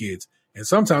those kids. And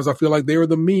sometimes I feel like they were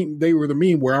the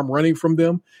meme where I'm running from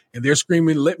them and they're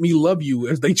screaming, let me love you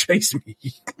as they chase me.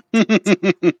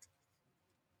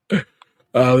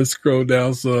 Let's scroll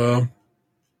down. So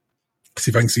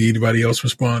see if I can see anybody else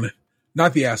responding.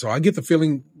 Not the asshole. I get the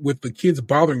feeling with the kids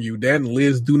bothering you, Dad and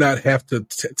Liz do not have to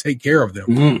take care of them.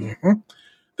 Mm-hmm.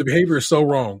 The behavior is so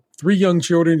wrong. 3 young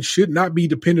children should not be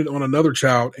dependent on another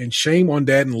child, and shame on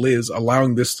Dad and Liz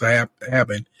allowing this to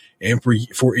happen and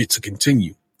for it to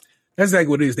continue. That's exactly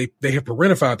what it is. They have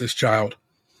parentified this child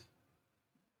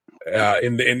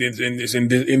in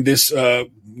this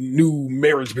new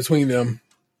marriage between them,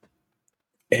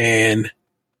 and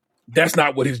that's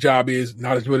not what his job is.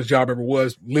 Not what his job ever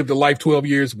was. Lived a life 12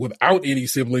 years without any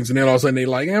siblings, and then all of a sudden they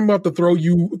like, I'm about to throw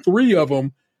you 3 of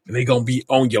them, and they gonna be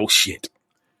on your shit.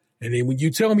 And then when you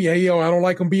tell me, hey, yo, I don't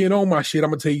like them being on my shit, I'm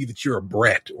going to tell you that you're a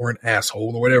brat or an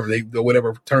asshole or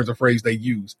whatever turns of phrase they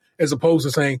use, as opposed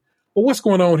to saying, well, what's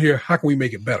going on here? How can we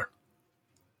make it better?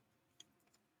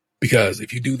 Because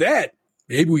if you do that,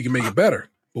 maybe we can make it better.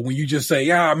 But when you just say,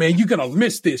 man, you're going to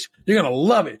miss this. You're going to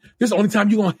love it. This is the only time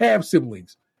you're going to have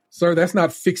siblings. Sir, that's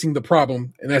not fixing the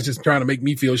problem. And that's just trying to make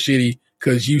me feel shitty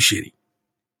because you shitty.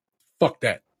 Fuck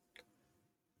that.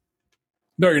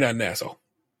 No, you're not an asshole.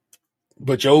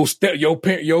 But your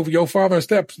father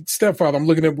and stepfather, I'm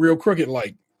looking at real crooked.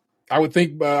 Like I would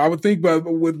think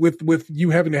with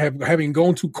you having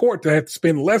gone to court to have to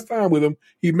spend less time with him,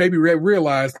 he maybe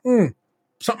realized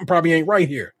something probably ain't right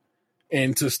here,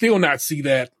 and to still not see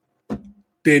that,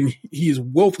 then he is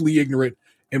woefully ignorant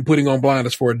and putting on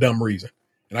blinders for a dumb reason.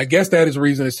 And I guess that his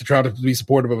reason is to try to be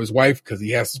supportive of his wife because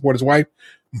he has to support his wife.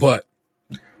 But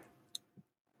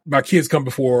my kids come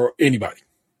before anybody.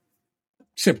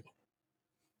 Simple.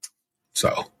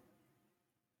 So,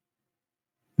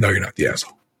 no, you're not the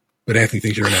asshole. But Anthony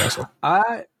thinks you're an asshole.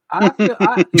 I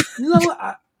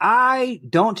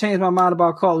don't change my mind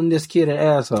about calling this kid an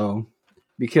asshole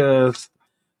because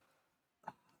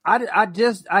from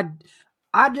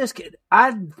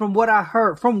what I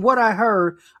heard,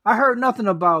 I heard nothing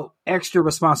about extra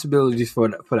responsibilities for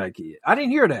that kid. I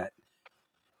didn't hear that.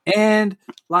 And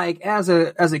like as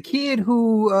a kid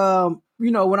who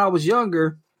when I was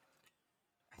younger,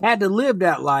 had to live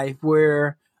that life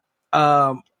where,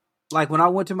 like when I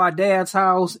went to my dad's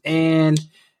house and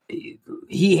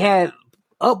he had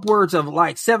upwards of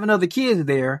like 7 other kids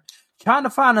there, trying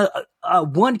to find a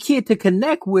one kid to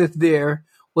connect with there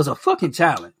was a fucking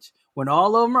challenge. When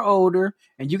all of them are older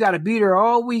and you got to be there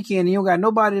all weekend and you don't got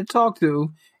nobody to talk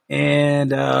to.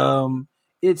 And,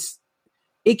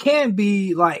 it can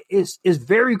be like, it's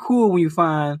very cool when you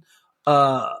find,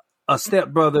 a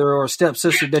stepbrother or a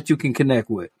stepsister that you can connect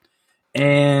with.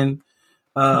 And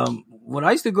when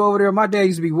I used to go over there, my dad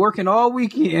used to be working all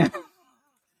weekend.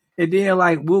 And then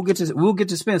like we'll get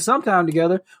to spend some time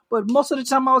together. But most of the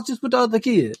time I was just with the other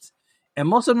kids. And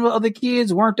most of the other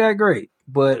kids weren't that great.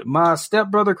 But my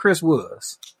stepbrother Chris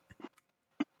was.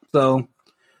 So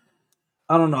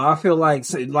I don't know. I feel like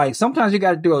sometimes you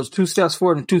got to do those 2 steps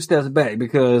forward and 2 steps back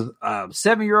because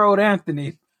 7-year-old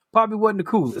Anthony probably wasn't the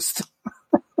coolest.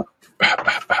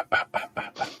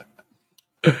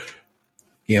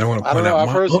 Yeah, I don't know.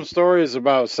 I've heard some stories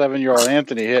about 7-year-old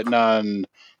Anthony hitting on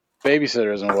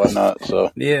babysitters and whatnot.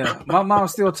 So yeah, my mom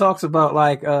still talks about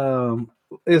like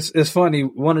it's funny.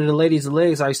 One of the ladies'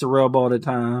 legs I used to rub all the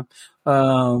time.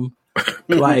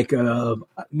 Like,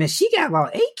 man, she got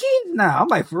about 8 kids now. I'm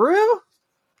like, for real?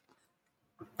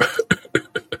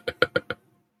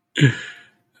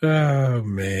 Oh,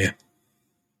 man.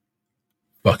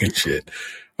 Fucking shit.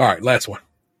 All right, last one.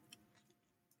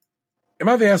 Am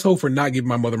I the asshole for not giving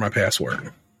my mother my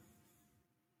password?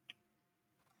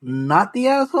 Not the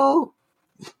asshole?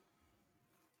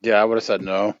 Yeah, I would have said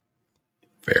no.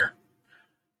 Fair.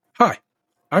 Hi,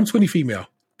 I'm 20 female,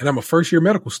 and I'm a first-year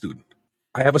medical student.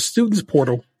 I have a student's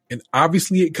portal, and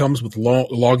obviously it comes with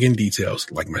login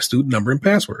details, like my student number and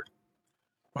password.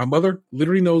 My mother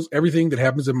literally knows everything that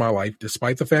happens in my life,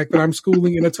 despite the fact that I'm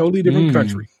schooling in a totally different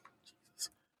country.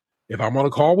 If I'm on a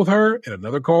call with her and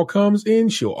another call comes in,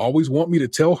 she'll always want me to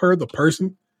tell her the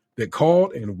person that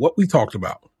called and what we talked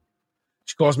about.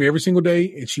 She calls me every single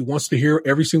day, and she wants to hear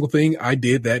every single thing I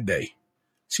did that day.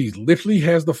 She literally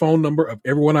has the phone number of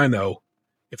everyone I know.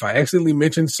 If I accidentally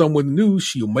mention someone new,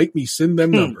 she'll make me send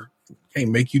them number.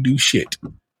 Can't make you do shit.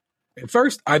 At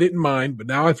first, I didn't mind, but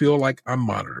now I feel like I'm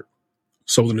monitored.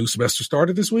 So the new semester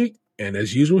started this week, and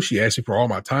as usual, she asked me for all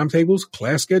my timetables,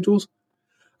 class schedules.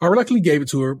 I reluctantly gave it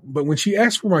to her, but when she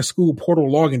asked for my school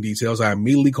portal login details, I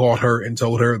immediately called her and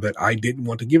told her that I didn't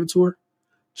want to give it to her.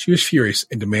 She was furious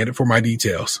and demanded for my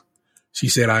details. She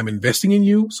said, I'm investing in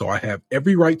you, so I have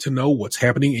every right to know what's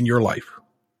happening in your life.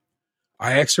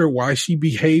 I asked her why she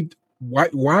badly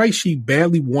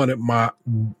wanted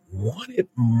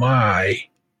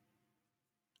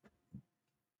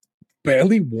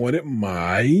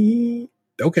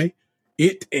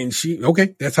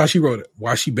that's how she wrote it.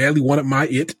 Why she badly wanted my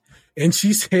it. And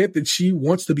she said that she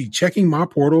wants to be checking my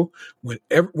portal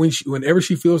whenever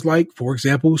she feels like, for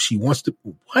example, she wants to,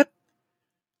 what?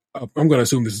 I'm going to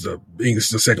assume this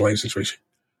is a second language situation.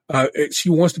 She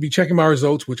wants to be checking my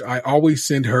results, which I always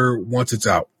send her once it's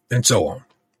out, and so on.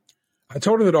 I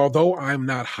told her that although I'm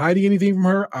not hiding anything from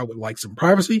her, I would like some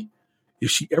privacy. If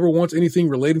she ever wants anything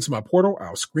relating to my portal,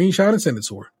 I'll screenshot and send it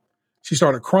to her. She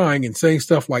started crying and saying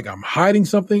stuff like I'm hiding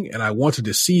something and I want to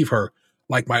deceive her,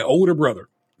 like my older brother.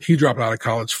 He dropped out of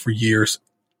college for years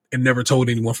and never told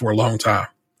anyone for a long time.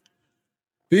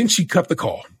 Then she cut the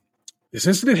call. This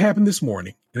incident happened this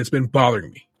morning, and it's been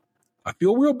bothering me. I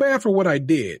feel real bad for what I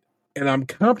did, and I'm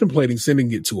contemplating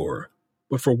sending it to her.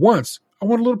 But for once, I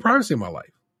want a little privacy in my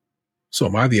life. So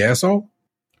am I the asshole?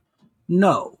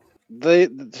 No. They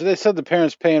said the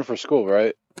parents paying for school,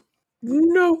 right?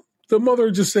 No. The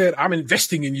mother just said, I'm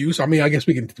investing in you. So, I mean, I guess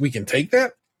we can take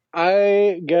that.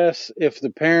 I guess if the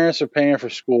parents are paying for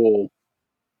school,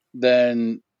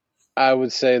 then I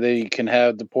would say they can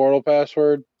have the portal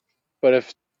password. But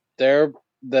if they're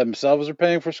themselves are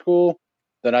paying for school,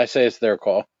 then I say it's their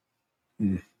call.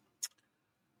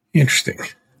 Interesting.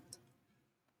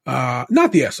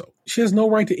 Not the asshole. She has no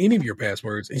right to any of your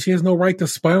passwords, and she has no right to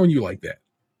spy on you like that.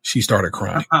 She started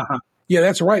crying. Yeah,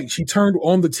 that's right. She turned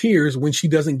on the tears when she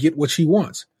doesn't get what she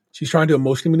wants. She's trying to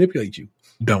emotionally manipulate you.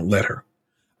 Don't let her.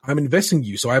 I'm investing in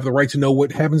you, so I have the right to know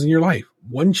what happens in your life.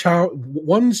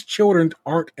 One's children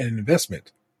aren't an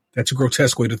investment. That's a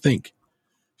grotesque way to think.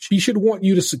 She should want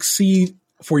you to succeed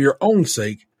for your own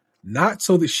sake, not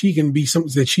so that she can be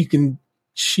something that she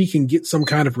can get some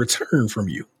kind of return from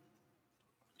you.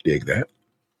 Dig that.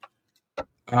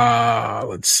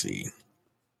 Let's see.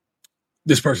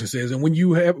 This person says, and when you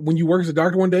work as a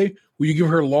doctor one day, will you give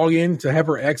her a login to have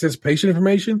her access patient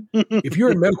information? If you're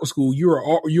in medical school, you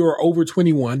are over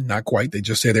 21, not quite. They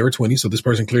just said they were 20, so this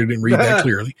person clearly didn't read that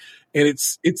clearly. And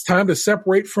it's time to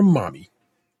separate from mommy.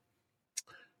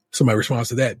 Somebody responds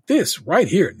to that. This right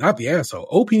here, not the asshole.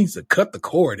 OP needs to cut the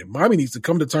cord, and mommy needs to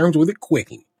come to terms with it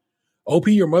quickly. OP,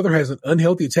 your mother has an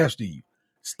unhealthy attachment to you.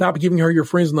 Stop giving her your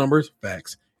friends' numbers,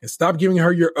 facts, and stop giving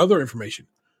her your other information.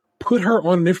 Put her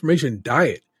on an information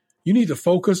diet. You need to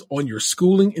focus on your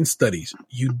schooling and studies.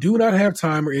 You do not have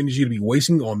time or energy to be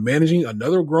wasting on managing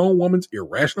another grown woman's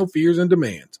irrational fears and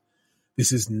demands.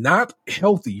 This is not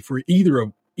healthy for either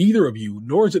of you,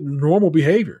 nor is it normal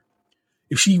behavior.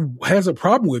 If she has a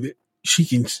problem with it, she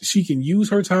can use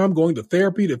her time going to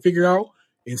therapy to figure out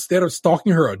instead of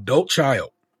stalking her adult child.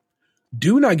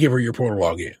 Do not give her your portal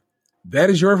login.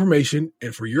 That is your information,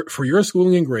 and for your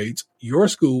schooling and grades, your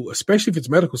school, especially if it's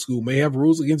medical school, may have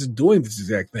rules against doing this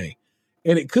exact thing,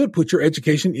 and it could put your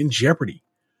education in jeopardy.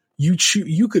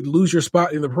 You could lose your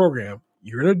spot in the program.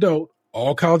 You're an adult.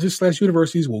 All colleges /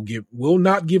 universities will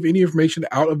not give any information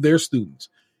out of their students,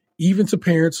 even to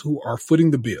parents who are footing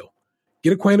the bill.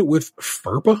 Get acquainted with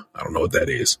FERPA. I don't know what that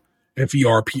is.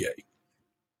 FERPA.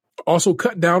 Also,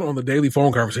 cut down on the daily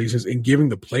phone conversations and giving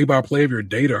the play-by-play of your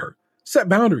day to her. Set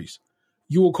boundaries.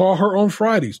 You will call her on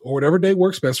Fridays or whatever day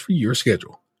works best for your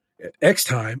schedule. at X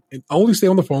time and only stay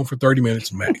on the phone for 30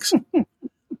 minutes max.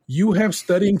 You have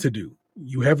studying to do.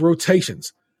 You have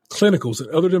rotations, clinicals, and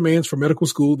other demands for medical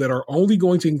school that are only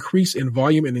going to increase in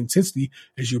volume and intensity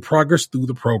as you progress through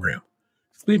the program.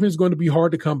 Sleeping is going to be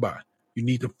hard to come by. You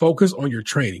need to focus on your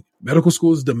training. Medical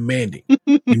school is demanding.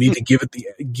 You need to give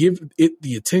it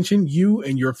the attention you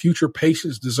and your future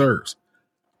patients deserves.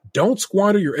 Don't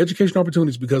squander your education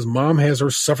opportunities because mom has her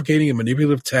suffocating and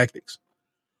manipulative tactics.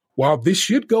 While this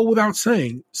should go without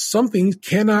saying, some things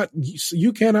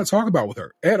you cannot talk about with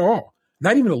her at all,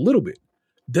 not even a little bit.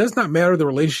 Does not matter the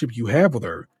relationship you have with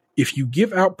her. If you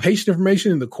give out patient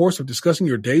information in the course of discussing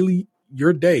your day,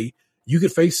 you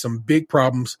could face some big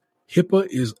problems.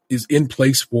 HIPAA is in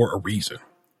place for a reason.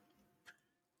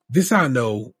 This I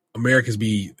know Americans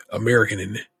be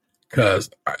American because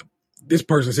this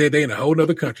person said they in a whole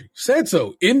nother country. Said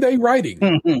so in their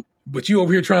writing, but you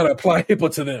over here trying to apply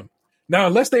HIPAA to them. Now,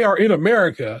 unless they are in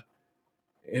America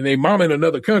and they mom in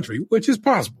another country, which is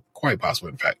possible, quite possible,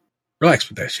 in fact. Relax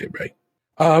with that shit, right?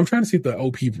 I'm trying to see if the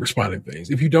OP responded to things.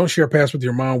 If you don't share a pass with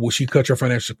your mom, will she cut your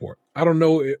financial support? I don't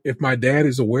know if my dad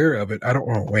is aware of it. Wait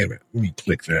a minute. Let me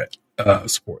click that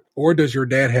support. Or does your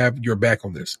dad have your back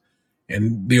on this?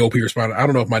 And the OP responded, I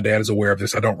don't know if my dad is aware of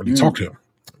this. I don't really talk to him.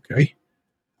 Okay.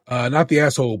 Not the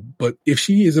asshole, but if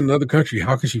she is in another country,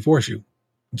 how can she force you?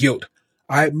 Guilt.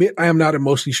 I admit I am not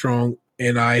emotionally strong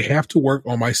and I have to work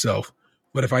on myself.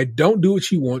 But if I don't do what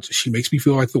she wants, she makes me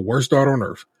feel like the worst daughter on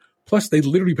earth. Plus, they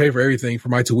literally pay for everything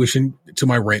from my tuition to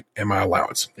my rent and my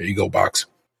allowance. There you go, Box.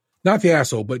 Not the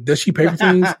asshole, but does she pay for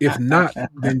things? If not,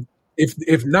 then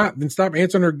stop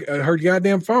answering her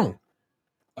goddamn phone.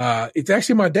 It's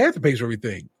actually my dad that pays for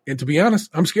everything. And to be honest,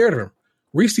 I'm scared of him.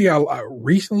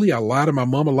 Recently, I lied to my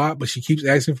mom a lot, but she keeps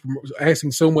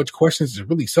asking so much questions. It's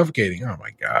really suffocating. Oh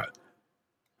my God.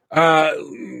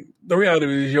 The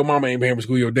reality is your mama ain't paying for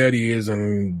school, your daddy is,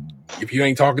 and if you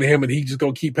ain't talking to him and he just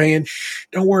gonna keep paying,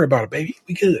 don't worry about it, baby.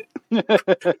 We good.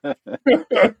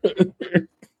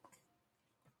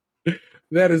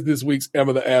 That is this week's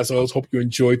Emma the Assholes. Hope you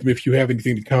enjoyed them. If you have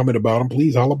anything to comment about them,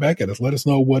 please holler back at us. Let us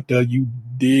know what you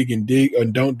dig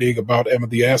and don't dig about Emma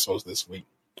the Assholes this week.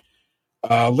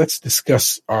 Let's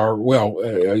discuss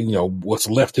what's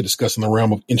left to discuss in the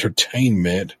realm of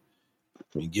entertainment.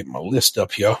 Let me get my list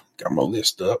up here. Got my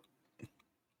list up.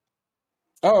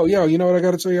 Oh, yeah, you know what I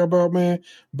got to tell you about, man?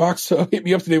 Box hit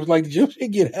me up today. Was like, did your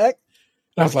shit get hacked?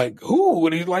 And I was like, who?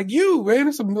 And he's like, you, man.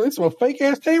 It's a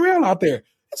fake-ass Tay-Rail out there.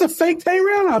 It's a fake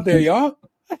Tay-Rail out there, y'all.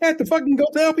 I had to fucking go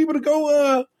tell people to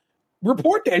go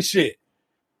report that shit.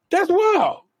 That's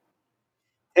wild.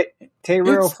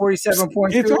 Tay-Rail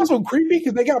 47.2. It's also creepy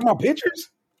because they got my pictures.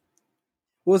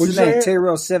 What's his name?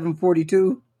 Tay-Rail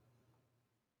 742?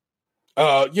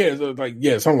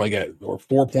 Something like that, or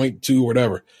 4.2 or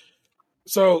whatever.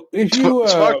 So if you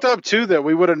it's fucked up too that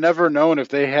we would have never known if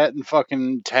they hadn't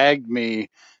fucking tagged me,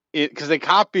 because they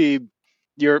copied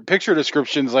your picture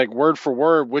descriptions like word for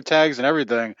word with tags and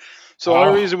everything. So the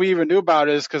only reason we even knew about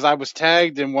it is because I was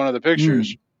tagged in one of the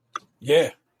pictures.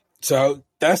 Yeah, so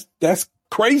that's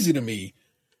crazy to me.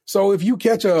 So if you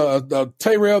catch a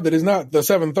Tay-Rail that is not the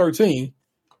 713,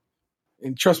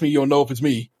 and trust me, you'll know if it's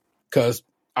me because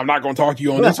I'm not going to talk to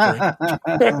you on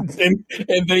Instagram,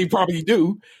 and they probably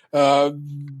do.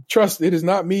 Trust it is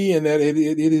not me, and that it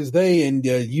is they, and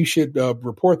you should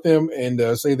report them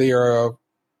and say they are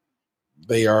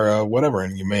whatever.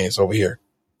 And your man's over here.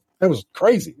 That was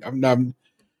crazy.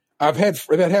 I've had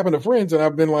that happen to friends, and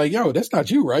I've been like, "Yo, that's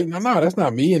not you, right? No, that's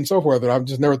not me," and so forth. And I've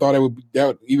just never thought that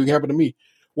would even happen to me.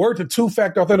 Word to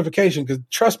two-factor authentication, because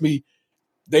trust me,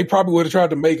 they probably would have tried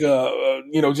to make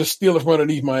just steal it from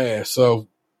underneath my ass. So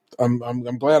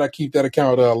I'm glad I keep that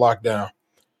account locked down.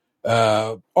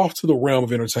 Off to the realm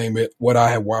of entertainment, what I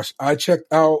have watched. I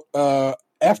checked out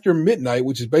After Midnight,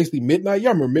 which is basically Midnight.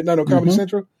 Y'all remember Midnight on Comedy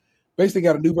Central? Basically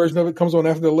got a new version of it. Comes on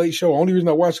after the Late Show. Only reason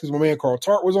I watched because my man Carl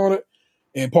Tart was on it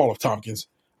and Paul F. Tompkins.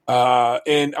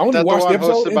 And I only watched the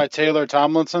episode hosted by Taylor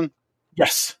Tomlinson.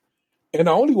 Yes. And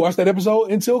I only watched that episode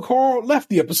until Carl left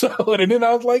the episode. And then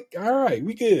I was like, all right,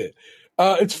 we good.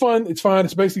 It's fun. It's fine.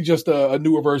 It's basically just a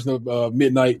newer version of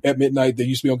Midnight at Midnight that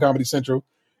used to be on Comedy Central.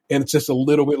 And it's just a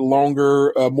little bit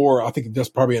longer, more. I think it does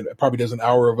probably does an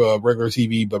hour of regular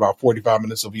TV, but about 45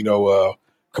 minutes of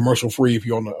commercial free if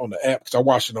you're on the app. Because I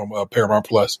watched it on Paramount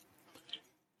Plus.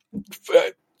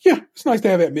 Yeah, it's nice to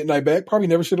have that Midnight back. Probably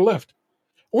never should have left.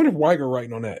 I wonder if Weiger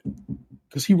writing on that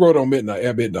because he wrote on Midnight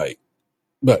at Midnight,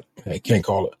 but I can't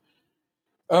call it.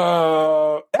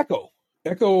 Echo.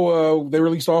 They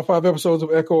released all 5 episodes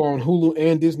of Echo on Hulu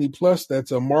and Disney Plus.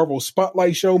 That's a Marvel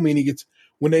Spotlight show, meaning it's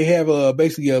when they have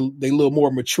basically they little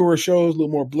more mature shows, a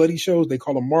little more bloody shows. They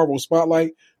call them Marvel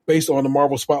Spotlight, based on the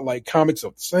Marvel Spotlight comics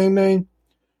of the same name.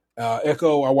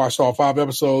 Echo, I watched all 5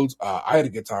 episodes. I had a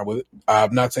good time with it.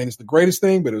 I'm not saying it's the greatest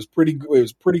thing, but it was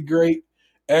pretty great.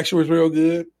 Action was real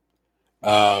good.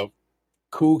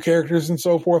 Cool characters and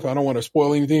so forth. I don't want to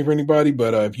spoil anything for anybody,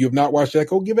 but if you have not watched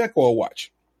Echo, give Echo a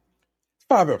watch.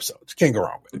 5 episodes. Can't go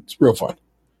wrong with it. It's real fun.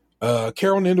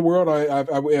 Carol in the World, I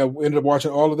ended up watching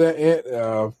all of that.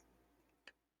 And,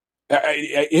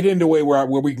 it ended a way where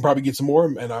we can probably get some more,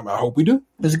 and I hope we do.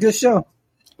 It's a good show.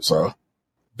 So,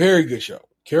 very good show.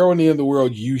 Carol in the End of the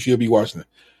World, you should be watching it.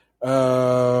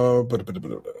 I'm gonna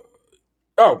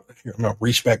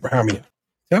reach back behind me.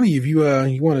 Tell me if you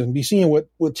want to be seeing what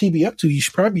TB up to, you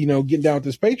should probably get down with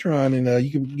this Patreon and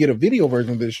you can get a video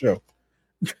version of this show.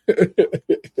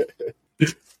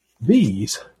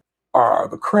 These are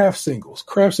the craft singles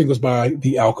by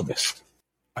The Alchemist.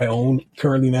 I own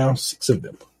currently now 6 of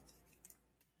them,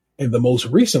 and the most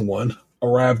recent one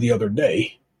arrived the other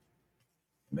day.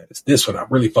 Man, it's this one. I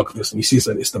really fuck with this one. You see,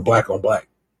 it's the black on black.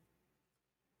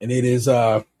 And it is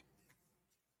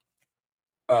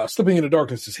Slipping in the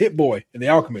Darkness is Hit Boy and The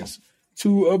Alchemist,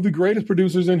 2 of the greatest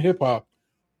producers in hip hop,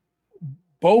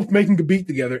 both making a beat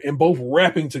together and both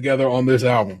rapping together on this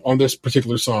album, on this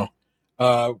particular song.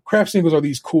 Craft singles are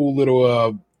these cool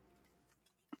little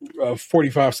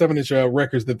 45 7-inch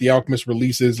records that The Alchemist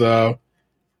releases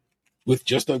with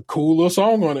just a cool little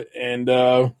song on it and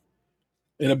a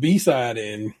B-side,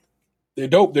 and they're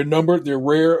dope. They're numbered. They're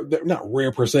rare. They're not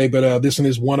rare per se, but this one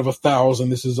is 1 of 1,000.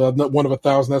 This is not 1 of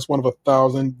 1,000. That's 1 of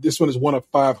 1,000. This one is 1 of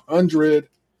 500.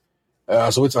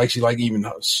 So it's actually like even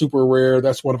super rare.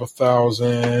 That's 1 of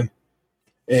 1,000.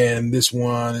 And this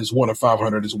one is 1 of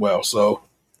 500 as well. So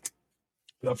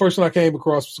the first one I came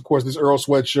across was, of course, this Earl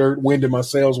Sweatshirt, Wind in My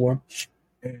Sails one.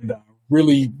 And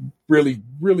really, really,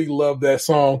 really love that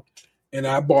song. And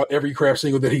I bought every craft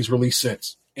single that he's released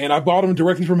since. And I bought them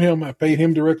directly from him. I paid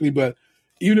him directly, but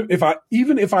even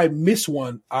if I miss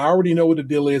one, I already know what the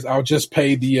deal is. I'll just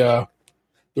pay the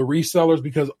resellers,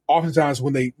 because oftentimes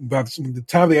by the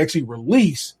time they actually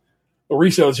release, the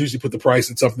resellers usually put the price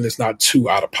at something that's not too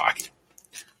out of pocket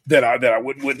that I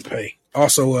wouldn't pay.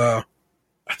 Also, I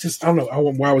don't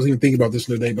know why I was even thinking about this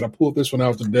today, but I pulled this one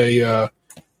out today.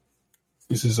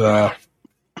 This is Nas,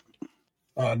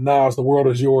 The World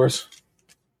Is Yours.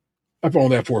 I've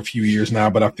owned that for a few years now,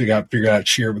 but I figured I'd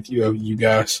share it with you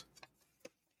guys,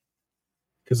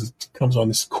 because it comes on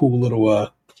this cool little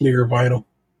clear vinyl,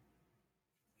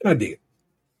 and I dig it.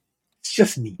 It's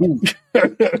just neat.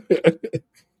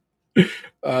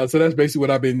 So that's basically what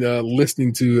I've been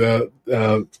listening to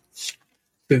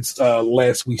since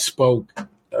last we spoke.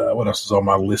 What else is on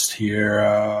my list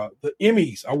here? The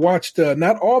Emmys. I watched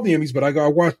not all the Emmys, but I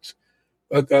watched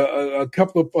a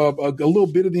couple of a little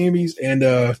bit of the Emmys, and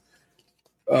The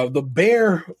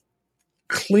Bear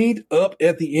cleaned up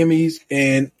at the Emmys,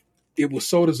 and it was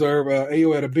so deserved.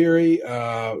 Ayo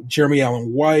Edebiri, Jeremy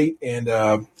Allen White, and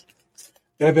Aaron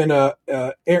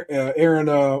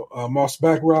Moss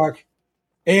Backrock,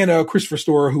 and Christopher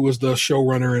Storer, who was the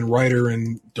showrunner and writer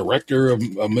and director of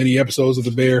many episodes of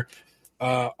The Bear,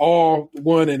 all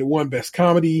won Best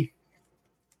Comedy.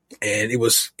 And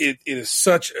it is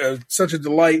such a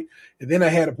delight. And then I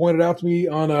had it pointed out to me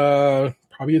on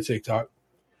probably a TikTok.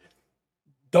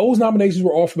 Those nominations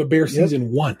were all for The Bear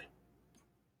season 1.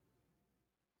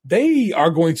 They are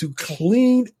going to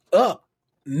clean up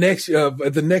the next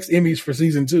Emmys for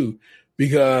season 2,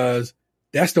 because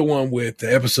that's the one with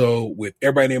the episode with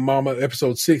Everybody Named Mama.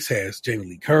 Episode 6 has Jamie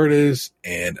Lee Curtis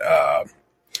and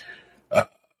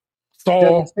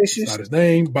Saul, that's not his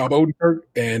name, Bob Odenkirk,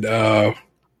 and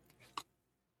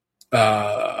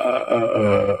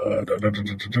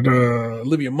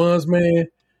Olivia Munn's man.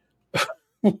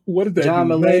 What is that? John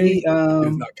Mulaney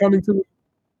is not coming to it.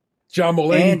 John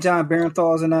Mulaney and John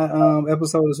Barenthal's in that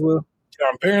episode as well.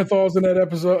 John Barenthal's in that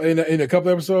episode, in a couple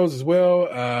episodes as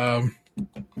well.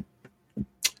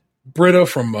 Britta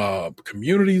from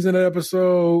Community's in that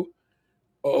episode.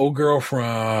 Old girl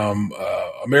from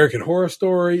American Horror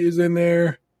Story is in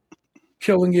there,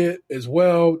 killing it as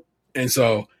well. And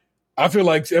so I feel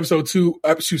like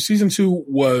season 2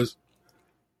 was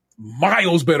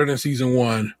miles better than season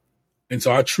 1. And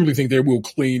so I truly think they will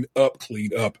clean up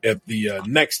at the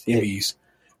next Emmys,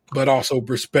 but also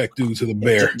respect due to The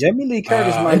Bear. Jamie Lee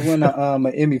Curtis might win an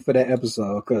Emmy for that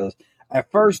episode, because at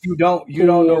first you don't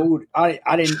know who I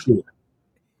didn't. Sure.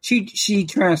 She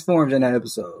transforms in that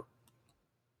episode.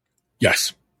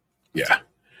 Yes, yeah.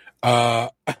 I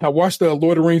watched the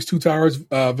Lord of the Rings, Two Towers.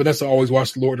 Vanessa always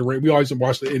watched the Lord of the Rings. We always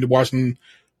watched watching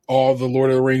all the Lord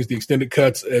of the Rings, the extended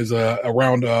cuts, as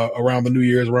around the New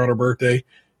Year's, around her birthday,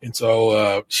 and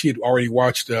so she had already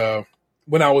watched.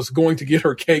 When I was going to get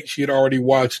her cake, she had already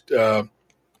watched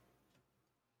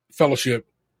Fellowship.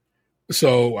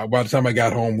 So by the time I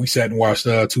got home, we sat and watched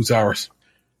Two Towers,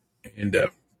 and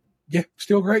yeah,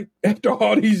 still great after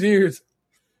all these years.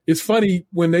 It's funny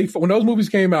when those movies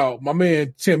came out. My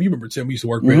man Tim, you remember Tim? We used to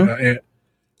work with, and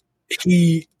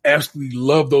he absolutely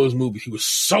loved those movies. He was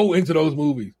so into those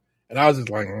movies, and I was just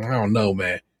like, I don't know,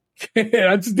 man.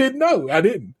 I just didn't know. I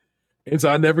didn't, and so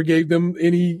I never gave them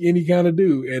any kind of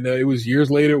due. And it was years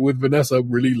later with Vanessa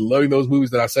really loving those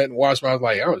movies that I sat and watched. And I was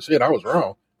like, oh shit, I was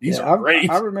wrong. These are great.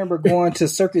 I remember going to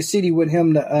Circuit City with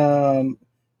him to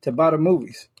buy the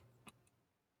movies.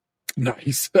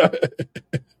 Nice.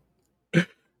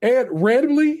 And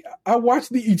randomly, I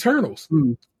watched The Eternals.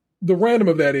 The random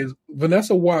of that is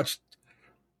Vanessa watched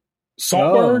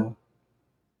Saltburn,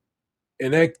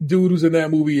 and that dude who's in that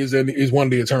movie is one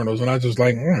of the Eternals. And I was just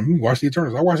like, watch The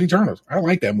Eternals. I watch Eternals. I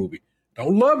like that movie.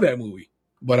 Don't love that movie,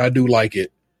 but I do like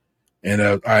it, and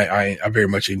I very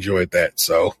much enjoyed that.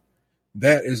 So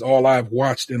that is all I've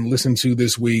watched and listened to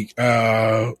this week.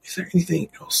 Is there anything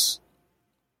else?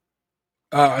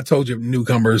 I told you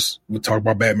newcomers would talk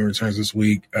about Batman Returns this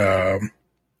week. That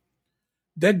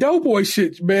Doughboy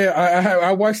shit, man.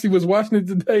 I was watching it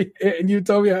today, and you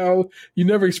told me how you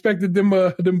never expected them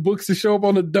books to show up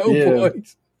on the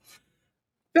Doughboys.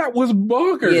 Yeah. That was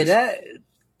bonkers. Yeah,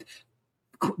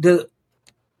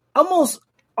 almost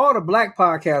all the black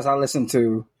podcasts I listen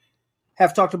to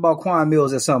have talked about Quan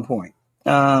Mills at some point.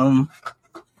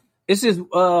 It's just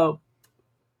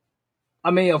I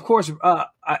mean, of course,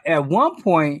 at one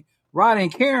point, Rod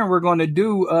and Karen were going to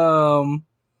do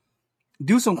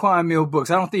some Quan Mill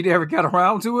books. I don't think they ever got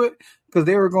around to it because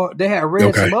they had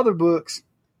read some other books,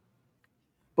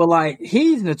 but like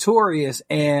he's notorious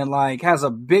and like has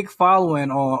a big following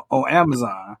on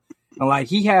Amazon, and like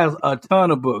he has a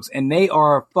ton of books and they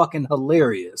are fucking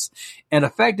hilarious. And the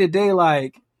fact that they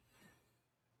like,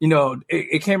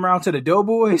 it came around to the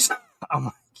Doughboys, I'm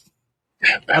like,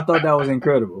 I thought that was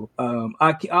incredible.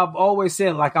 I've always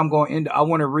said like I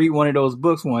want to read one of those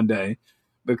books one day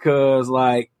because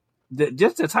like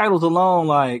just the titles alone,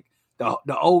 like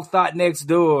the old thought next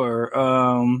door.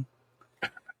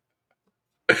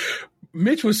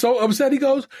 Mitch was so upset. He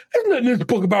goes, "There's nothing in this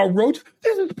book about Roach.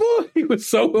 This is book." He was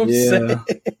so upset.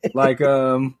 Yeah. Like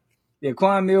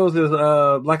Quan Mills is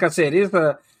like I said, it's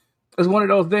one of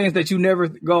those things that you never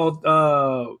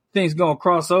things gonna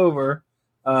cross over.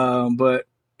 But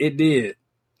it did.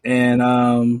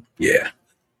 And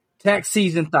tax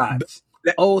season thoughts.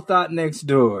 Old thought next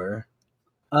door.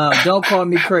 Don't call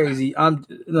me crazy.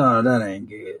 No, that ain't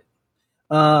good.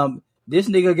 This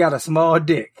nigga got a small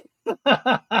dick.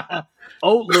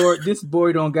 Oh Lord, this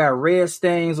boy don't got red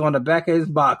stains on the back of his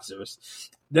boxers.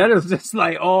 That is just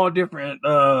like all different.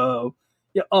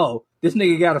 This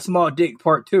nigga got a small dick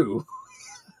part 2.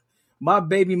 My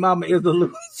baby mama is a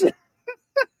loser.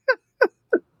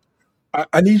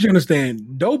 I need you to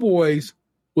understand, Doughboys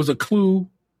was a clue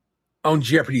on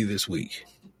Jeopardy this week.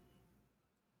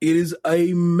 It is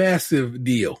a massive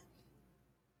deal.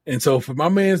 And so for my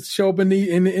man to show up in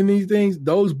these things,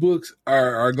 those books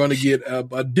are going to get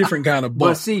a different kind of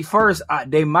bump. But see, first,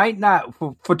 they might not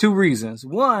for 2 reasons.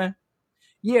 One,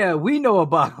 yeah, we know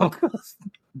about them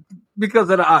because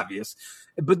of the obvious.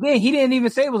 But then he didn't even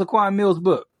say it was a Quan Mills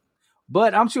book.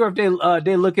 But I'm sure if they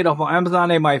look it up on Amazon,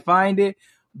 they might find it.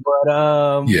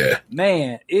 But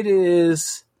man, it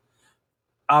is.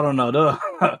 I don't know.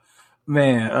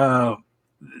 Man,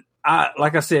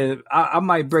 like I said, I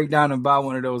might break down and buy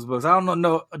one of those books. I don't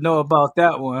know about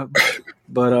that one,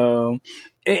 but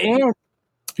and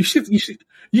you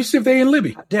shift A and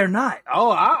Libby. They're not.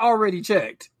 Oh, I already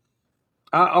checked.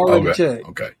 Checked.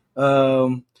 Okay.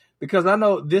 Because I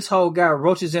know this whole got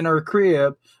roaches in her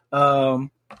crib.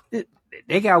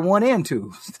 They got 1 and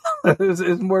 2.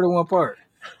 It's more than one part.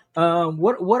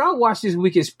 What I watched this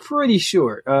week is pretty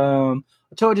short. I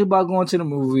told you about going to the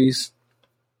movies.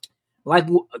 Like,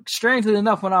 strangely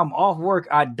enough, when I'm off work,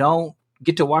 I don't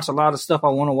get to watch a lot of stuff I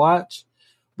want to watch.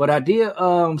 But I did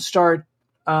start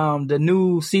the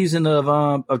new season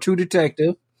of True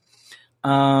Detective.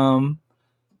 And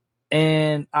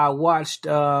I watched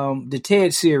the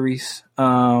Ted series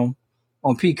on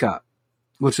Peacock,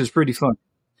 which was pretty fun.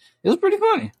 It was pretty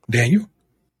funny. Daniel?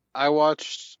 I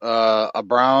watched a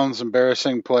Browns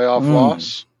embarrassing playoff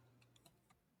loss.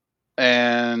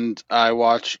 And I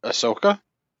watched Ahsoka.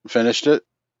 Finished it.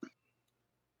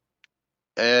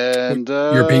 And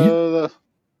your opinion?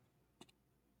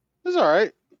 It's all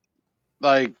right.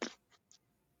 Like,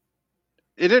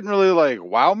 it didn't really like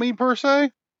wow me per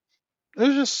se. It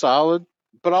was just solid,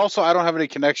 but also I don't have any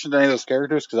connection to any of those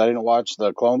characters because I didn't watch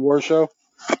the Clone Wars show.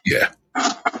 Yeah.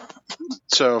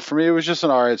 So for me, it was just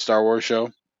an alright Star Wars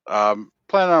show. Planning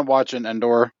on watching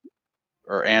Andor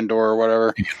or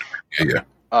whatever. Yeah.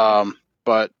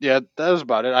 But yeah, that was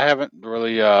about it. I haven't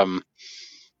really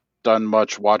done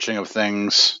much watching of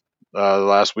things the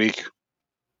last week.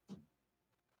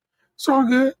 It's all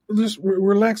good. Just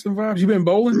relaxing vibes. You been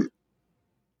bowling?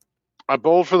 I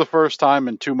bowled for the first time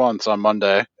in 2 months on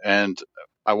Monday, and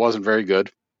I wasn't very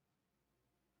good.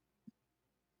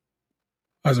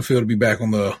 How's it feel to be back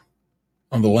on the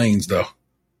lanes, though?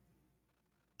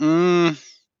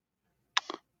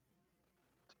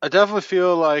 I definitely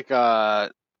feel like I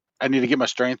need to get my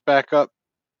strength back up.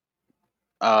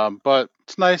 But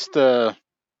it's nice to,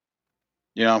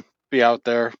 be out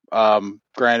there.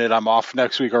 Granted, I'm off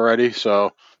next week already,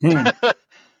 so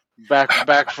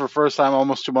back for the first time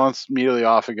almost 2 months, immediately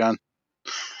off again.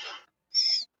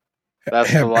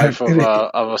 That's the life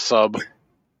of a sub.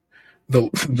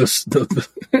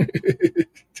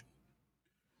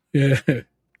 Yeah.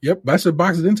 Yep, that's what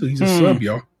Box is into. He's a sub,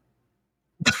 y'all.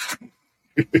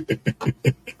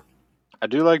 I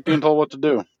do like being told what to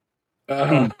do.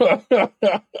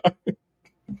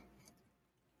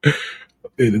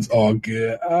 It is all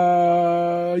good.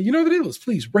 You know the deal is.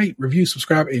 Please rate, review,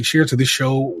 subscribe, and share to this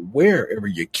show wherever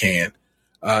you can.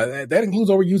 That includes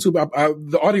over YouTube.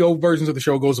 The audio versions of the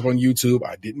show goes up on YouTube.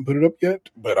 I didn't put it up yet,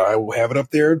 but I will have it up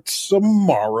there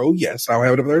tomorrow. Yes, I'll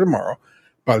have it up there tomorrow.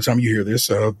 By the time you hear this,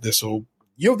 this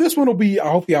one will be.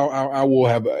 Hopefully, I will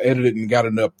have edited and got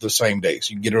it up the same day,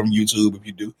 so you can get it on YouTube if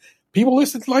you do. People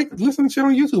listen to shit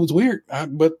on YouTube. It's weird,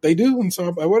 but they do, and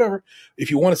so whatever.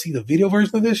 If you want to see the video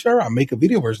version of this show, I make a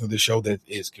video version of this show that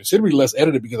is considerably less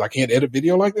edited because I can't edit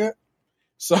video like that.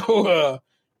 So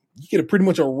you get pretty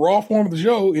much a raw form of the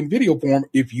show in video form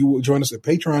if you join us at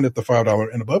Patreon at the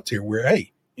 $5 and above tier. Where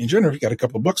in general, if you got a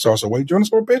couple of bucks also away, join us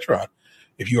over Patreon.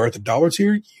 If you are at the $1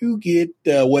 tier, you get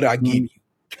what I give you.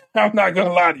 I'm not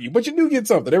gonna lie to you, but you do get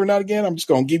something every now and again. I'm just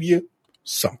gonna give you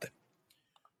something.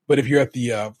 But if you're at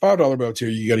the $5 above tier,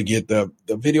 you got to get the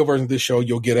video version of this show.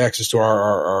 You'll get access to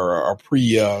our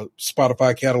pre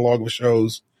Spotify catalog of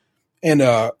shows and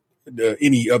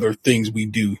any other things we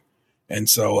do. And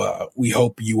so we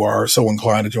hope you are so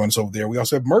inclined to join us over there. We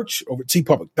also have merch over at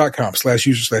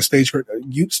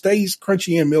tpublic.com/user/stays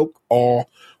crunchy and milk, all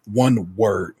one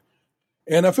word.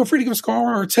 And feel free to give us a call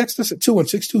or text us at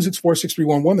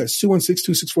 216-264-6311. That's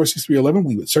 216-264-6311.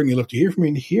 We would certainly love to hear from you.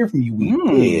 And to hear from you, we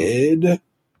did.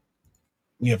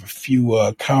 We have a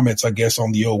few comments, I guess,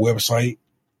 on the old website.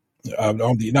 Not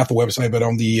the website, but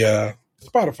on the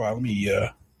Spotify. Let me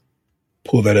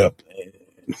pull that up. And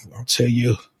I'll tell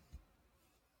you.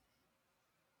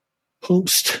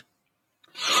 Host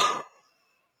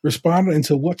responded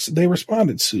into what they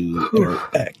responded to.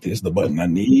 Interact is the button I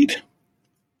need.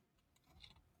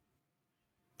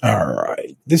 All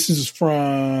right. This is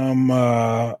from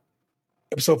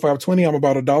episode 520. I'm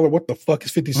about $1. What the fuck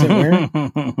is 50 Cent wearing?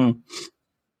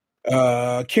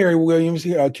 Carrie Williams,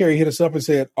 Carrie hit us up and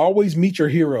said, always meet your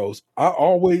heroes.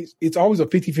 It's always a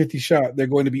 50-50 shot. They're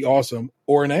going to be awesome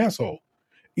or an asshole.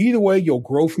 Either way, you'll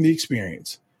grow from the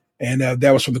experience. And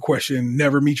that was from the question,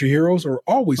 never meet your heroes or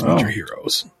always meet your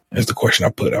heroes. That's the question I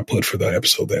put for the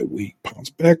episode that week. Pounce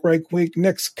back right quick.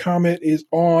 Next comment is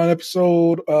on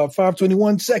episode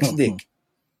 521, Sex Dick.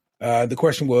 The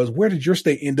question was, where did your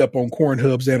state end up on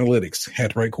Pornhub's analytics?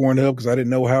 Had to write Pornhub because I didn't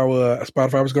know how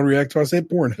Spotify was going to react to I said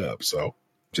Pornhub. So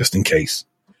just in case.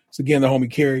 So again, the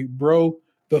homie Carrie, bro,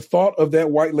 the thought of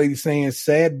that white lady saying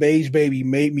sad beige baby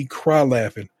made me cry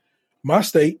laughing. My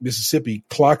state, Mississippi,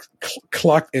 clocked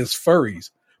as furries,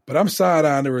 but I'm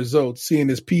side-eyeing the results, seeing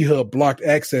this P-Hub blocked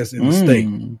access in the state.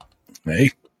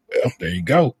 Hey, well, there you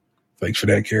go. Thanks for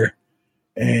that, Carrie.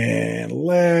 And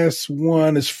last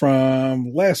one is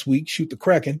from last week, Shoot the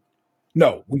Kraken.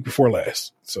 No, week before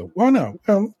last. So, you know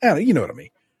what I mean.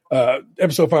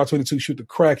 Episode 522, Shoot the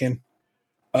Kraken.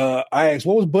 I asked,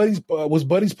 what was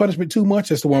Buddy's punishment too much?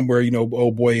 That's the one where,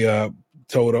 old boy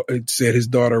said his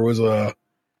daughter was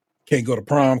can't go to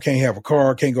prom, can't have a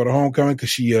car, can't go to homecoming because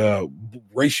she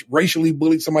racially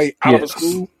bullied somebody out of the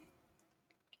school.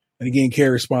 And again,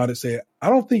 Carrie responded, said, I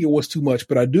don't think it was too much,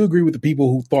 but I do agree with the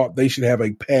people who thought they should have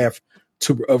a path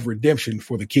of redemption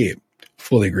for the kid.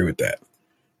 Fully agree with that.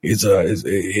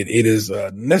 It is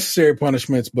necessary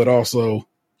punishments, but also,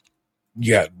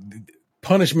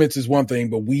 punishments is one thing,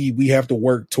 but we have to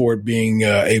work toward being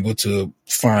able to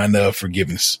find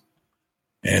forgiveness.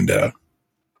 And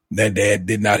that dad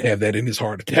did not have that in his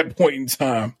heart at that point in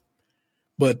time.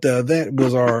 But that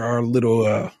was our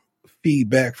little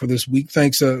feedback for this week.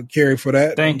 Thanks, Carrie, for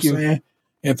that. Thank you. Saying.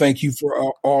 And thank you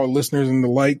for all listeners and the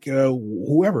like,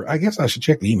 whoever. I guess I should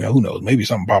check the email. Who knows? Maybe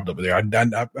something popped up there. I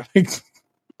think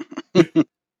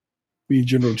we in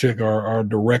general check our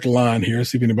direct line here,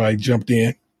 see if anybody jumped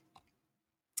in.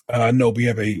 No, we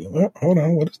have hold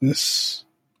on. What is this?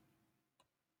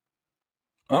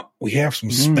 Oh, we have some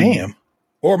spam.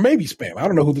 Or maybe spam. I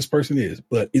don't know who this person is,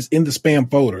 but it's in the spam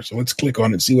folder. So let's click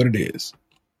on it and see what it is.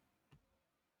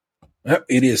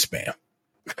 It is spam.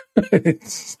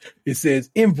 It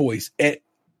says invoice at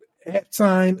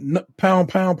sign pound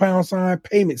sign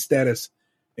payment status,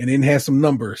 and then has some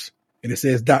numbers, and it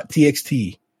says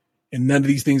 .txt, and none of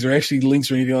these things are actually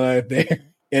links or anything like that there,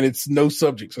 and it's no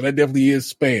subject, so that definitely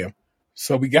is spam.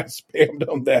 So we got spammed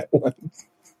on that one.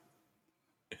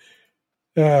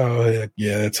 Oh heck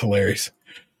yeah, that's hilarious,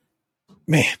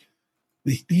 man.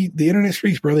 The internet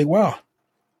streets, bro, they wow.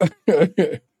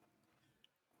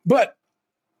 But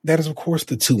that is, of course,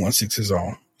 the 216's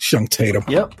own Shunk Tatum.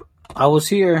 Yep. I was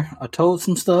here. I told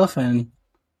some stuff, and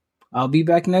I'll be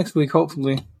back next week,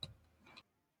 hopefully.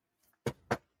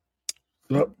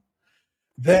 Yep.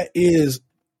 That is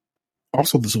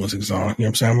also the 216's own. You know what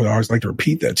I'm saying? I always like to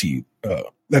repeat that to you.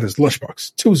 That is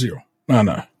Lushbox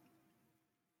 2099.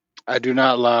 I do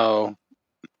not allow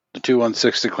the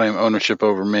 216 to claim ownership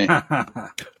over me.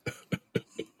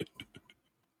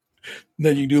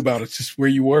 Nothing you can do about it. It's just where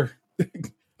you were.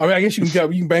 I mean, I guess you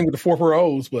can bang with the 4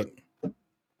 O's, but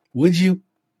would you?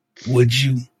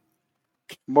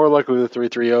 More likely the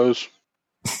 3 O's.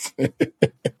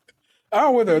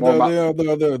 Oh, where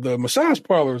the massage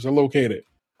parlors are located.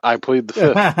 I plead the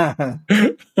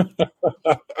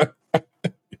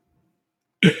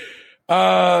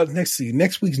fifth. Let's see.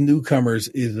 Next week's newcomers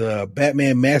is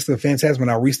Batman Mask of the Phantasm,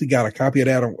 and I recently got a copy of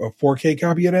that, a 4K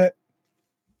copy of that.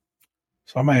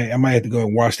 So I might have to go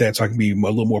and watch that so I can be a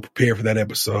little more prepared for that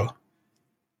episode.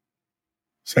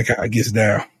 So I guess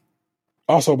down.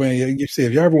 Also, man, you say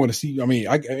if y'all ever want to see, I mean,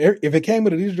 if it came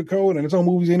with a digital code and it's on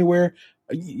Movies Anywhere,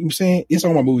 you know what I'm saying, it's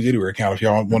on my Movies Anywhere account. If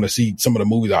y'all want to see some of the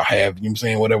movies I have, you know what I'm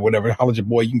saying, whatever. Holler at your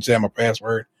boy. You can say my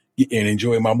password and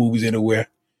enjoy my Movies Anywhere.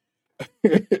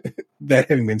 That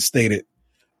having been stated,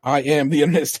 I am the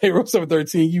Internet State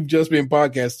 713. You've just been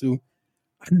podcast to.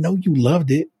 I know you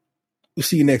loved it. We'll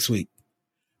see you next week.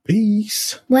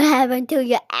 Peace. What happened to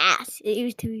your ass? It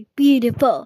used to be beautiful.